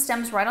cut some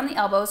stems right on the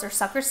elbows, or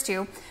suckers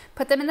too,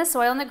 put them in the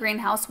soil in the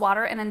greenhouse,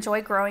 water, and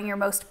enjoy growing your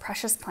most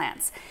precious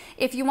plants.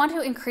 If you want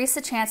to increase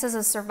the chances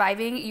of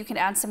surviving, you can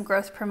add some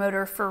growth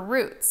promoter for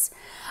roots.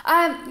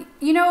 One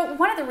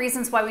of the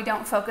reasons why we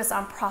don't focus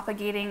on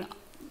propagating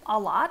a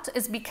lot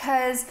is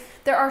because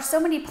there are so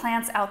many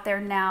plants out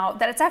there now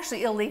that it's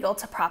actually illegal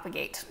to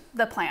propagate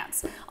the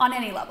plants on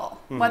any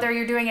level. Whether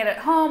you're doing it at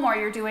home or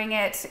you're doing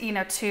it,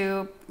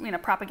 to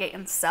propagate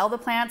and sell the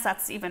plants,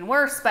 that's even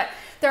worse. But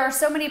there are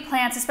so many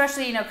plants,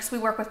 especially, because we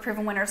work with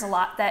Proven Winners a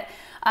lot, that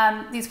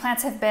these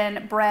plants have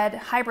been bred,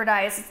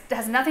 hybridized. It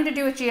has nothing to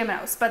do with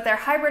GMOs, but they're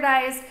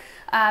hybridized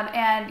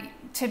and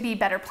to be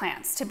better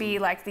plants, to be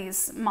like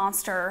these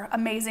monster,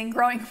 amazing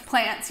growing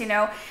plants,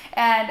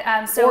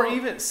 and so. Or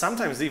even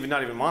sometimes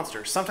not even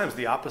monsters. Sometimes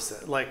the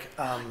opposite. Like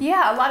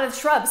yeah, a lot of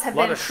shrubs have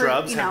been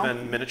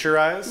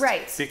miniaturized,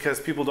 right? Because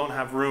people don't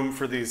have room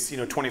for these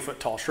 20-foot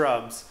tall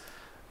shrubs,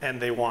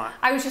 and they want.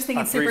 I was just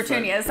thinking super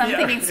petunias. I'm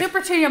thinking super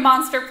petunia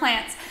monster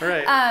plants.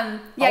 Right.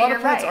 Yeah, a lot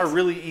of plants are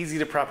really easy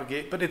to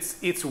propagate, but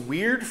it's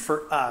weird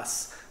for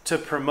us to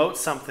promote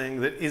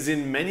something that is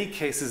in many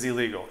cases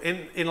illegal.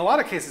 In a lot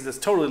of cases, it's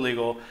totally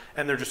legal,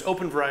 and they're just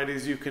open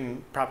varieties. You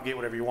can propagate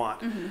whatever you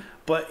want.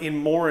 But in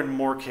more and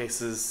more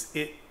cases,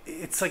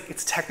 it's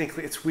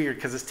weird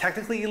because it's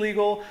technically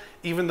illegal,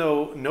 even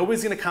though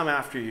nobody's going to come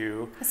after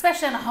you.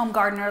 Especially on a home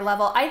gardener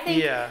level. I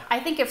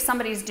think if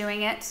somebody's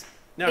doing it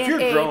now, if in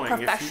you're growing,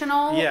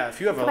 professional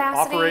if you have an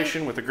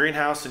operation with a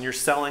greenhouse and you're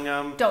selling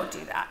them, don't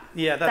do that.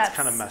 Yeah, that's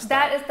kind of messed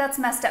up. That's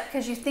messed up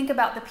because you think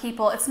about the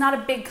people. It's not a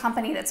big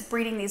company that's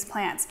breeding these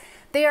plants.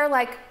 They are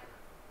like,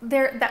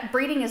 that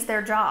breeding is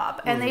their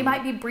job, and they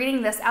might be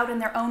breeding this out in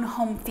their own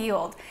home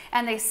field,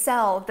 and they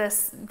sell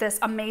this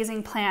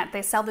amazing plant.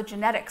 They sell the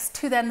genetics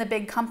to then the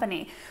big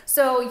company.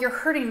 So you're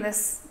hurting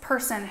this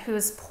person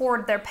who's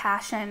poured their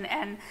passion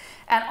and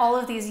all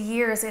of these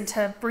years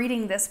into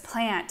breeding this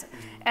plant,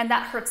 and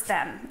that hurts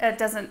them. It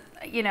doesn't,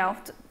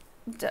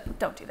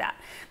 don't do that.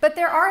 But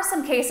there are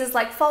some cases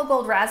like fall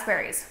gold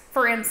raspberries,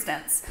 for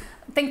instance.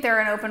 I think they're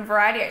an open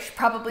variety. I should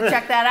probably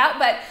check that out,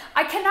 but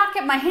I cannot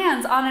get my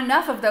hands on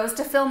enough of those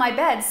to fill my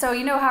bed. So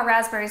you know how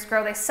raspberries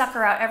grow, they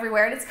sucker out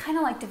everywhere, and it's kind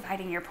of like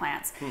dividing your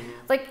plants.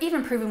 Like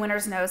even Proven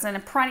Winners knows, in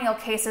perennial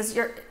cases,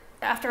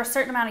 after a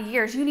certain amount of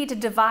years, you need to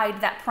divide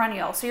that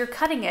perennial. So you're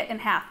cutting it in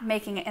half,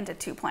 making it into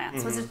 2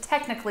 plants. So it's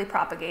technically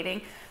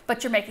propagating,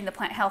 but you're making the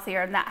plant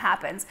healthier, and that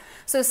happens.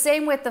 So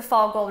same with the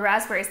fall gold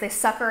raspberries. They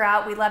sucker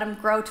out, we let them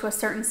grow to a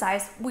certain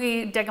size,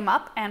 we dig them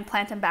up and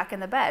plant them back in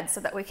the bed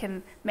so that we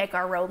can make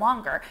our row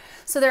longer.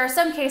 So there are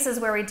some cases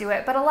where we do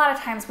it, but a lot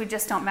of times we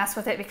just don't mess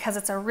with it because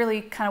it's a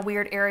really kind of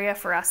weird area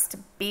for us to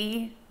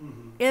be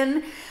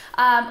in.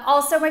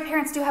 Also, my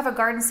parents do have a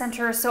garden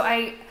center, so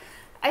I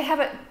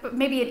have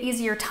maybe an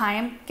easier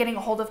time getting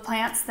a hold of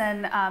plants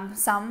than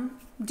some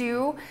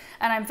do,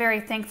 and I'm very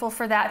thankful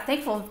for that.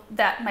 Thankful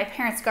that my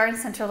parents' garden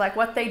center, like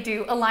what they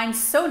do, aligns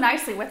so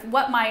nicely with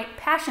what my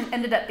passion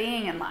ended up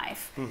being in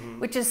life,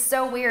 which is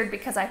so weird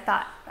because I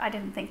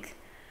didn't think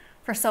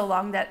for so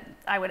long that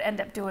I would end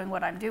up doing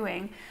what I'm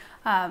doing.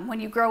 When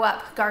you grow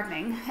up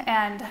gardening,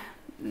 and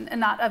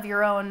not of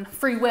your own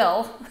free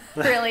will,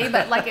 really,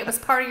 but like it was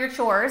part of your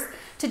chores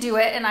to do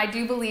it. And I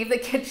do believe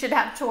that kids should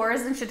have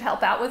chores and should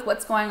help out with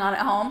what's going on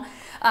at home.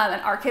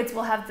 And our kids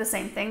will have the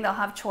same thing. They'll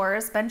have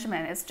chores.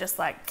 Benjamin is just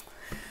like,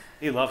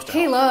 he loves to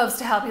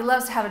help. He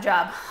loves to have a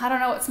job. I don't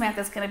know what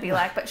Samantha's going to be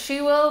like, but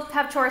she will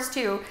have chores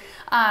too.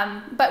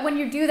 But when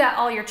you do that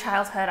all your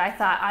childhood, I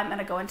thought I'm going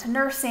to go into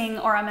nursing,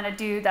 or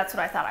that's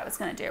what I thought I was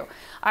going to do.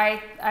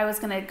 I was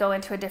going to go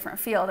into a different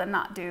field and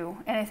not do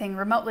anything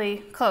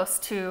remotely close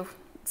to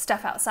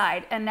stuff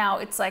outside. And now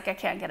it's like I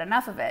can't get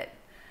enough of it.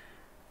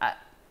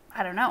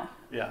 I don't know.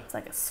 Yeah. It's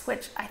like a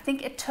switch. I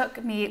think it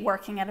took me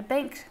working at a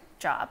bank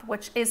job,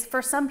 which is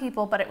for some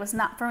people, but it was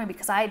not for me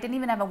because I didn't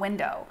even have a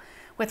window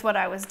with what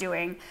I was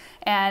doing,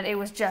 and it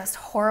was just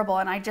horrible.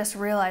 And I just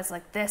realized,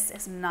 like, this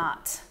is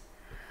not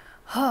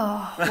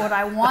what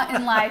I want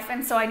in life,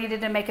 and so I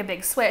needed to make a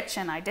big switch,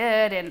 and I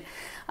did.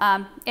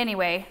 And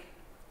anyway,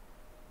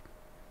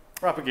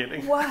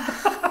 Propagating. What?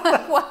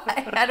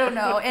 I don't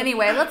know.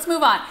 Anyway, let's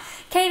move on.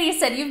 Katie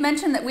said, you've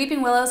mentioned that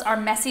weeping willows are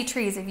messy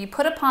trees. If you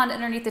put a pond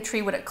underneath the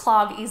tree, would it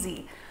clog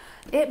easy?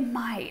 It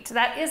might.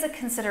 That is a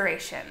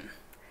consideration.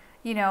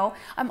 You know,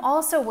 I'm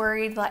also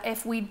worried that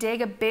if we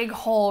dig a big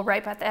hole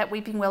right by that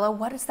weeping willow,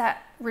 what is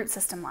that root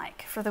system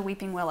like for the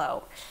weeping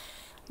willow?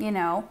 You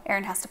know,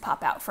 Erin has to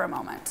pop out for a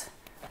moment.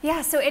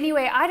 Yeah, so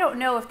anyway, I don't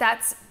know if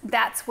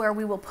that's where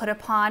we will put a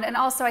pond. And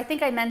also, I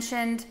think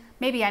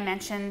maybe I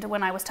mentioned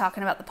when I was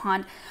talking about the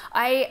pond,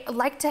 I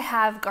like to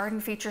have garden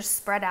features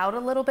spread out a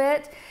little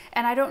bit.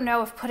 And I don't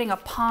know if putting a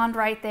pond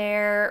right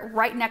there,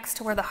 right next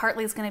to where the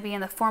Hartley is going to be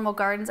in the formal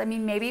gardens, I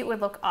mean, maybe it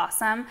would look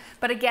awesome.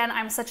 But again,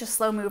 I'm such a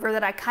slow mover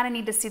that I kind of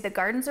need to see the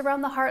gardens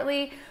around the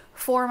Hartley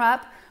form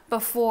up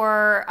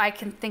before I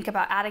can think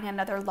about adding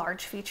another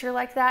large feature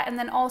like that. And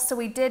then also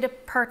we did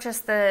purchase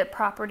the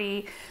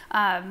property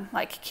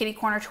like kitty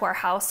corner to our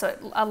house, so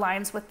it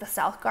aligns with the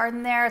south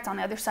garden there. It's on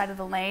the other side of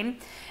the lane.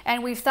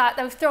 And we've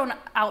thrown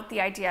out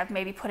the idea of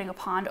maybe putting a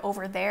pond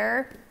over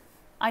there.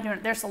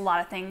 There's a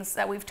lot of things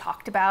that we've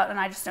talked about, and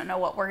I just don't know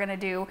what we're gonna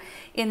do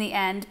in the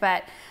end,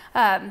 but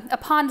a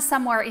pond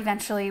somewhere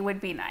eventually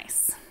would be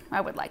nice.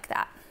 I would like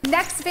that.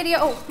 Next video,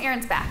 oh,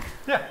 Erin's back.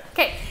 Yeah.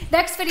 Okay,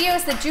 next video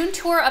is the June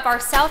tour of our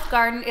south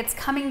garden. It's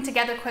coming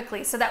together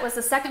quickly. So that was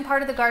the second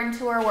part of the garden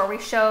tour where we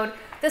showed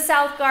the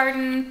south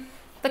garden,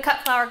 the cut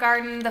flower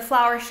garden, the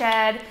flower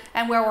shed,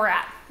 and where we're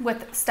at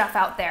with stuff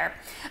out there.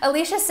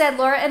 Alicia said,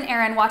 Laura and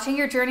Erin, watching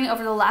your journey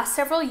over the last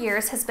several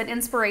years has been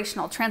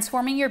inspirational.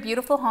 Transforming your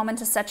beautiful home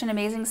into such an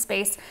amazing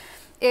space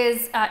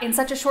is in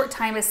such a short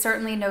time is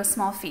certainly no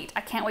small feat.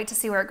 I can't wait to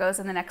see where it goes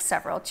in the next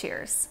several.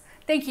 Cheers.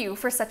 Thank you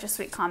for such a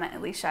sweet comment,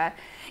 Alicia.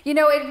 You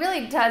know, it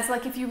really does,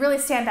 like if you really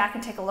stand back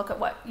and take a look at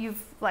what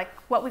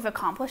we've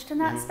accomplished in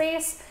that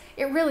space,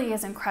 it really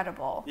is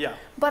incredible. Yeah.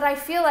 But I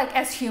feel like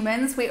as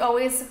humans, we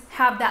always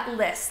have that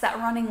list, that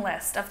running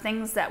list of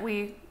things that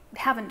we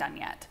haven't done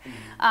yet,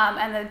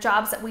 and the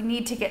jobs that we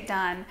need to get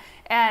done.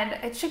 And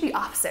it should be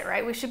opposite,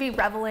 right? We should be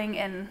reveling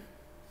in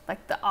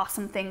like the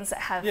awesome things that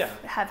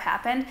have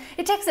happened.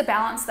 It takes a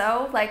balance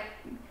though, like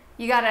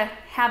you gotta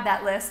have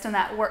that list, and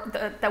that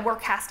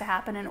work has to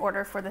happen in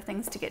order for the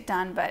things to get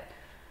done. But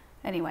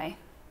anyway,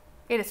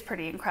 it is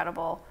pretty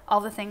incredible. All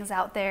the things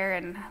out there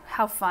and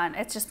how fun.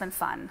 It's just been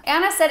fun.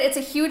 Anna said, it's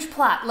a huge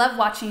plot. Love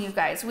watching you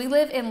guys. We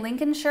live in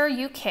Lincolnshire,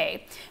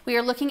 UK. We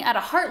are looking at a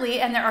Hartley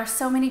and there are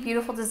so many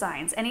beautiful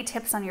designs. Any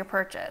tips on your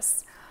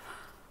purchase?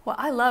 Well,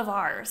 I love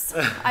ours.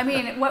 I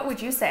mean, what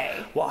would you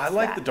say? Well, I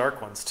like the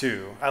dark ones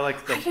too. I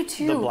like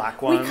the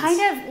black ones.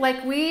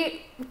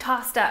 We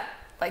tossed up.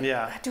 Like,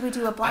 do we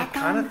do a black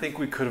one? I kind of think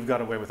we could have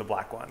got away with a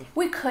black one.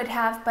 We could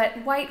have,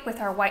 but white with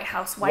our white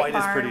house, white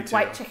barn,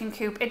 white chicken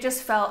coop, it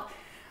just felt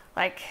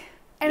like,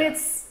 and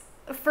it's,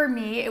 for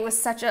me, it was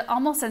such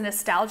almost a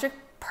nostalgic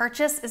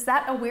purchase. Is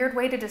that a weird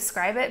way to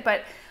describe it?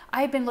 But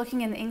I've been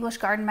looking in the English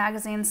Garden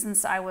magazine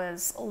since I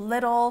was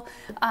little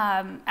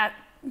at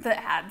the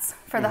ads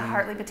for the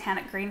Hartley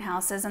Botanic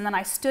greenhouses. And then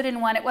I stood in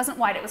one, it wasn't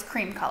white, it was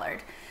cream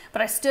colored,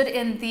 but I stood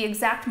in the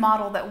exact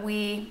model that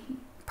we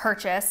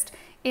purchased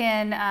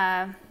in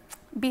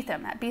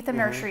Beetham, at Beetham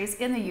Nurseries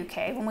in the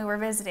UK when we were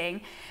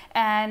visiting.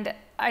 And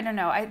I don't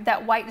know,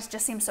 that white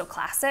just seems so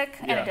classic,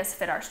 and it does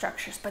fit our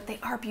structures, but they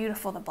are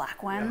beautiful, the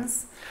black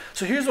ones.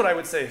 So here's what I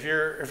would say, if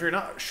you're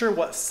not sure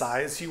what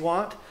size you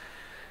want,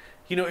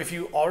 you know,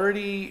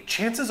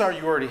 chances are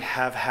you already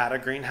have had a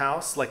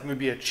greenhouse, like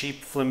maybe a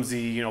cheap,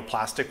 flimsy, you know,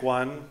 plastic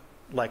one,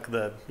 like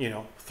the, you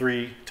know,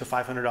 $300 to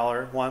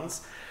 $500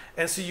 ones.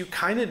 And so you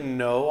kind of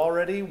know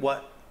already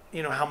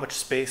how much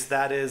space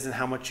that is and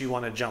how much you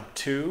want to jump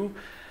to.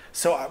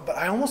 So, but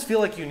I almost feel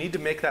like you need to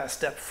make that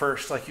step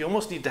first. Like you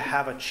almost need to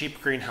have a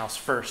cheap greenhouse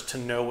first to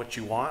know what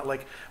you want.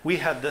 Like we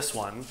had this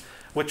one,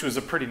 which was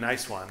a pretty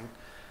nice one.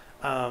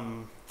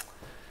 And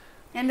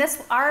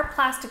our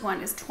plastic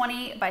one is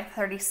 20 by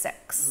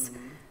 36.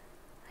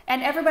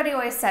 And everybody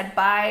always said,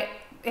 buy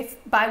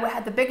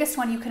the biggest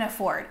one you can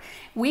afford.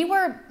 We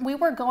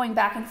were going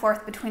back and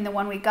forth between the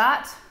one we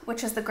got,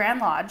 which is the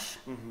Grand Lodge,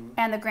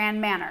 and the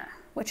Grand Manor,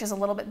 which is a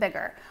little bit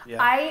bigger.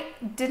 I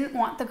didn't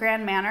want the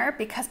Grand Manor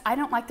because I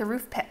don't like the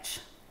roof pitch.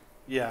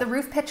 The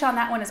roof pitch on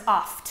that one is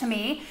off to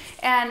me,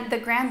 and the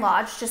Grand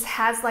Lodge just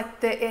has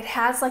like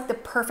the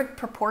perfect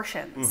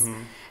proportions.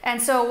 And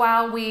so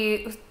while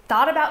we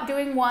thought about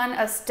doing one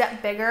a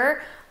step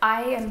bigger,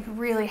 I am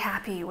really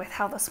happy with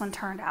how this one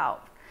turned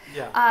out.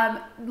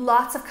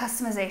 Lots of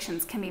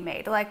customizations can be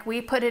made. Like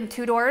we put in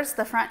 2 doors,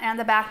 the front and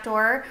the back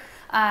door,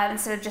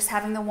 instead of just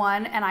having the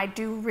one, and I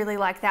do really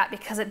like that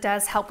because it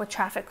does help with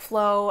traffic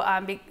flow.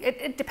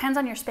 It depends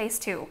on your space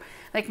too.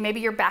 Like maybe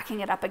you're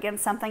backing it up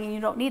against something and you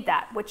don't need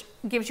that, which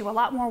gives you a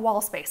lot more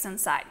wall space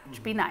inside, which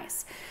would be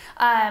nice.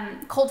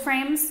 Cold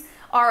frames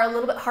are a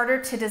little bit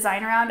harder to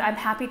design around. I'm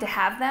happy to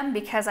have them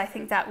because I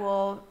think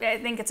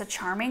it's a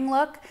charming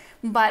look.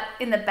 But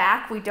in the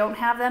back, we don't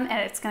have them,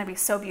 and it's going to be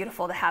so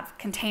beautiful to have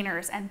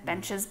containers and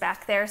benches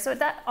back there. So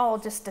that all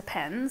just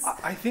depends.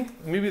 I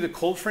think maybe the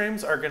cold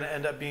frames are going to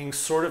end up being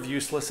sort of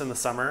useless in the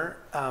summer,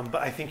 but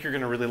I think you're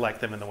going to really like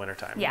them in the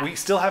wintertime. Yeah. We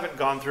still haven't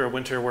gone through a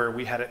winter where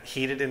we had it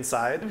heated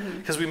inside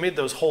because we made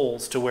those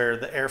holes to where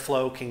the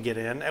airflow can get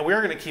in, and we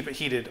are going to keep it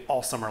heated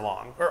all summer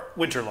long, or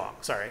winter long,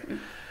 sorry.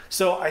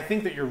 So I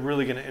think that you're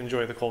really going to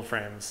enjoy the cold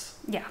frames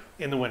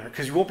in the winter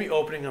because you won't be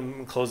opening them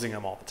and closing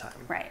them all the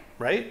time. Right.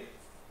 Right?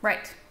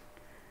 Right.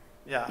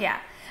 Yeah. Yeah.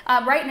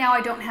 Right now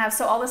I don't have,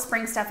 so all the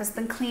spring stuff has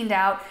been cleaned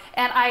out.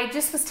 And I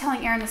just was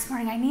telling Aaron this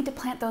morning, I need to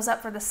plant those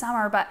up for the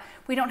summer, but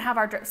we don't have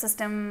our drip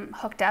system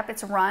hooked up.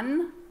 It's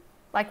run.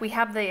 Like we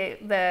have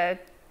the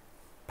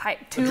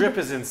pipe tube. The drip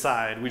is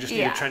inside. We just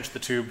need to trench the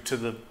tube to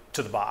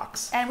the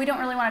box. And we don't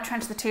really want to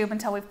trench the tube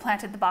until we've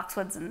planted the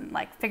boxwoods and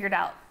like figured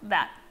out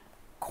that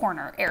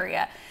corner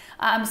area.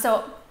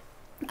 So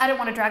I don't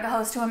want to drag a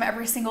hose to them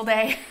every single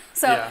day.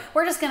 So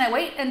we're just going to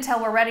wait until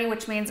we're ready,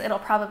 which means it'll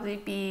probably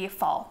be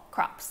fall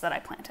crops that I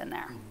plant in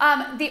there.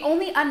 The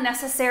only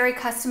unnecessary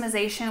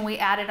customization we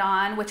added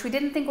on, which we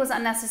didn't think was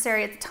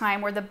unnecessary at the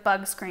time, were the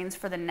bug screens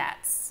for the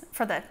nets,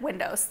 for the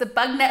windows, the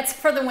bug nets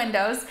for the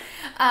windows,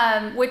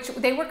 which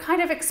they were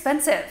kind of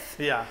expensive.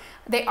 Yeah.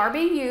 They are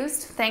being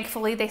used,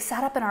 thankfully. They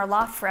sat up in our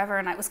loft forever,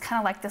 and it was kind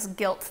of like this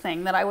guilt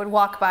thing that I would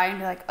walk by and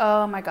be like,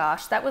 oh my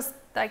gosh, that was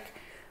like...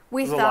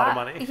 We thought, a lot of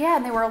money. Yeah,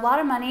 and they were a lot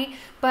of money,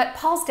 but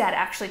Paul's dad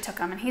actually took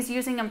them, and he's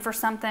using them for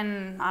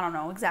something, I don't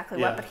know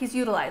exactly what, but he's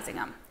utilizing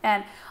them.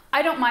 And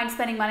I don't mind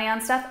spending money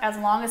on stuff as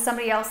long as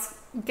somebody else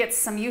gets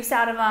some use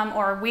out of them,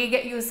 or we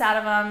get use out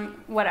of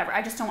them, whatever.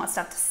 I just don't want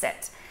stuff to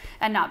sit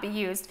and not be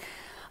used.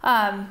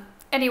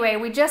 Anyway,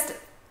 we just,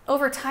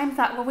 over time,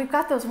 thought, well, we've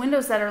got those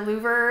windows that are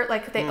louver,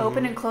 like they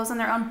open and close on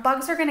their own.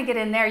 Bugs are going to get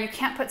in there. You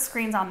can't put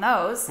screens on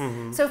those.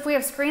 So if we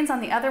have screens on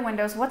the other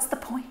windows, what's the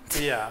point?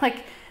 Yeah.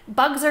 Like,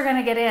 bugs are going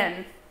to get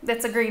in.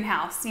 It's a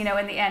greenhouse, in the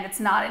end. It's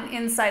not an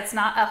inside, it's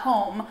not a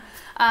home.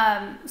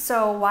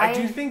 So why? I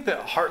do think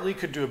that Hartley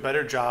could do a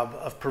better job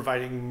of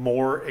providing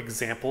more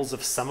examples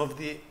of some of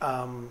the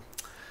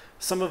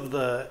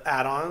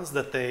add-ons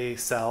that they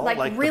sell,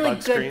 like really the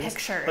bug good screens.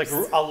 pictures.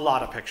 Like a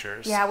lot of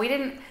pictures. Yeah,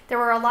 there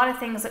were a lot of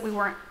things that we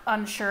weren't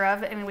unsure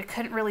of. I mean, we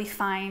couldn't really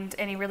find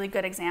any really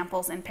good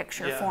examples in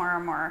picture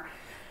form or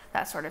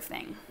that sort of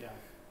thing. Yeah.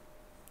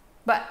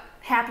 But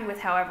happy with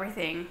how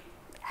everything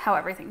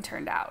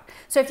turned out.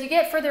 So if you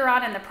get further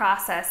on in the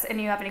process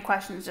and you have any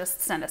questions, just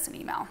send us an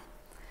email.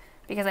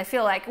 Because I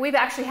feel like we've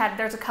actually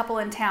there's a couple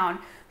in town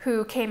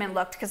who came and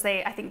looked because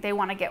I think they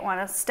want to get one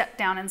a step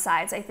down in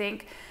size, I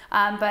think.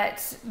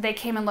 But they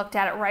came and looked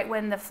at it right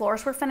when the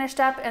floors were finished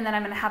up, and then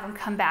I'm going to have them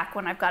come back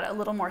when I've got it a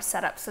little more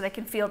set up so they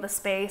can feel the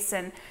space.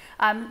 And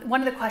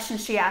one of the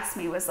questions she asked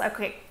me was,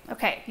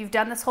 okay, you've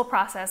done this whole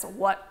process.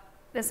 What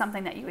is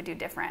something that you would do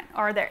different?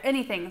 Or are there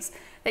any things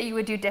that you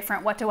would do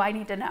different? What do I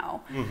need to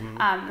know?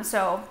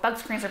 So bug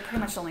screens are pretty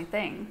much the only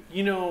thing.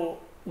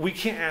 We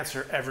can't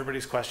answer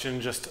everybody's question,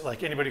 just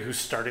like anybody who's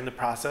starting the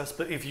process.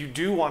 But if you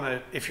do want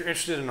to, if you're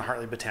interested in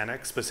Hartley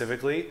Botanics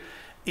specifically,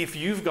 if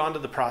you've gone to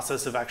the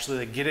process of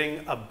actually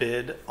getting a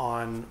bid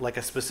on like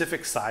a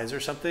specific size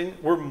or something,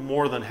 we're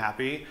more than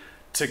happy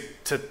to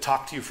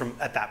talk to you from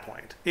at that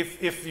point.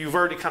 If you've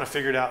already kind of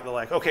figured out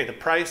that okay, the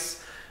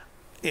price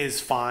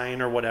is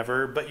fine or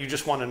whatever, but you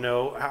just want to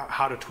know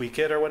how to tweak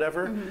it or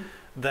whatever,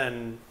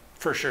 then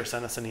for sure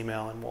send us an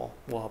email and we'll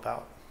help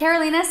out.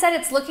 Carolina said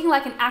it's looking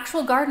like an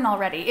actual garden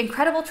already.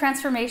 Incredible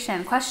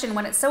transformation. Question,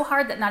 when it's so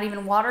hard that not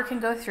even water can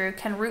go through,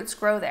 can roots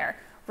grow there?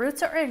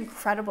 Roots are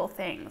incredible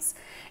things.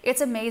 It's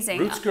amazing.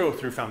 Roots grow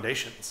through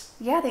foundations.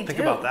 Yeah, they do. Think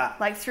about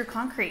that. Like through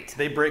concrete.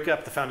 They break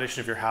up the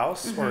foundation of your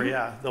house, or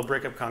they'll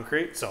break up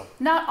concrete. So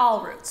not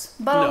all roots,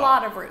 but a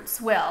lot of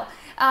roots will.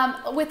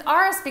 With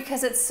ours,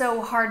 because it's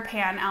so hard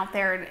pan out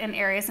there in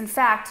areas, in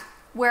fact,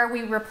 where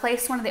we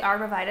replaced one of the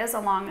arborvitaes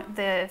along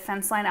the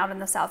fence line out in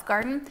the south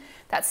garden,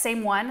 that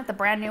same one, the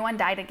brand new one,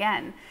 died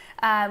again.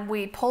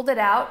 We pulled it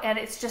out, and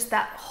it's just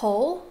that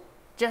hole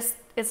just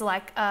is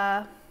like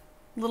a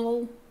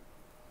little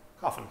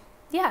coffin.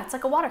 Yeah, it's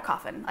like a water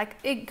coffin. Like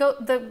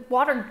the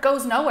water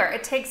goes nowhere.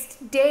 It takes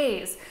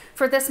days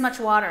for this much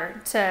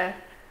water to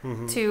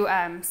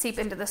seep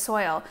into the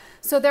soil.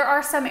 So there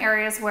are some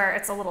areas where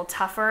it's a little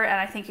tougher, and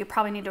I think you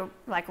probably need to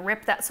like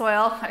rip that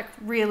soil, like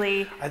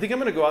really. I think I'm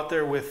gonna go out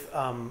there with,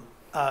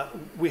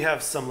 we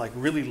have some like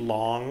really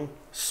long,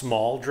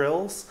 small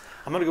drills.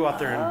 I'm gonna go out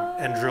there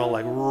and drill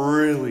like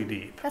really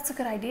deep. That's a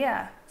good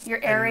idea.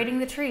 You're aerating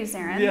the trees,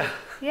 Aaron. Yeah.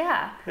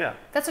 Yeah. Yeah.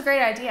 That's a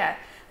great idea.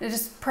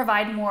 Just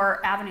provide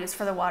more avenues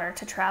for the water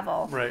to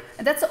travel. Right.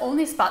 And that's the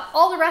only spot.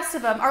 All the rest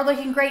of them are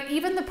looking great.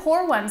 Even the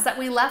poor ones that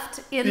we left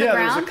in the ground.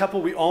 Yeah, there's a couple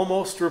we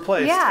almost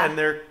replaced, and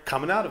they're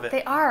coming out of it.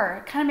 They are.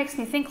 It kind of makes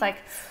me think like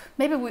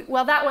maybe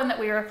that one that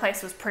we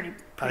replaced was pretty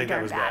I think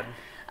darn that was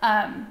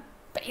bad.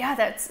 But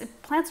yeah,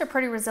 plants are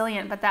pretty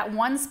resilient. But that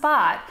one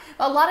spot,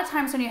 a lot of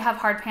times when you have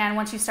hard pan,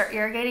 once you start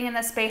irrigating in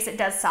this space, it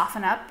does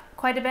soften up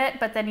quite a bit,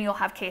 but then you'll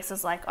have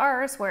cases like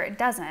ours where it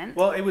doesn't.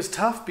 Well, it was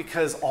tough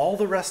because all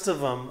the rest of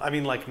them, I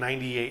mean, like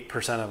 98%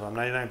 of them,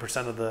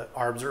 99% of the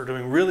arbs are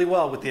doing really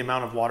well with the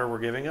amount of water we're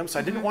giving them. So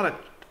I didn't want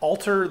to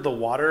alter the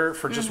water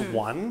for just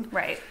one.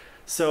 Right.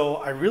 So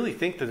I really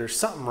think that there's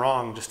something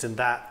wrong just in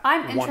that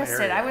I'm one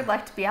interested. area. I would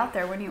like to be out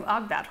there when you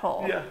aug that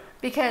hole. Yeah.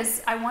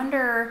 Because I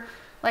wonder,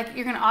 like,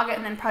 you're going to aug it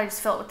and then probably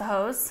just fill it with the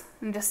hose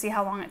and just see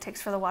how long it takes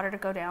for the water to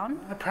go down.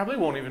 I probably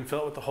won't even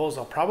fill it with the hose.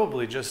 I'll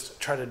probably just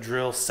try to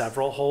drill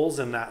several holes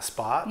in that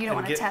spot. You don't and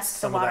want to get test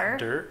some the of water? that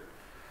dirt.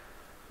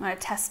 You want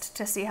to test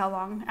to see how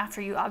long after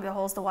you aug the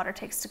holes the water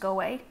takes to go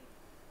away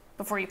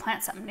before you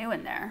plant something new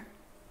in there.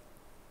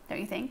 Don't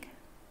you think?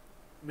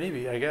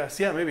 Maybe, I guess.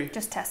 Yeah, maybe.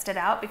 Just test it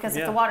out, because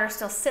if the water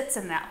still sits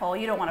in that hole,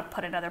 you don't want to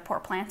put another poor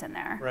plant in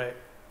there. Right.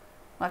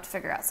 We'll have to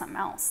figure out something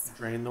else.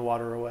 Drain the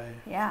water away.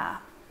 Yeah,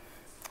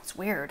 it's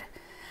weird.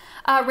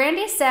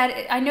 Randy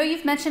said, I know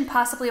you've mentioned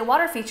possibly a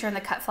water feature in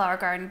the cut flower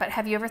garden, but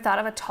have you ever thought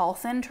of a tall,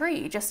 thin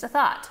tree? Just a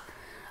thought.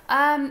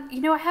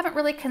 You know, I haven't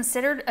really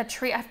considered a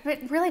tree. I've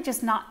been really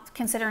just not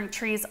considering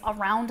trees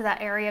around that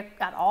area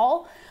at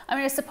all. I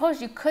mean, I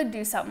suppose you could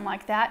do something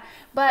like that,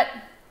 but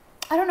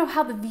I don't know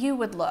how the view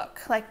would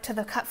look like to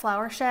the cut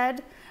flower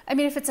shed. I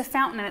mean, if it's a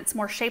fountain and it's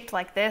more shaped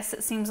like this,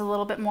 it seems a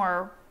little bit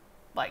more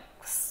like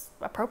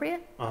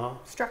appropriate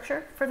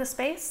structure for the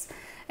space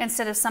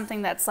instead of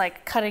something that's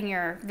like cutting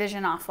your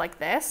vision off like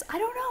this. I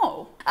don't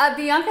know.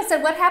 Bianca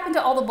said, what happened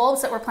to all the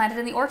bulbs that were planted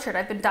in the orchard?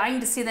 I've been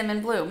dying to see them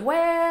in bloom.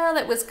 Well,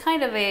 it was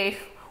kind of a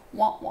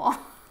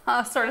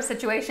wah-wah sort of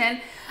situation.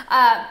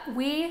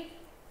 We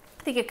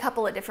think a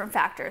couple of different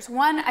factors.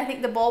 One, I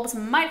think the bulbs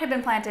might have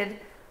been planted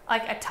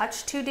like a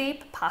touch too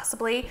deep,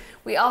 possibly.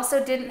 We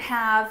also didn't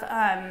have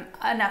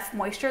enough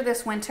moisture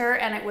this winter,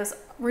 and it was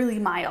really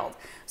mild.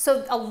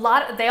 So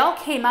they all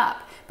came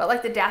up, but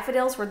like the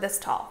daffodils were this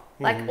tall.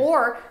 Like,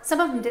 or some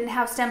of them didn't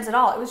have stems at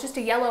all. It was just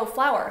a yellow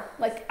flower,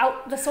 like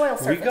out the soil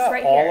surface We got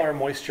right all here. our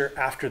moisture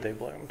after they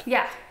bloomed.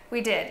 Yeah,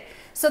 we did.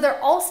 So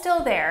they're all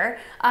still there,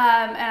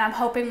 and I'm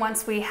hoping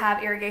once we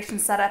have irrigation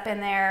set up in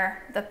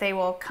there that they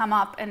will come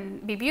up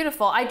and be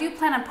beautiful. I do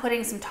plan on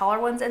putting some taller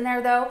ones in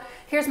there though.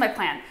 Here's my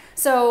plan.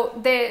 So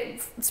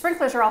the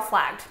sprinklers are all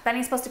flagged.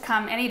 Benny's supposed to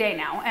come any day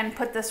now and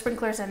put the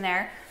sprinklers in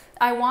there.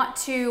 I want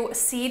to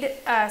seed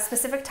a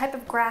specific type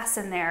of grass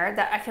in there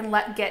that I can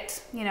let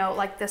get, you know,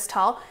 like this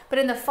tall. But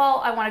in the fall,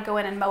 I want to go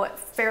in and mow it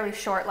fairly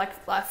short, like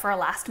for a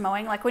last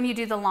mowing. Like when you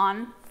do the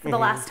lawn for the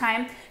last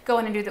time, go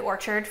in and do the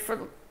orchard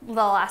for the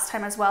last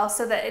time as well,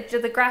 so that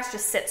the grass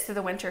just sits through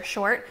the winter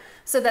short,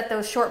 so that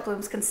those short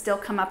blooms can still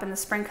come up in the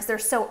spring, because they're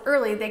so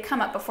early. They come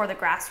up before the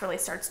grass really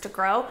starts to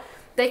grow.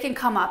 They can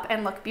come up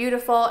and look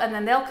beautiful, and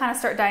then they'll kind of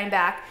start dying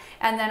back,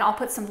 and then I'll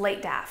put some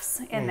late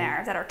daffs in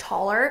there that are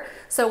taller.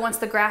 So once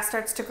the grass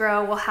starts to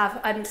grow, we'll have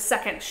a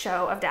second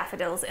show of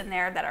daffodils in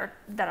there that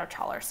are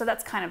taller. So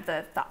that's kind of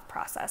the thought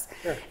process.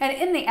 Sure. And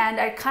in the end,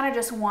 I kind of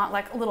just want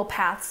like little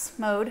paths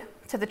mowed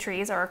to the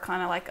trees, or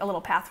kind of like a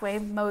little pathway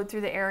mowed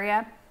through the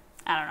area.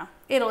 I don't know.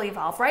 It'll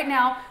evolve. Right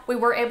now, we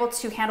were able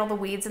to handle the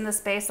weeds in the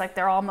space. Like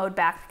they're all mowed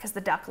back because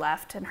the duck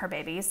left and her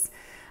babies.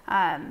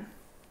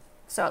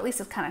 So at least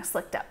it's kind of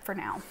slicked up for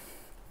now.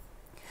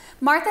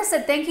 Martha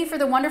said, thank you for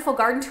the wonderful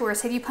garden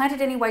tours. Have you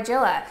planted any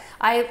weigela?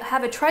 I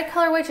have a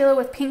tricolor weigela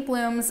with pink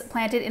blooms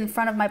planted in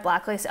front of my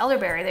black lace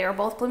elderberry. They are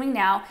both blooming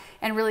now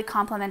and really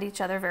complement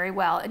each other very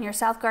well. In your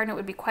south garden, it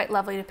would be quite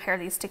lovely to pair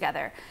these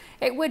together.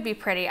 It would be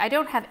pretty. I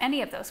don't have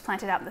any of those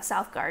planted out in the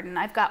south garden.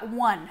 I've got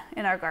one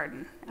in our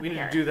garden. We need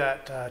to do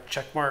that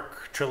checkmark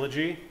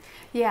trilogy.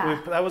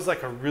 Yeah. That was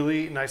like a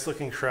really nice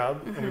looking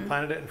shrub, and we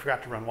planted it and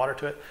forgot to run water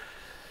to it.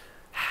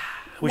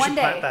 We should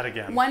plant that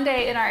again. One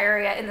day in our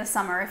area in the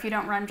summer, if you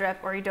don't run drip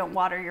or you don't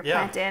water your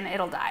plant in,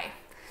 it'll die.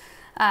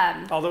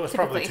 Although it was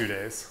probably 2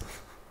 days.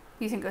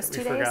 You think it was 2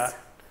 days? Forgot.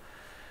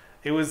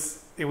 It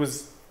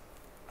was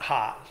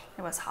hot.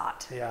 It was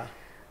hot. Yeah.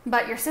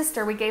 But your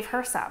sister, we gave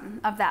her some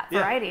of that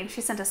variety, and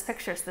she sent us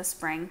pictures this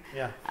spring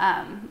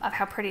of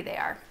how pretty they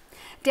are.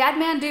 Dad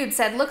Man Dude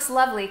said, looks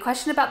lovely.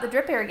 Question about the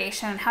drip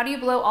irrigation. How do you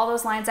blow all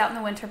those lines out in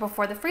the winter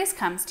before the freeze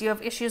comes? Do you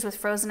have issues with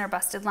frozen or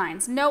busted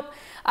lines? Nope.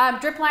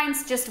 Drip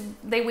lines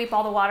they weep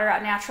all the water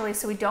out naturally,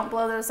 so we don't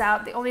blow those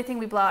out. The only thing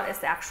we blow out is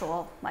the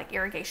actual like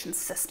irrigation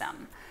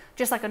system,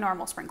 just like a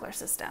normal sprinkler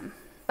system,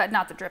 but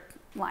not the drip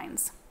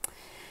lines.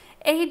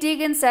 A.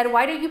 Deegan said,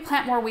 why don't you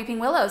plant more weeping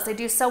willows? They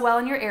do so well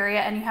in your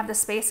area, and you have the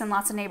space and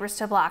lots of neighbors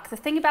to block. The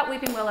thing about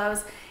weeping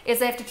willows is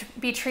they have to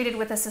be treated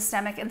with a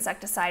systemic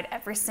insecticide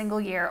every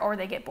single year, or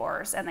they get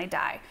borers and they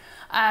die.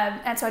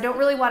 And so I don't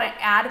really want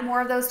to add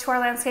more of those to our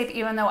landscape,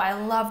 even though I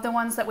love the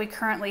ones that we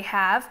currently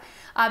have,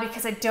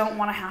 because I don't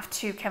want to have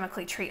to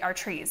chemically treat our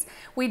trees.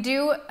 We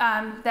do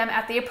them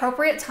at the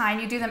appropriate time.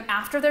 You do them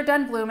after they're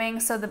done blooming,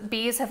 so the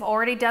bees have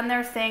already done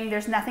their thing.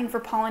 There's nothing for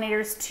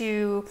pollinators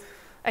to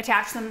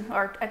attach them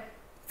or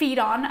feed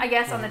on, I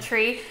guess, on the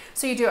tree.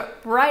 So you do it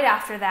right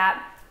after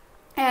that,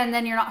 and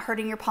then you're not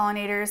hurting your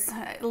pollinators.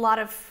 A lot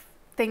of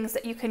things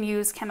that you can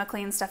use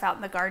chemically and stuff out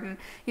in the garden.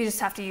 You just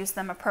have to use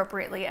them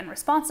appropriately and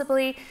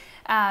responsibly.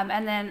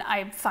 And then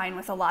I'm fine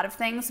with a lot of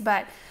things,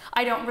 but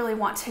I don't really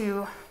want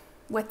to,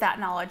 with that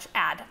knowledge,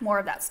 add more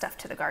of that stuff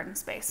to the garden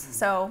space.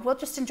 So we'll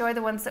just enjoy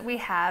the ones that we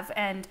have,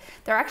 and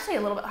they're actually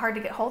a little bit hard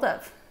to get hold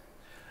of.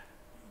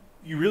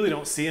 You really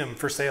don't see them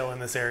for sale in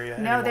this area No,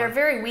 anymore. they're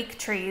very weak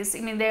trees.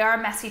 I mean, they are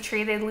a messy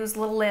tree. They lose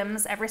little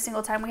limbs every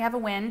single time we have a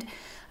wind.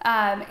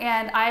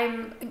 And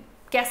I'm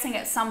guessing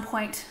at some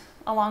point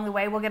along the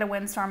way, we'll get a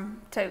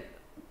windstorm to,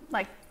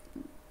 like,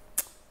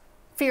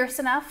 fierce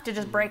enough to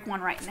just break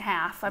one right in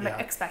half. I'm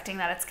expecting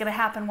that it's going to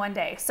happen one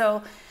day.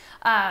 So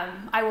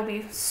I will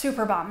be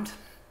super bummed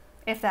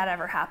if that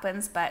ever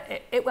happens, but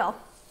it will.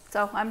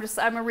 So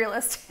I'm a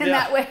realist in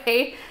that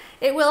way.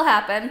 It will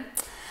happen.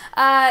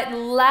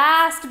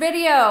 Last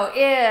video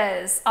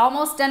is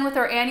almost done with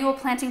our annual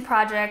planting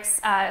projects,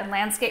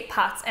 landscape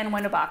pots and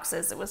window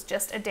boxes. It was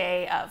just a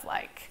day of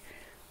like,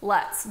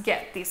 let's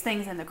get these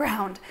things in the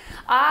ground.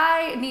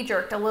 I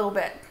knee-jerked a little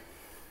bit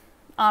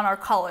on our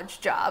college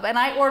job, and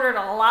I ordered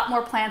a lot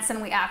more plants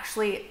than we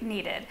actually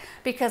needed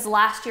because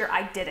last year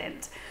I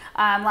didn't.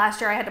 Last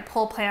year I had to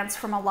pull plants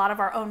from a lot of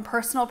our own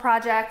personal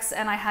projects,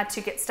 and I had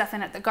to get stuff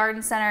in at the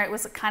garden center. It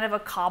was kind of a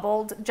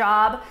cobbled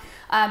job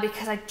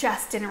because I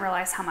just didn't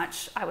realize how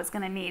much I was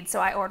going to need, so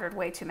I ordered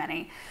way too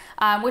many,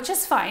 which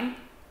is fine.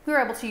 We were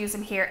able to use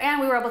them here,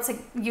 and we were able to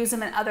use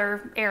them in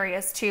other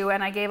areas too,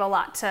 and I gave a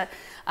lot to,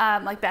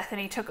 like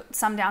Bethany took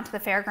some down to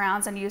the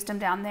fairgrounds and used them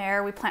down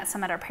there. We plant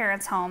some at our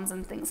parents' homes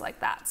and things like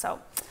that. So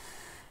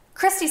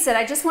Christy said,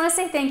 I just want to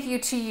say thank you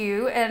to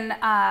you and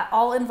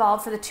all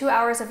involved for the 2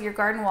 hours of your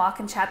garden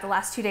walk and chat the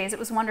last 2 days. It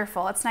was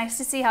wonderful. It's nice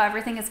to see how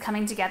everything is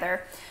coming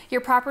together.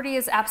 Your property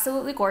is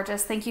absolutely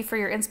gorgeous. Thank you for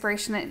your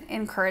inspiration and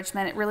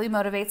encouragement. It really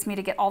motivates me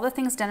to get all the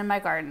things done in my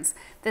gardens.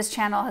 This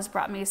channel has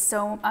brought me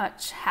so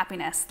much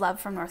happiness. Love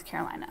from North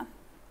Carolina.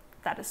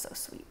 That is so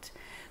sweet.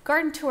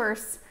 Garden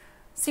tours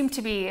seem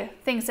to be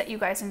things that you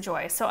guys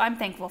enjoy, so I'm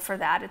thankful for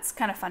that. It's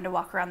kind of fun to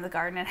walk around the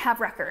garden and have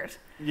record.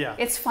 Yeah.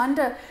 It's fun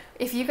to,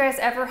 if you guys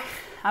ever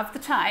have the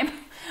time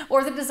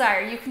or the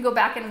desire, you can go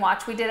back and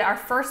watch. We did our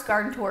first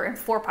garden tour in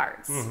 4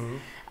 parts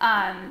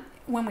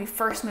when we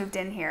first moved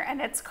in here,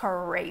 and it's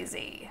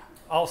crazy.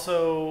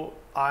 Also,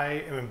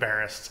 I am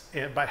embarrassed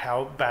by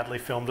how badly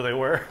filmed they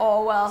were.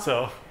 Oh, well.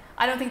 So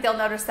I don't think they'll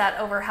notice that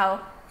over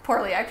how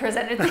poorly I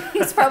presented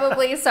things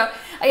probably. So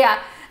yeah,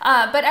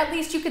 but at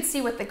least you could see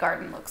what the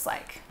garden looks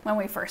like when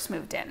we first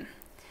moved in.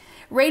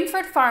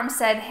 Rainford Farm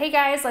said, hey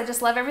guys, I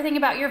just love everything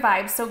about your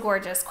vibes, so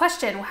gorgeous.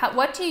 Question,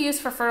 what do you use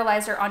for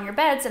fertilizer on your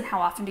beds and how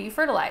often do you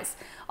fertilize?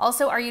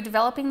 Also, are you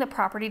developing the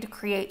property to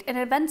create an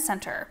event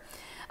center?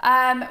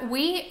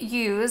 We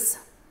use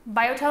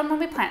Biotone when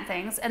we plant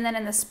things, and then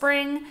in the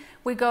spring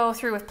we go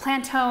through with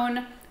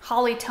Plantone,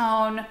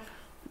 Hollytone,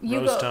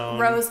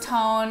 Rose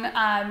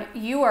Tone.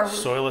 You are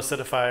soil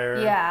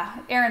acidifier. Yeah,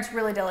 Aaron's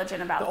really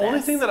diligent about this. The only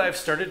thing that I've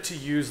started to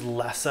use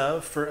less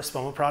of for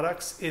Espoma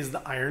products is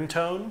the Iron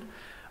Tone.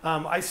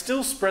 I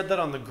still spread that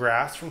on the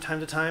grass from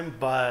time to time,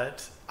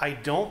 but I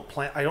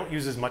don't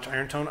use as much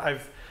Iron Tone.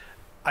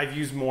 I've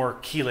used more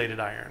chelated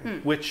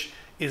iron, which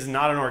is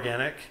not an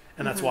organic,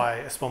 and that's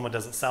why Espoma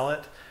doesn't sell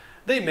it.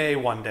 They may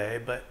one day,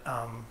 but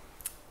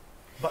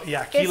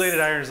yeah, chelated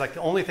iron is like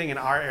the only thing in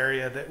our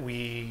area that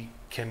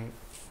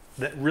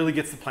really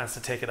gets the plants to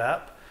take it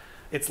up.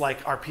 It's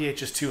like our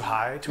pH is too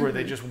high to where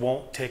they just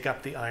won't take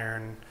up the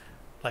iron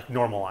like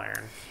normal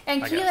iron.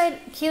 And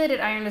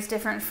chelated iron is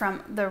different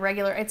from the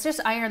regular. It's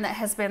just iron that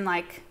has been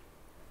like,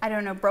 I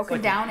don't know,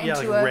 broken down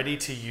into like ready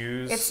to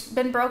use. It's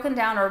been broken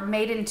down or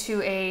made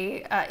into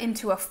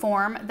a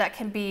form that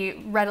can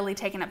be readily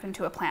taken up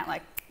into a plant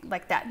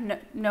like that,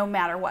 no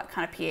matter what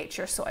kind of pH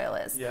your soil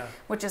is. Yeah.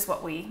 Which is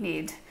what we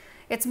need.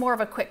 It's more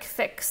of a quick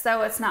fix,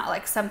 though. It's not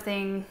like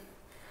something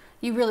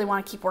you really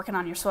want to keep working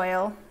on your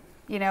soil,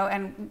 you know,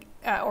 and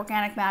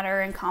organic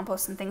matter and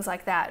compost and things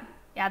like that.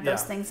 Add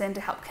those things in to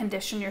help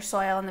condition your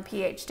soil and the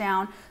pH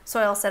down.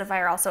 Soil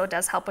acidifier also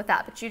does help with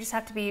that, but you just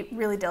have to be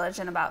really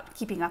diligent about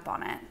keeping up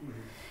on it.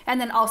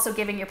 And then also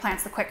giving your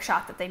plants the quick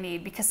shot that they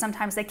need, because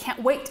sometimes they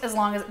can't wait as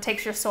long as it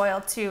takes your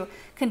soil to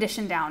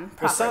condition down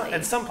properly.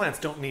 And some plants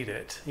don't need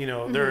it. You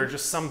know, there are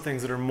just some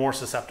things that are more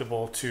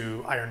susceptible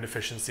to iron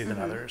deficiency than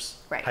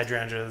others. Right.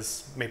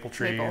 Hydrangeas, maple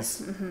trees.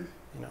 Maples.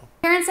 You know.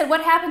 Karen said, what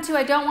happened to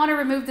I don't want to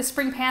remove the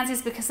spring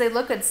pansies because they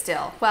look good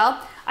still?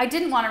 Well, I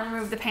didn't want to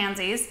remove the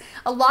pansies.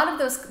 A lot of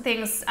those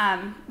things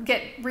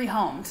get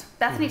rehomed.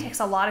 Bethany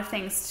takes a lot of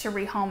things to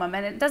rehome them,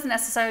 and it doesn't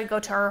necessarily go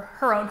to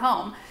her own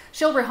home.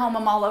 She'll rehome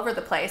them all over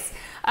the place.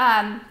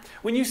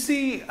 When you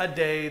see a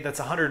day that's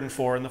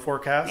 104 in the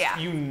forecast,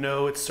 you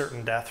know it's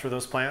certain death for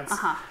those plants.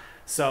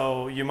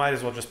 So you might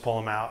as well just pull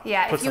them out.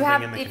 Yeah, if you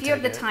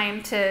have the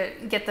time to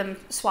get them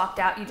swapped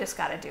out, you just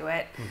got to do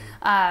it.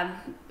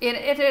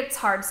 It's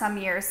hard some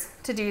years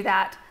to do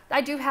that.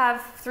 I do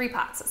have 3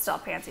 pots that still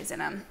have pansies in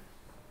them.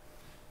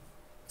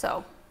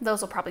 So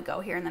those will probably go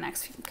here in the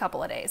next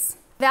couple of days.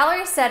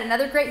 Valerie said,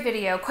 another great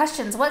video.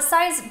 Questions, what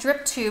size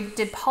drip tube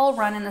did Paul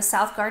run in the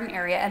South Garden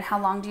area and how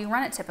long do you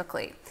run it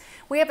typically?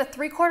 We have a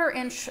 3/4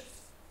 inch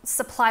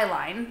supply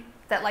line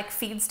that like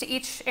feeds to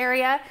each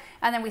area,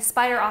 and then we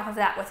spider off of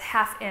that with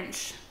 1/2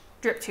 inch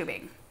drip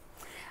tubing.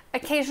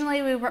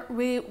 Occasionally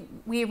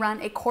we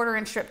run a 1/4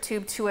 inch drip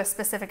tube to a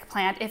specific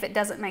plant if it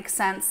doesn't make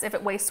sense, if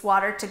it wastes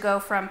water to go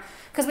from,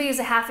 because we use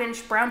a 1/2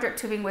 inch brown drip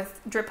tubing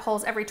with drip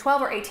holes every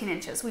 12 or 18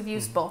 inches. We've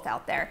used both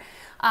out there.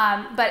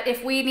 But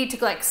if we need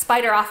to like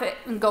spider off it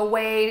and go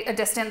way a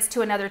distance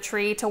to another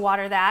tree to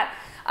water that,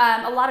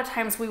 a lot of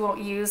times we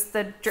won't use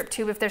the drip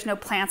tube if there's no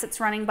plants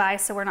it's running by,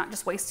 so we're not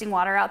just wasting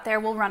water out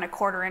there. We'll run a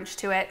 1/4 inch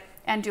to it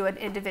and do an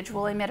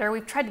individual emitter.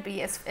 We've tried to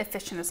be as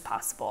efficient as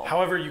possible.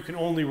 However, you can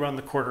only run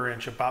the 1/4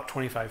 inch about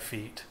 25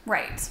 feet.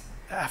 Right.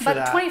 After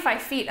that,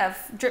 25 feet of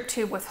drip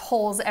tube with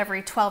holes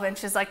every 12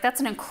 inches, like that's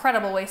an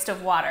incredible waste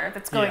of water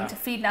that's going to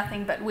feed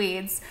nothing but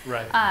weeds.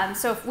 Right.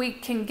 So if we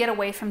can get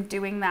away from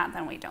doing that,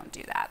 then we don't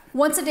do that.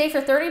 Once a day for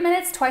 30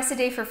 minutes, twice a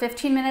day for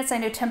 15 minutes. I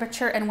know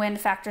temperature and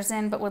wind factors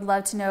in, but would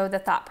love to know the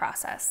thought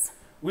process.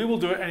 We will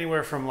do it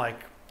anywhere from like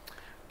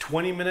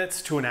 20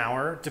 minutes to an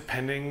hour,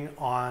 depending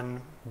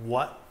on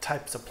what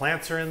types of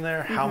plants are in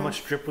there, how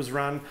much drip was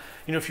run.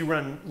 You know, if you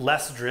run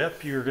less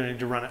drip, you're going to need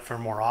to run it for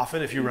more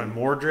often. If you run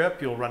more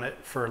drip, you'll run it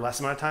for less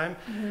amount of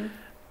time.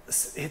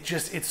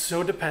 It's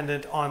so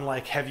dependent on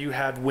like, have you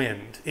had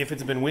wind? If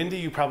it's been windy,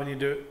 you probably need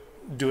to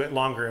do it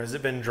longer. Has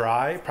it been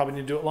dry? Probably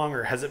need to do it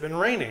longer. Has it been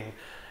raining?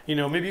 You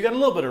know, maybe you got a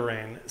little bit of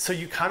rain. So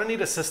you kind of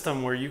need a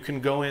system where you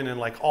can go in and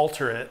like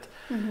alter it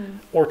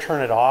or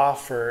turn it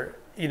off, or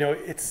you know,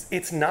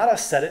 it's not a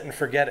set it and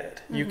forget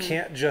it. You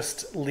can't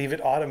just leave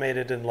it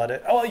automated and let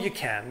it, oh, you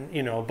can,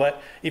 you know,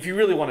 but if you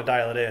really want to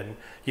dial it in,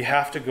 you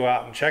have to go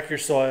out and check your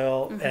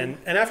soil. And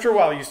after a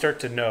while you start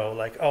to know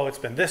like, oh, it's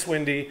been this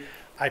windy,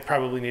 I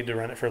probably need to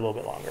run it for a little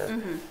bit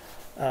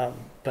longer.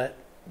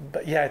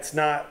 But yeah, it's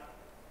not,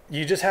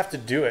 you just have to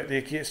do it.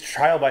 It's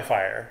trial by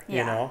fire,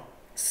 you know.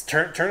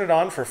 Turn it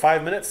on for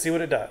 5 minutes, see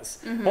what it does.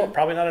 Well,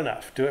 probably not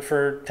enough. Do it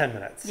for 10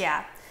 minutes.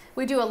 Yeah.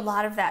 We do a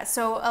lot of that.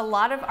 So a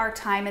lot of our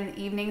time in the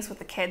evenings with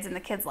the kids, and the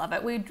kids love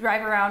it. We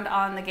drive around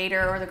on the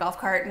Gator or the golf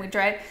cart, and we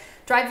drive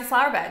the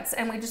flower beds,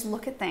 and we just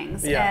look at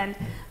things. And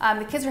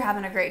the kids are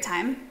having a great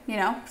time, you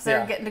know, so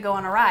they're getting to go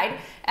on a ride,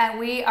 and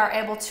we are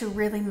able to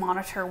really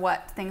monitor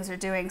what things are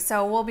doing.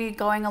 So we'll be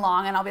going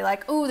along, and I'll be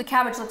like, "Ooh, the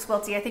cabbage looks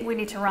wilty. I think we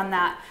need to run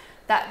that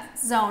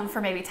zone for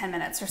maybe 10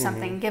 minutes or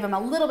something, give them a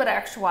little bit of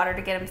extra water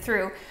to get them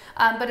through."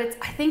 But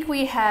I think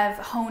we have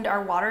honed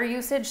our water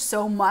usage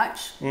so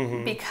much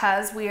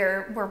because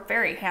we're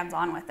very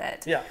hands-on with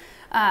it. Yeah.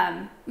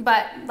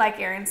 But like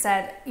Aaron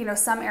said, you know,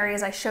 some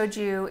areas I showed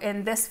you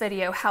in this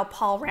video how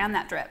Paul ran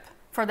that drip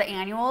for the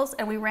annuals,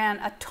 and we ran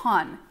a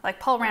ton. Like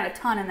Paul ran a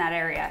ton in that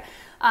area,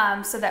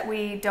 so that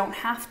we don't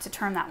have to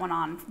turn that one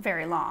on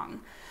very long.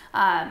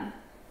 And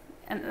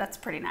that's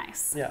pretty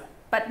nice. Yeah.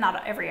 But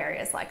not every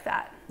area is like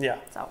that. Yeah.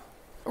 So,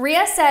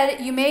 Ria said,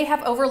 you may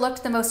have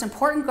overlooked the most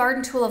important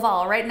garden tool of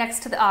all, right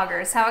next to the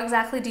augers. How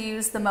exactly do you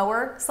use the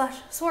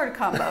mower/sword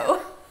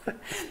combo?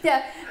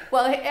 Yeah,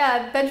 well,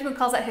 Benjamin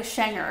calls that his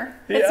shanger.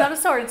 It's not a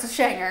sword, it's a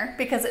shanger,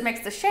 because it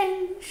makes the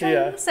shang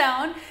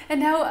sound. And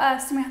now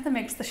Samantha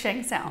makes the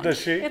shang sound. Does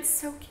she? It's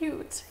so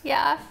cute.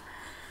 Yeah.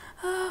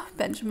 Oh,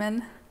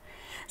 Benjamin.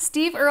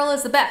 Steve Earl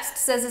is the best.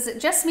 Says, is it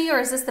just me or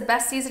is this the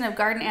best season of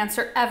garden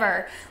answer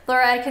ever?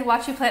 Laura, I could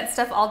watch you plant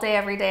stuff all day,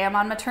 every day. I'm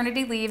on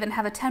maternity leave and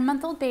have a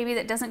 10-month-old baby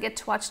that doesn't get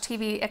to watch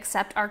TV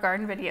except our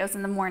garden videos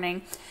in the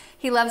morning.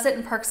 He loves it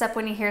and perks up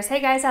when he hears, hey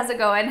guys, how's it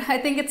going? I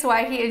think it's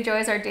why he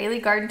enjoys our daily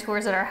garden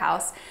tours at our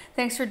house.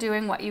 Thanks for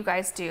doing what you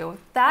guys do.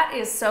 That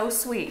is so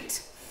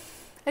sweet.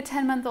 A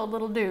 10-month-old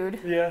little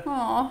dude. Yeah.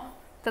 Aw,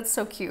 that's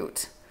so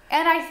cute.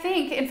 And I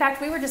think, in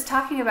fact, we were just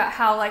talking about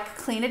how like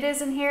clean it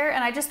is in here,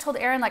 and I just told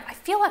Aaron, like, I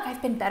feel like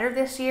I've been better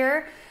this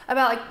year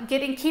about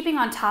like keeping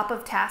on top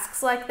of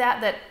tasks like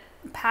that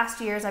past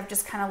years I've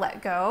just kind of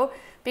let go,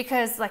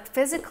 because like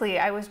physically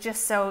I was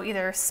just so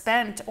either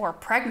spent or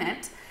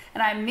pregnant,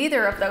 and I'm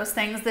neither of those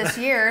things this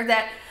year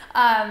that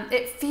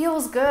it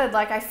feels good.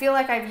 Like I feel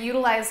like I've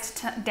utilized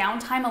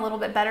downtime a little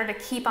bit better to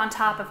keep on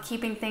top of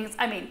keeping things.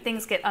 I mean,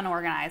 things get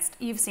unorganized.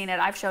 You've seen it.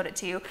 I've showed it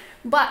to you.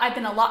 But I've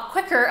been a lot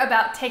quicker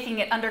about taking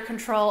it under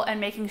control and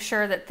making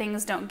sure that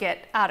things don't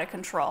get out of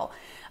control.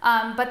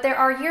 But there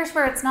are years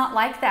where it's not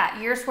like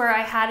that. Years where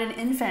I had an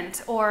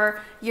infant,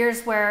 or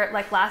years where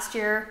like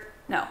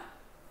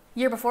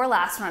year before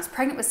last, when I was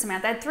pregnant with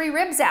Samantha, I had 3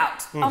 ribs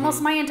out,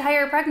 almost my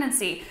entire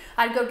pregnancy.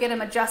 I'd go get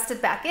them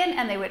adjusted back in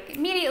and they would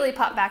immediately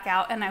pop back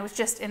out, and I was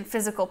just in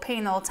physical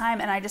pain the whole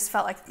time, and I just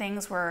felt like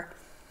things were...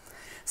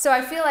 So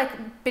I feel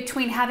like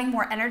between having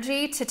more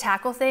energy to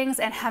tackle things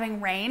and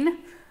having rain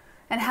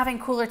and having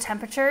cooler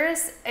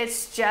temperatures,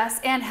 it's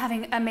just, and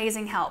having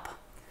amazing help.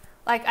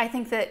 Like, I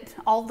think that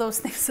all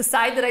those things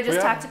aside that I just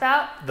talked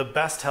about, the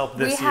best help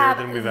this year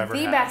than we've ever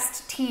had. The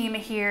best team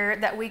here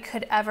that we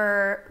could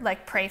ever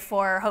like pray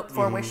for, hope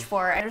for, wish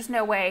for. And there's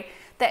no way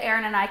that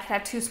Aaron and I could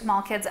have 2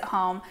 small kids at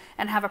home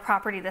and have a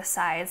property this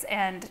size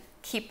and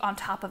keep on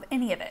top of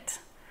any of it.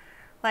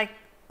 Like,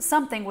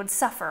 something would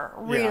suffer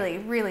really,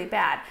 really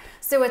bad.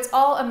 So it's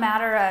all a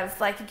matter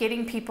of like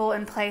getting people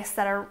in place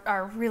that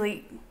are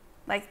really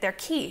Like they're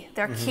key.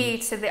 They're key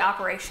to the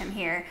operation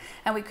here,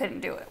 and we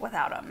couldn't do it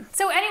without them.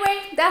 So anyway,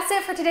 that's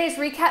it for today's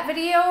recap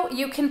video.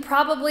 You can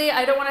probably,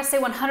 I don't want to say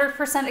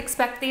 100%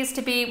 expect these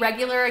to be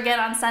regular again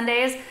on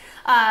Sundays.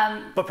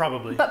 But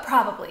probably.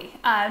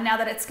 Now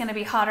that it's going to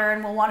be hotter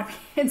and we'll want to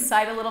be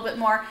inside a little bit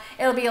more,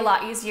 it'll be a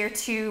lot easier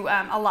to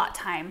allot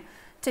time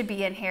to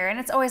be in here. And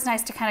it's always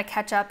nice to kind of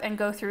catch up and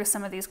go through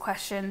some of these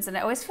questions, and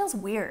it always feels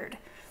weird.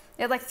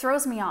 It like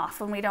throws me off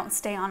when we don't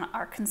stay on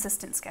our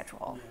consistent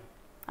schedule.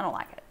 I don't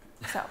like it.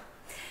 So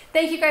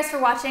thank you guys for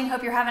watching.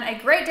 Hope you're having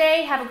a great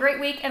day. Have a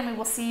great week, and we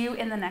will see you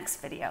in the next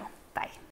video. Bye.